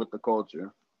you ain't with the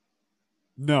culture.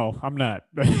 No, I'm not.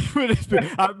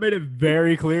 I've made it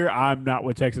very clear I'm not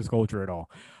with Texas culture at all.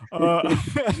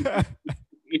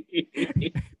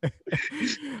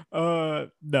 Uh,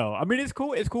 no, I mean it's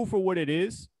cool. It's cool for what it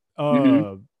is.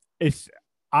 Hmm. It's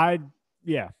I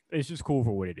yeah, it's just cool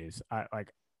for what it is. I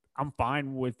like I'm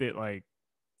fine with it. Like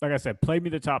I said, play me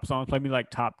the top songs, play me like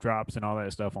top drops and all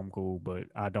that stuff. I'm cool, but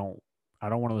I don't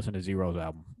want to listen to Zero's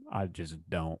album. I just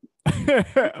don't.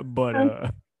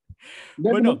 but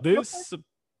but no,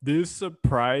 this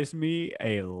surprised me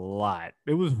a lot.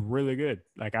 It was really good.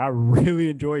 Like I really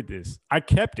enjoyed this. I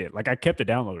kept it. Like I kept it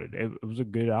downloaded. It was a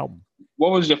good album.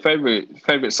 What was your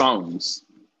favorite songs?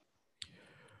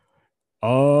 Did you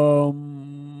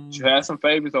Um, have some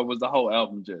favorites, or was the whole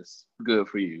album just good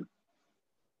for you?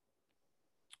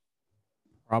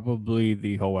 Probably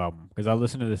the whole album because I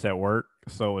listened to this at work.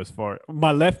 So as far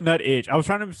my left nut itch, I was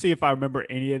trying to see if I remember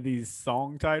any of these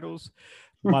song titles.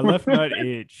 My left nut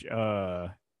itch,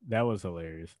 that was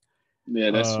hilarious.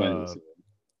 Yeah, that's funny. Uh,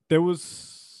 there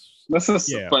was, That's a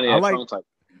yeah, funny I ass like song type.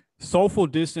 Soulful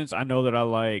Distance. I know that I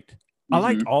liked. I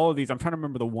liked Hmm. all of these. I'm trying to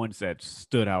remember the ones that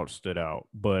stood out.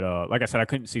 But like I said, I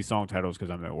couldn't see song titles because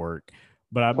I'm at work.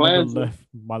 But I remember Plans. left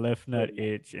my left nut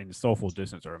itch and Soulful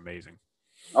Distance are amazing.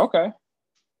 Okay.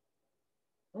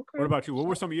 What Okay. about you? What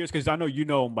were some of yours? Because I know you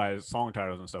know them by song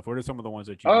titles and stuff. What are some of the ones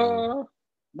that you knew? Uh,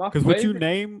 my Because what you favorite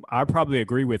name, I probably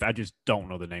agree with. I just don't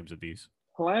know the names of these.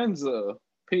 Planza,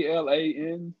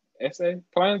 Plansa.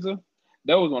 Planza.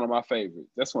 That was one of my favorites.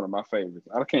 That's one of my favorites.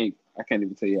 I can't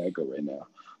even tell you how it go right now.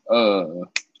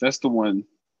 That's the one.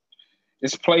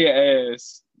 It's player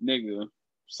ass nigga,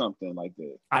 something like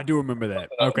that. I do remember that.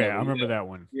 Okay, I remember that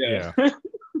one. Yeah. Yeah, that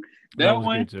That was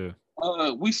one. good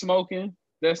too. We smoking.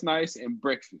 That's nice. And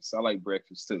breakfast. I like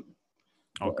breakfast too.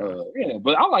 But Okay, yeah,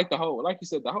 but I like the whole, like you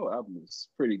said, the whole album is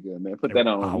pretty good, man. Put that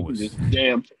I on. You can was, just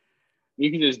jam.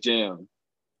 You can just jam.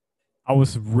 I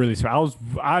was really surprised.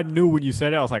 I knew when you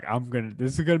said it, I was like,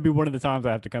 this is gonna be one of the times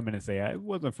I have to come in and say it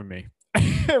wasn't for me.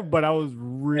 But I was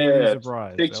really Yeah.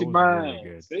 surprised. Fix That your was really mind.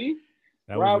 good. See?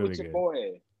 That was Ride really with your good.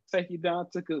 boy. Take you down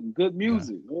to good Yeah,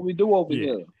 music. What we do over yeah.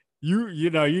 here. You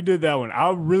know you did that one.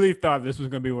 I really thought this was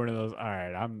gonna be one of those. All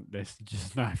right, I'm. This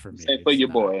just not for me. Say for It's your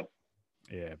not. boy.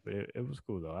 Yeah, but it was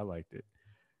cool though. I liked it.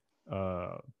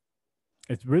 Uh,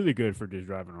 it's really good for just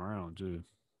driving around too.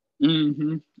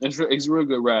 Mm-hmm. It's real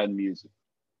good riding music.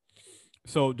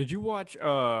 So, did you watch?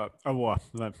 Oh, well,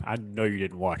 I know you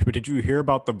didn't watch, but did you hear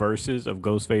about the verses of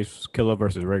Ghostface Killer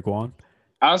versus Raekwon?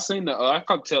 I seen I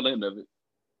caught the tail end of it.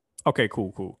 Okay,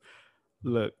 cool, cool.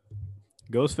 Look,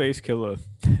 Ghostface Killer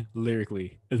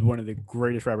lyrically is one of the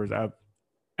greatest rappers I've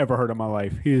ever heard in my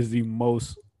life. He is the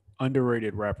most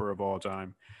underrated rapper of all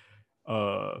time.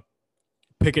 Uh,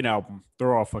 Pick an album;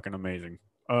 they're all fucking amazing.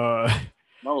 Uh,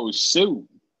 Oh shoot.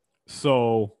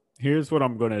 so here's what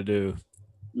I'm gonna do.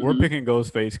 We're Mm-hmm. picking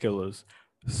Ghostface Killer's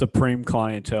Supreme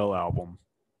Clientele album.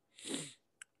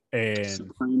 And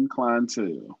Supreme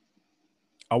Clientele.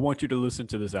 I want you to listen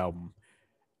to this album.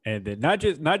 And then not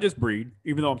just Breed,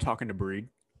 even though I'm talking to Breed,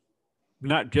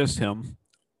 not just him,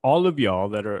 all of y'all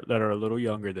that are a little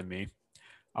younger than me,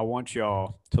 I want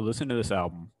y'all to listen to this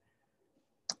album,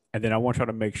 and then I want y'all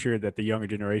to make sure that the younger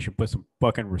generation put some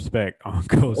fucking respect on Ooh,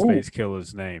 Ghostface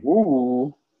Killer's name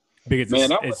ooh, because man,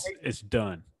 it's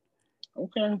done.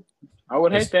 okay. I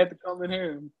would hate It's that to come in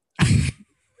here.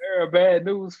 They're bad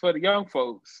news for the young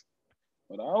folks,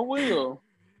 but I will.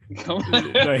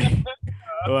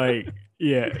 like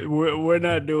yeah, we're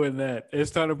not doing that.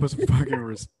 It's time to put some fucking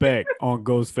respect on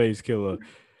Ghostface Killer.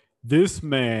 This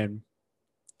man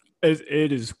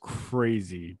it is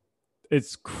crazy.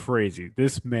 It's crazy.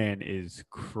 This man is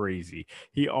crazy.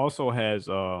 He also has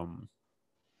and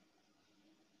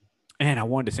I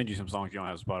wanted to send you some songs. You don't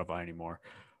have Spotify anymore.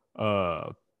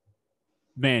 Uh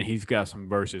Man, he's got some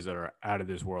verses that are out of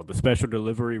this world. The Special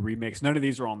Delivery remix. None of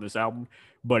these are on this album,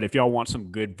 but if y'all want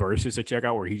some good verses to check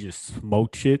out where he just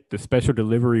smoked shit, the Special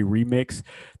Delivery remix,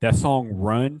 that song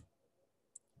Run,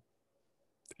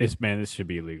 this should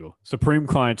be illegal. Supreme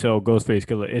Clientele, Ghostface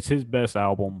Killer. It's his best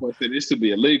album. But this should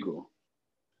be illegal.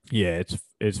 Yeah,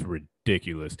 it's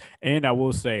ridiculous. And I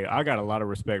will say, I got a lot of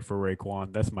respect for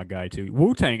Raekwon. That's my guy too.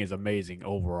 Wu-Tang is amazing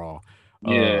overall.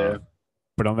 Yeah.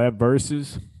 But on that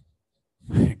verses,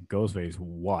 Ghostface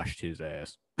washed his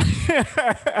ass.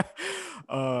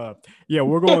 Yeah,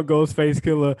 we're going Ghostface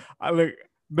Killer.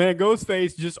 Man,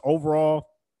 Ghostface just overall,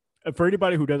 for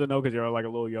anybody who doesn't know, because you're like a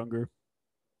little younger,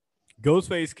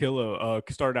 Ghostface Killer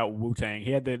started out Wu-Tang.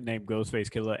 He had the name Ghostface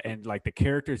Killer, and like the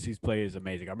characters he's played is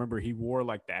amazing. I remember he wore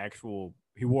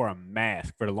a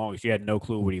mask for the longest. You had no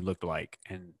clue what he looked like,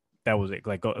 and that was it.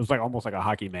 Like it was like almost like a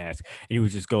hockey mask, and he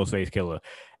was just Ghostface Killer.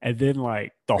 And then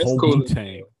like the That's whole cool.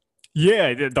 Wu-Tang,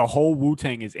 yeah, the whole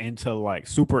Wu-Tang is into like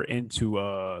super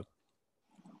into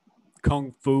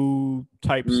kung fu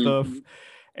type stuff,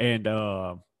 and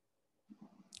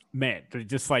man,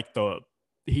 just like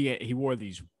he wore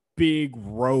these big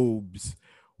robes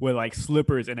with like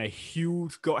slippers and a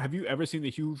huge gold. Have you ever seen the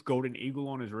huge golden eagle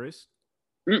on his wrist?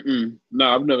 No,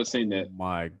 I've never seen that. Oh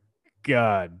my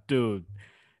god, dude.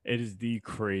 It is the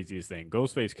craziest thing.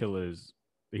 Ghostface Killer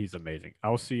he's amazing.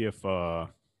 I'll see if while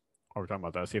we're talking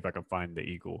about that, I'll see if I can find the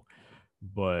eagle.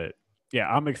 But yeah,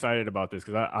 I'm excited about this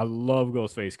because I love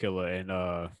Ghostface Killer, and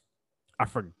I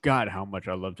forgot how much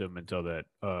I loved him until that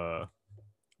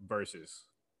versus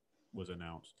was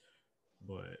announced.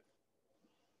 But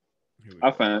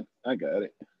I got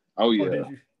it. Oh yeah. Did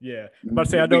you? Yeah. But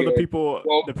say I know the people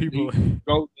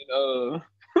golden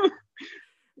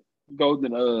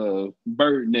golden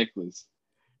bird necklace.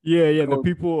 Yeah, the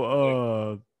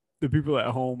people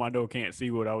at home I know can't see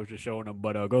what I was just showing them,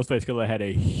 but Ghostface Killer had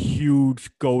a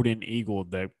huge golden eagle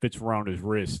that fits around his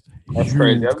wrist. That's huge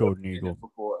crazy. Golden eagle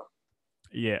before.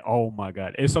 Yeah, oh my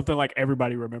god. It's something like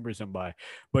everybody remembers him by.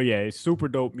 But yeah, it's super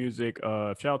dope music.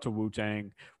 Shout out to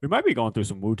Wu-Tang. We might be going through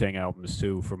some Wu-Tang albums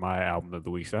too for my album of the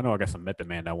week. So I know I got some Method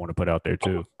Man I want to put out there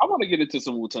too. I want to get into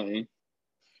some Wu-Tang.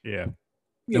 Yeah.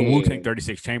 The Wu-Tang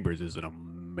 36 Chambers is an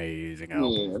amazing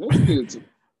album. Yeah, that's good too.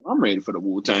 I'm ready for the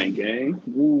Wu-Tang gang.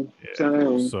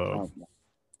 Wu-Tang. Yeah, so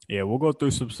yeah, we'll go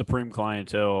through some Supreme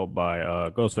Clientele by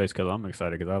Ghostface because I'm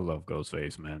excited because I love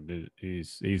Ghostface, man.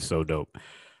 He's so dope.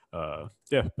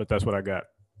 Yeah, but that's what I got.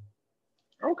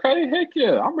 Okay, heck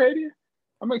yeah, I'm ready.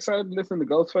 I'm excited to listen to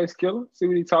Ghostface Killer. See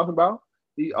what he's talking about.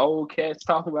 These old cats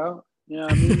talking about. You know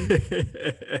what I mean?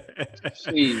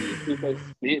 Shit,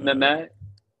 spitting or not.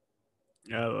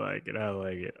 I like it.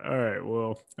 All right.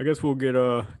 Well, I guess we'll get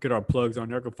our plugs on.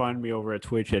 You can find me over at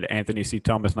Twitch at Anthony C.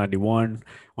 Thomas 91.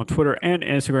 On Twitter and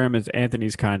Instagram is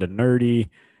Anthony's Kinda Nerdy.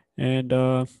 And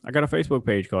I got a Facebook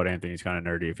page called Anthony's Kinda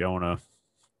Nerdy if y'all wanna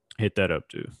hit that up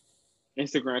too.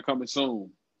 Instagram coming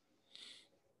soon.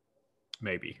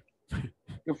 Maybe. You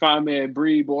can find me at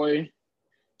Breed Boy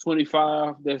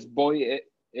 25. That's boy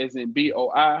as in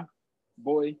BOI.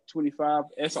 Boy 25.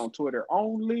 That's on Twitter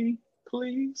only.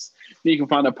 Please. You can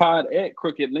find the pod at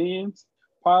Crooked Lens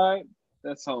Pod.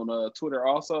 That's on Twitter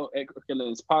also at Crooked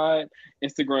Lens Pod.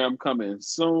 Instagram coming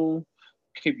soon.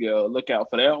 Keep your lookout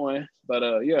for that one.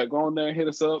 But yeah, go on there and hit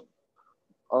us up.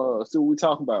 See what we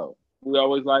talking about. We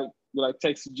always like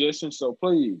take suggestions, so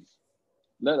please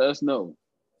let us know.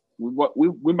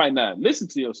 We might not listen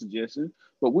to your suggestions,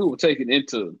 but we will take it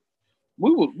into.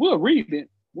 We'll read it.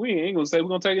 We ain't gonna say we're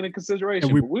gonna take it into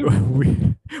consideration.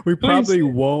 We probably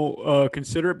won't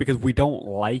consider it because we don't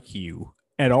like you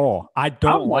at all. I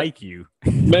don't like you.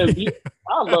 Man,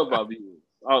 I love our viewers,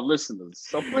 our listeners.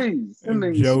 So please send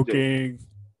me joking.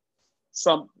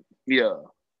 Send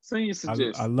your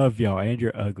suggestions. I love y'all and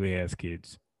your ugly ass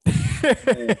kids.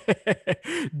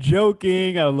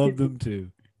 Joking. I love them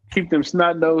too. Keep them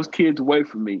snot-nosed kids away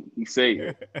from me, he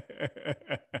said.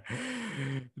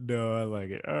 No, I like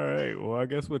it. All right. Well, I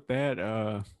guess with that,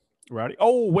 Rowdy.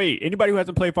 Oh, wait. Anybody who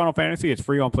hasn't played Final Fantasy, it's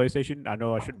free on PlayStation. I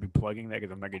know I shouldn't be plugging that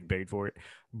because I'm not getting paid for it.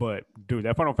 But dude,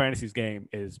 that Final Fantasy's game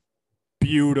is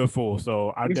beautiful.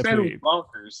 So I He said it was definitely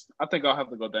bonkers. I think I'll have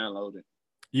to go download it.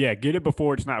 yeah, get it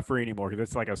before it's not free anymore because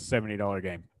it's like a $70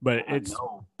 game. But I it's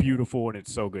know. beautiful and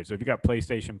it's so good. So if you got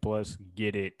PlayStation Plus,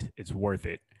 get it. It's worth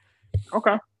it.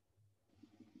 Okay. I'm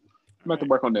about to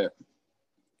work on that.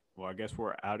 Well, I guess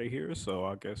we're out of here. So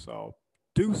I guess I'll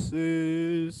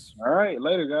deuces. All right.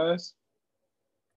 Later, guys.